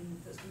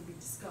planning that's going to be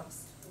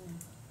discussed.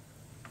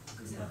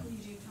 Because how can you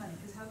do planning?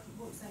 Because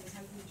what I'm saying is,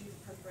 how can you do the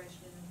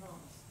preparation in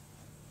advance?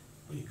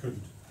 Well, you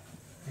couldn't.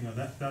 You know,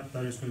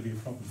 that is going to be a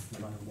problem no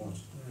matter what.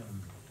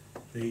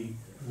 It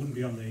would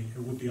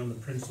be on the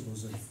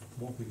principles of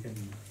what we can,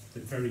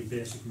 the very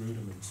basic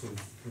rudiments of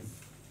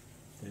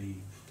the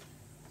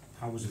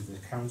powers of the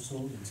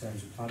council in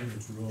terms of planning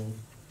its role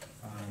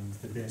and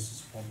the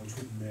basis upon which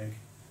we can make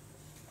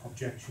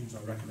objections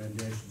or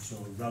recommendations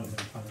or relevant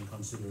planning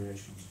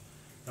considerations.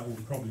 That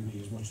would probably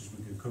be as much as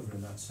we could cover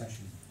in that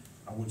session.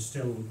 I would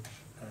still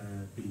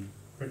be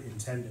pretty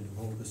intending to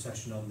hold the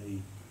session on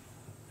the,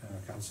 I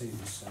can't see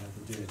this,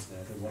 the date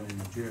there, the one in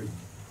June,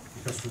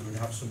 because we would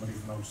have somebody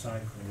from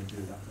outside come in and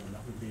do that, and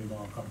that would be a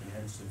more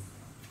comprehensive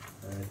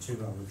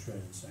 2-hour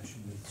training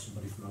session with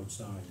somebody from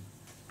outside,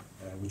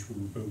 which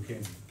we would book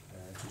in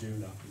to do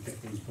that. We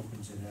get these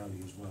bookings in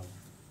early as well,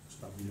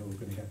 so that we know we're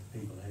going to get the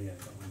people here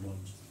that we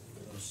want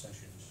for those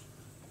sessions.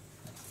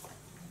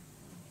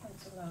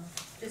 Councillor Lyle.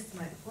 Just to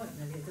make a point,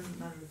 Nelly, it doesn't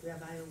matter if we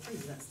have A or B,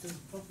 that's still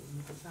a problem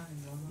with the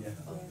planning one. Yeah,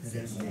 on it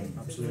is, 16th.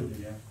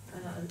 absolutely, yeah.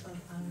 And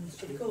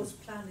of course,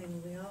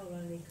 planning, we are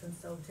only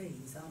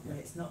consultees, aren't we?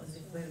 It's not as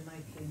if we're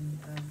making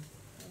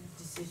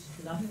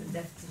decisions, life and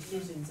death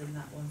decisions in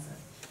that one. So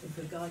if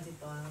we're guided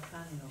by our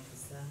planning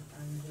officer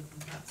and we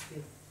can perhaps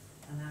give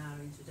an hour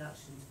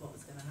introduction to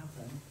what's going to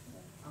happen,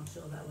 I'm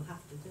sure that will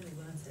have to do,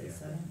 won't it? Yeah.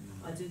 So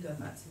I do go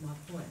back to my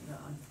point that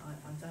I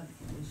don't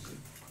think we should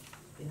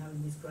be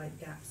having these great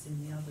gaps in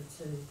the other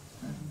two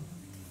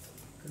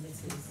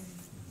committees.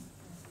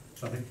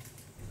 So I think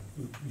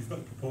you've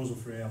got a proposal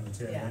for A on the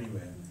table Yeah.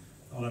 anyway.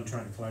 All I'm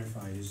trying to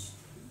clarify is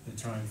the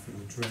time for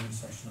the training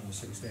session on the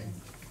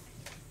 16th.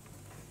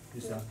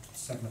 Is that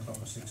 7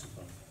 o'clock or 6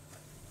 o'clock?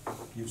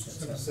 You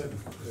said 7.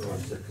 So I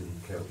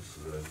second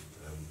Councillor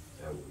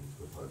Elton's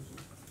proposal.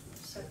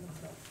 7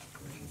 o'clock.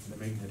 The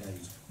meeting at 8,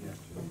 yeah.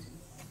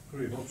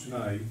 Agree with option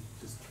A,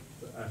 just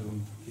add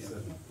on 7.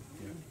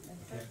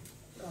 Okay.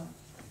 Right.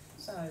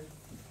 So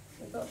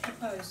we've got a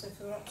proposal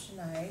for option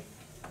A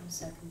and a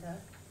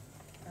seconder,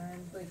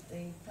 and with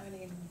the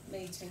planning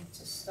meeting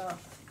to start,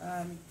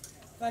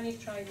 planning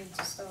training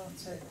to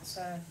start at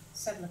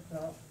 7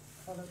 o'clock,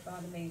 followed by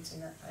the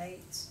meeting at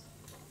 8.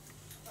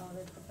 Are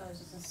the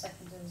proposals and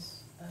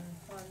seconders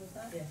fine with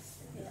that? Yes.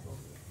 Yeah.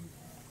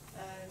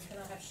 Can I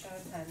have show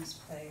of hands,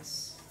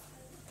 please?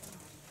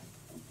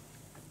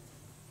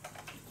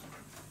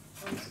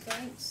 Those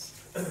against?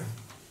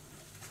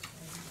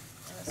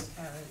 That's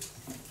carried.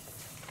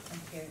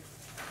 Thank you.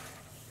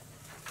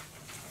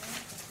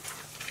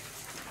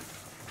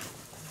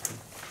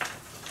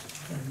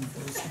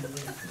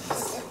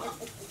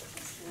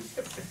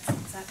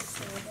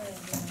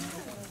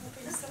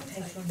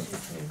 Page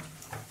 123.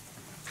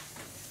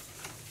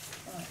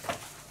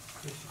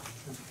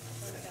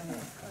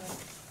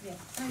 Yeah,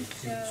 page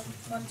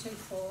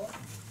 124,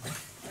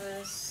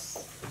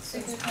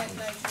 Sigurd Head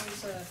Nature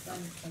Reserve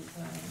Management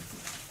Plan.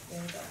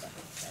 Yeah, we've got that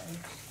page.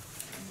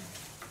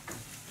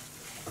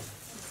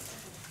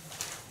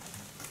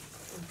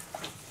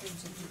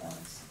 Printed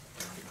device.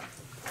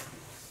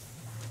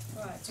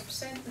 Right, to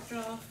present the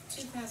draft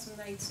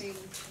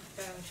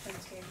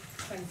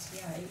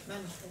 2018-2028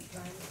 management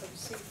plan for the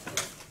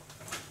Sigurd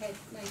Head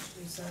Nature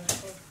Reserve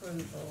for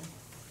approval.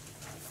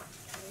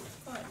 It's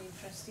quite an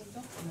interesting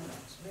document,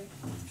 actually.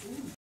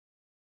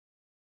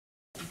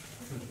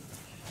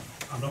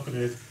 I'm not going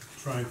to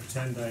try and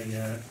pretend I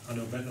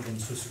know better than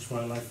Sussex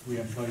Wildlife. We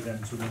employ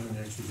them to run the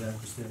nature reserve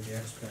because they're the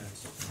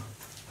experts.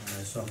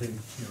 So I think,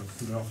 you know,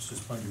 from the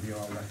officer's point of view,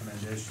 our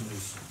recommendation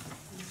is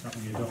that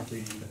we adopt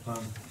the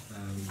plan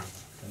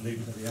and leave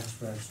it to the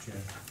experts,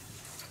 Chair.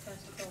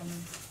 Councillor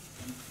Gorman.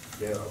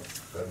 Yeah,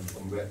 I'm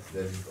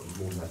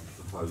more than happy to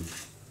propose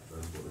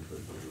what they put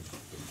on the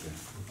Thank you.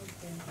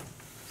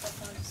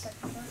 Second,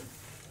 seconder.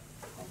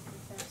 Thank you,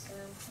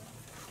 Councillor Elton.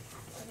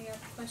 Any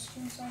other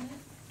questions on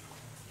it?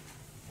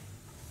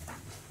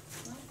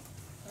 No?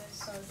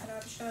 So can I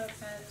have a show of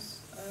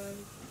hands,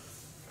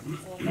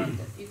 or one,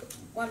 you've got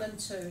 1 and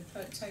 2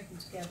 taken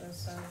together,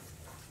 so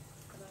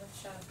can I have a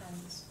show of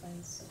hands,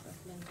 please, of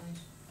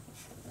recommendation?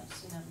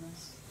 That's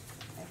unanimous.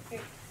 Thank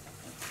you.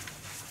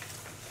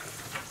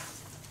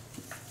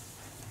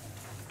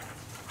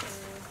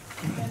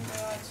 Agenda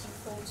item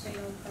 14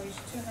 on page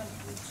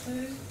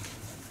 202.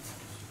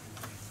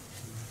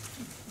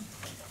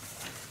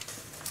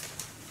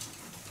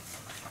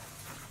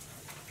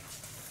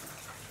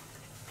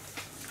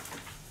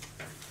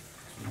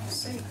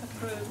 Seek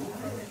approval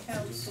from the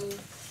council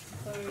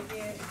for a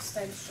year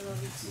extension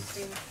of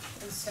existing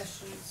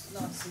concessions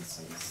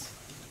licences.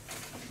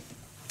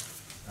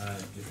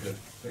 Just a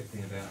quick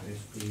thing about this,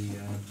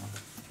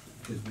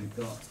 because we've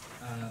got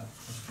a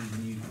few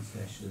new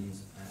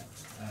concessions at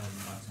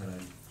Martello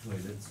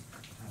Toilets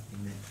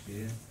happening next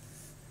year.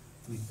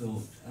 We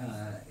thought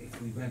if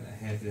we went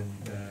ahead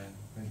and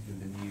went through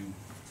the new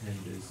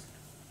tenders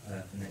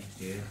for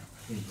next year,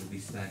 things will be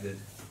staggered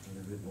and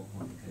a bit more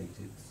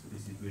complicated. So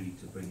this is really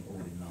to bring it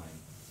all in line.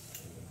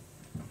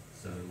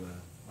 So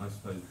I've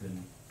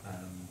spoken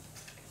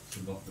to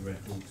lock the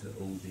record to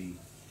all the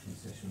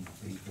concession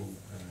people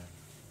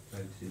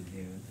folks in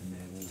here, and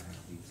they're all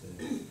happy to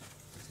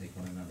take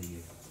on another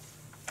year.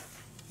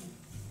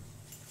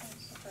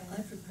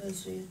 I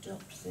propose we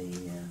adopt the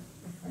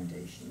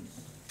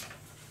recommendations.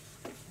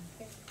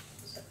 Okay,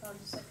 is that part of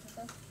the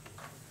seconder?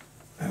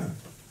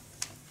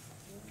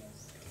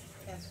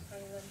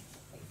 Councillor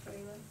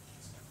Freeman.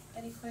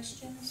 Any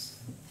questions?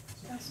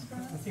 Councillor I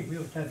Brown? think we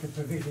ought to have the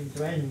provision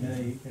to end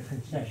the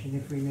concession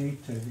if we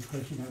need to,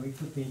 because, you know, we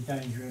could be in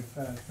danger of,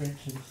 for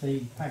instance,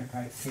 the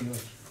pancake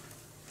kiosks.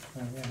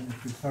 We're having a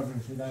few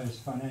problems with those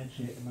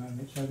financially at the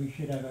moment, so we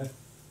should have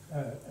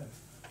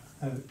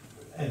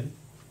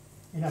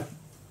enough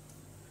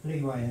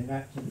leeway in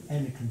that to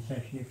end the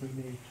concession if we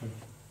need to.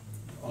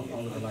 All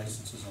of the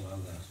licences allow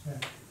that.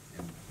 Yeah.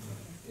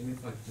 And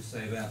if I could just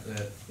say about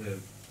the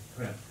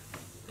prep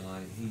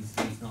guy, he's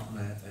not on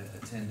a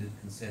tendered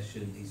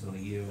concession, he's on a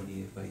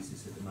year-on-year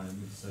basis at the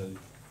moment, so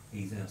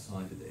he's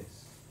outside of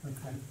this.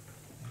 Okay.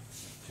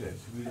 Chair,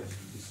 should we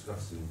actually be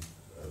discussing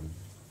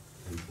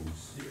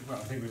people's... Well,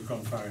 I think we've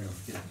gone far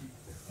enough, yeah.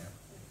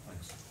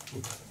 Thanks.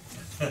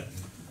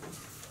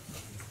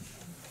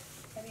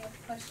 Any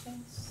other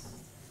questions?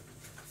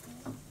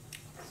 No.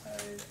 So,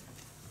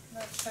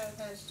 no show of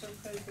hands to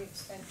approve the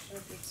extension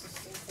of the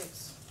existing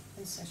fixed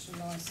concession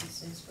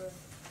licences for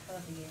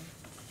another year.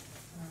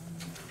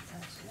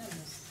 That's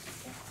unanimous.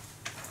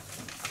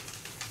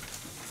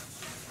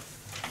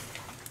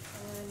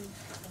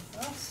 The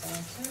last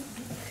item,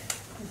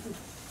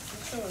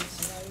 insurance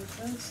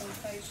arrangements on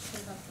page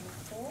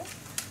 204.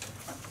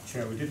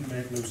 Chair, we didn't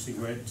make Lucy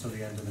wait until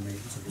the end of the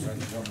meeting to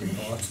present one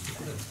report.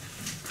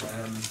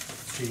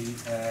 As you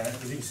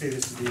can see,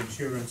 this is the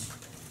insurance.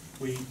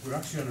 We're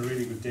actually on a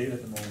really good deal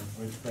at the moment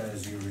with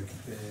Zurich.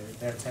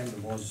 Their tender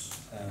was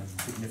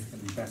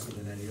significantly better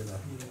than any other.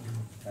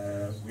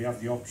 We have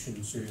the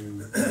option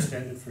to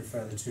extend it for a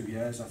further 2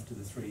 years after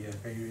the 3-year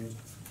period.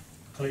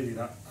 Clearly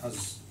that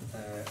has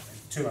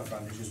two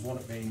advantages. One,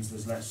 it means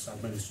there's less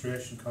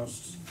administration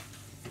costs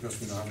because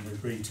we're not having to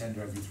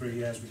re-tender every 3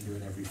 years, we can do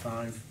it every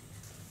 5.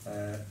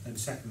 And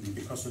secondly,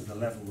 because of the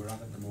level we're at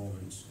the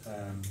moment,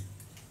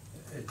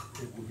 it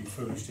would be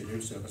foolish to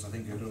do so, because I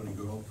think it would only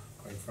go up,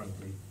 quite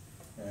frankly,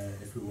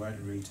 if we were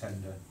to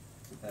re-tender.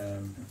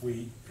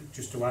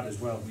 Just to add as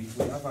well, we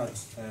have had,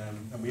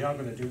 and we are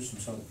going to do some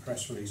sort of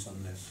press release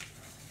on this,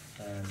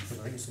 because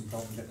I think it's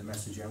important to get the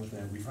message out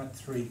there. We've had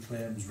 3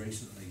 claims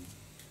recently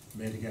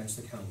made against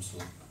the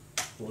council,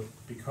 but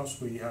because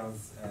we have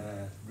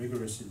a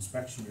rigorous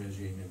inspection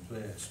regime in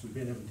place, we've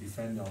been able to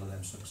defend all of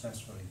them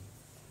successfully.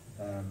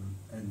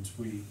 And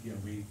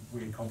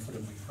we're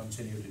confident we can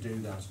continue to do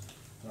that.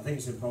 And I think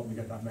it's important we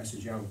get that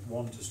message out.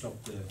 One, to stop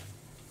the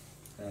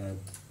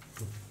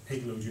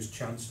people who just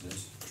chanced it,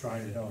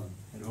 trying it on,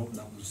 and hoping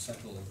that will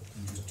settle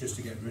and just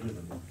to get rid of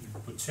them.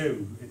 But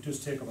 2, it does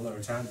take up a lot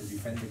of time to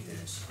defend a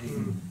case.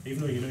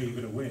 Even though you know you're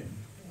going to win,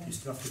 you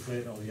still have to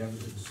collate all the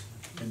evidence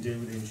and deal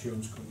with the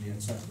insurance company,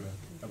 etc.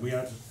 And we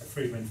had a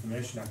Freedom of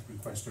Information Act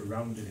request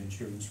around an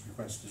insurance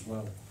request as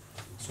well.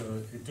 So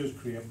it does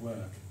create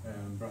work,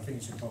 but I think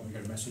it's important we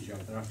get a message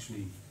out that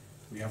actually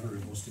we have a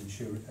robust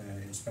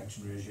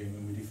inspection regime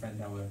and we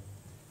defend our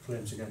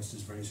claims against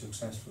us very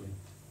successfully.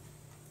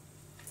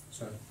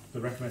 So the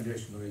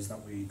recommendation though is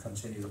that we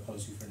continue the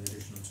policy for an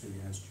additional 2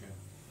 years, Chair.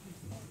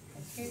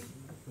 Thank you.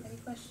 Any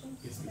questions?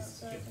 Yes,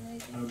 Councillor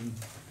Donoghue?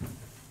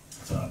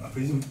 So I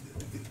presume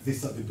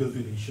this is the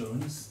building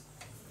insurance,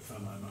 if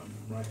I'm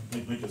right,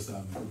 not just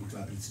public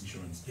liability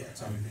insurance. Yeah,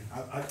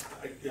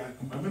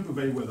 I remember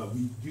very well that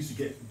we used to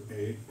get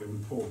a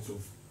report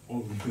of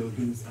all the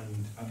buildings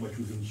and how much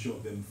we've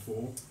insured them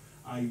for.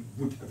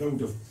 That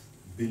would have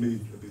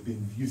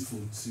been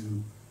useful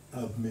to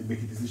help me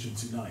make a decision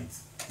tonight,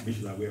 make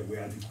sure that we're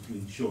adequately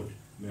insured.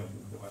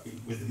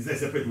 Is there a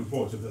separate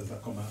report, or does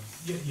that come out?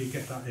 Yeah, you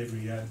get that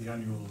every year, the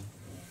annual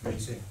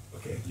meeting.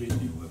 Okay.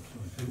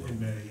 In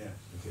May, yeah.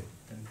 Okay.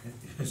 And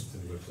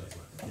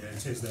yeah,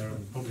 it is there on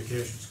the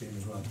publication scheme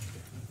as well.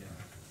 Yeah.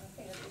 I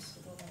think I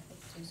listed all our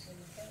properties in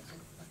the council.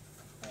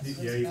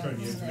 Yeah, you've got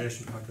the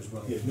information pack as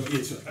well. Yeah, no,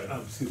 yes,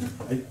 excuse me.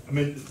 I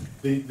mean,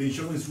 the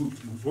insurance,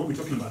 what we're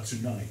talking about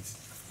tonight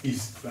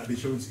is that the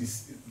insurance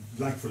is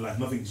like for like,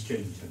 nothing's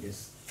changed, I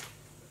guess.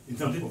 In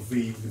terms of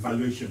the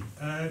valuation.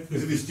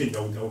 Because if it's changed,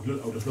 I would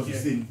have loved to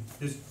see.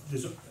 There's,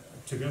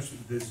 to be honest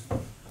with you,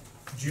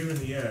 during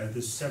the year,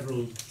 there's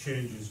several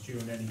changes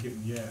during any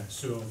given year.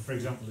 So, for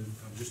example,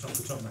 just off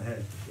the top of my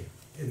head,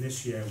 in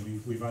this year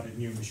we've added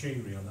new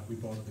machinery on that we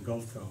bought at the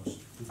golf course.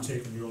 We've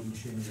taken the old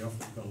machinery off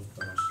at the golf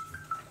course.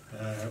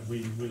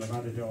 We will have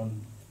added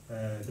on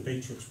the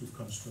beach huts we've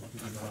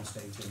constructed in the last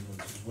 18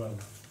 months as well.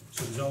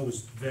 So there's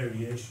always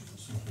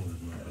variations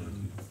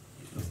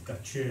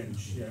that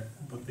change, yeah.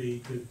 But the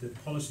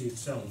policy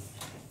itself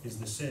is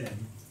the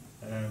same,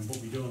 but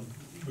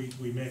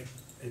we make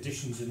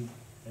additions and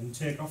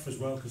take off as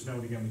well, because now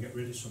and again we get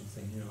rid of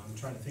something. You know, I'm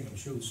trying to think. I'm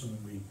sure there's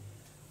something we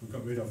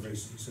got rid of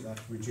recently, so that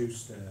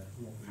reduced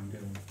what we were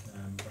doing.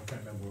 But I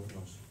can't remember what it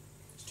was.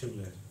 It's too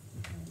late.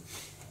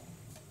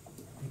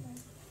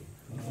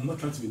 I'm not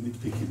trying to be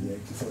nitpicky there,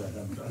 to say that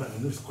I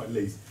know it's quite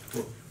late,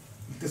 but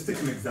just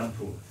take an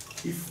example.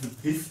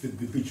 If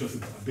the pictures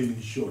are being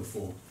insured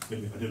for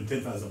maybe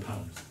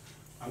 £10,000,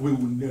 we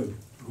will know.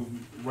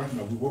 Right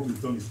now, what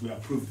we've done is we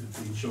approved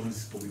the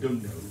insurance, but we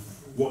don't know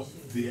what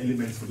the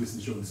elements for these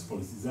insurance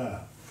policies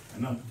are.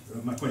 And now,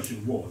 my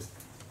question was,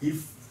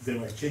 if there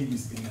are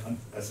changes in,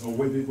 or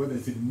whether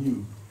it's a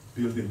new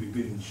building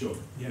being insured,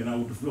 then I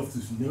would have loved to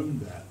have known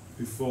that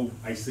before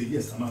I say,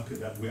 yes, I'm happy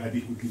that we're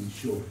adequately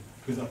insured.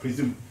 Because I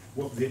presume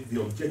what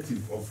the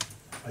objective of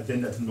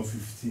Agenda number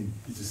 15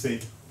 is to say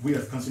we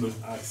as councillors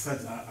are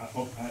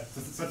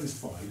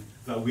satisfied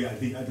that we are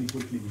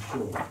adequately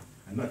insured.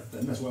 And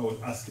that's why I was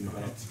asking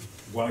about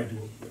why do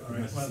all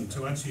right, well,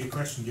 to answer your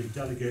question, you've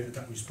delegated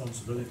that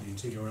responsibility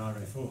to your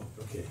RFO.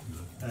 Okay.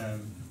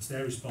 It's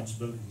their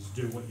responsibility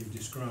to do what you've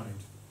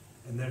described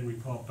and then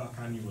report back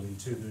annually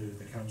to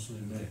the council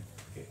in May.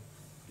 Okay.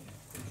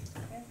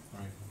 Okay.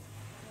 Right.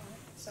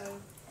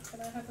 So,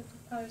 can I have a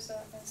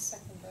proposer and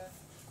seconder?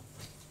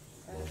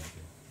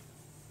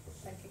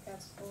 Thank you,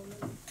 Councillor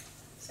Foreman.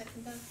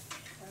 Seconder,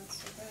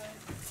 Councillor Brown.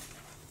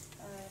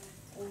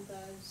 All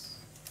those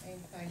in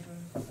favour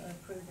of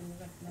approving the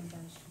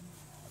recommendation?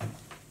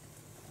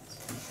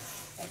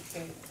 Thank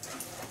you.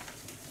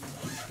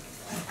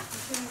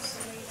 Concludes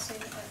the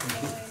meeting at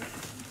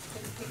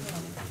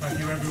 9:51. Thank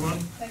you, everyone.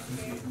 Thank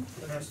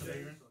you. Councillor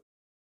Egan.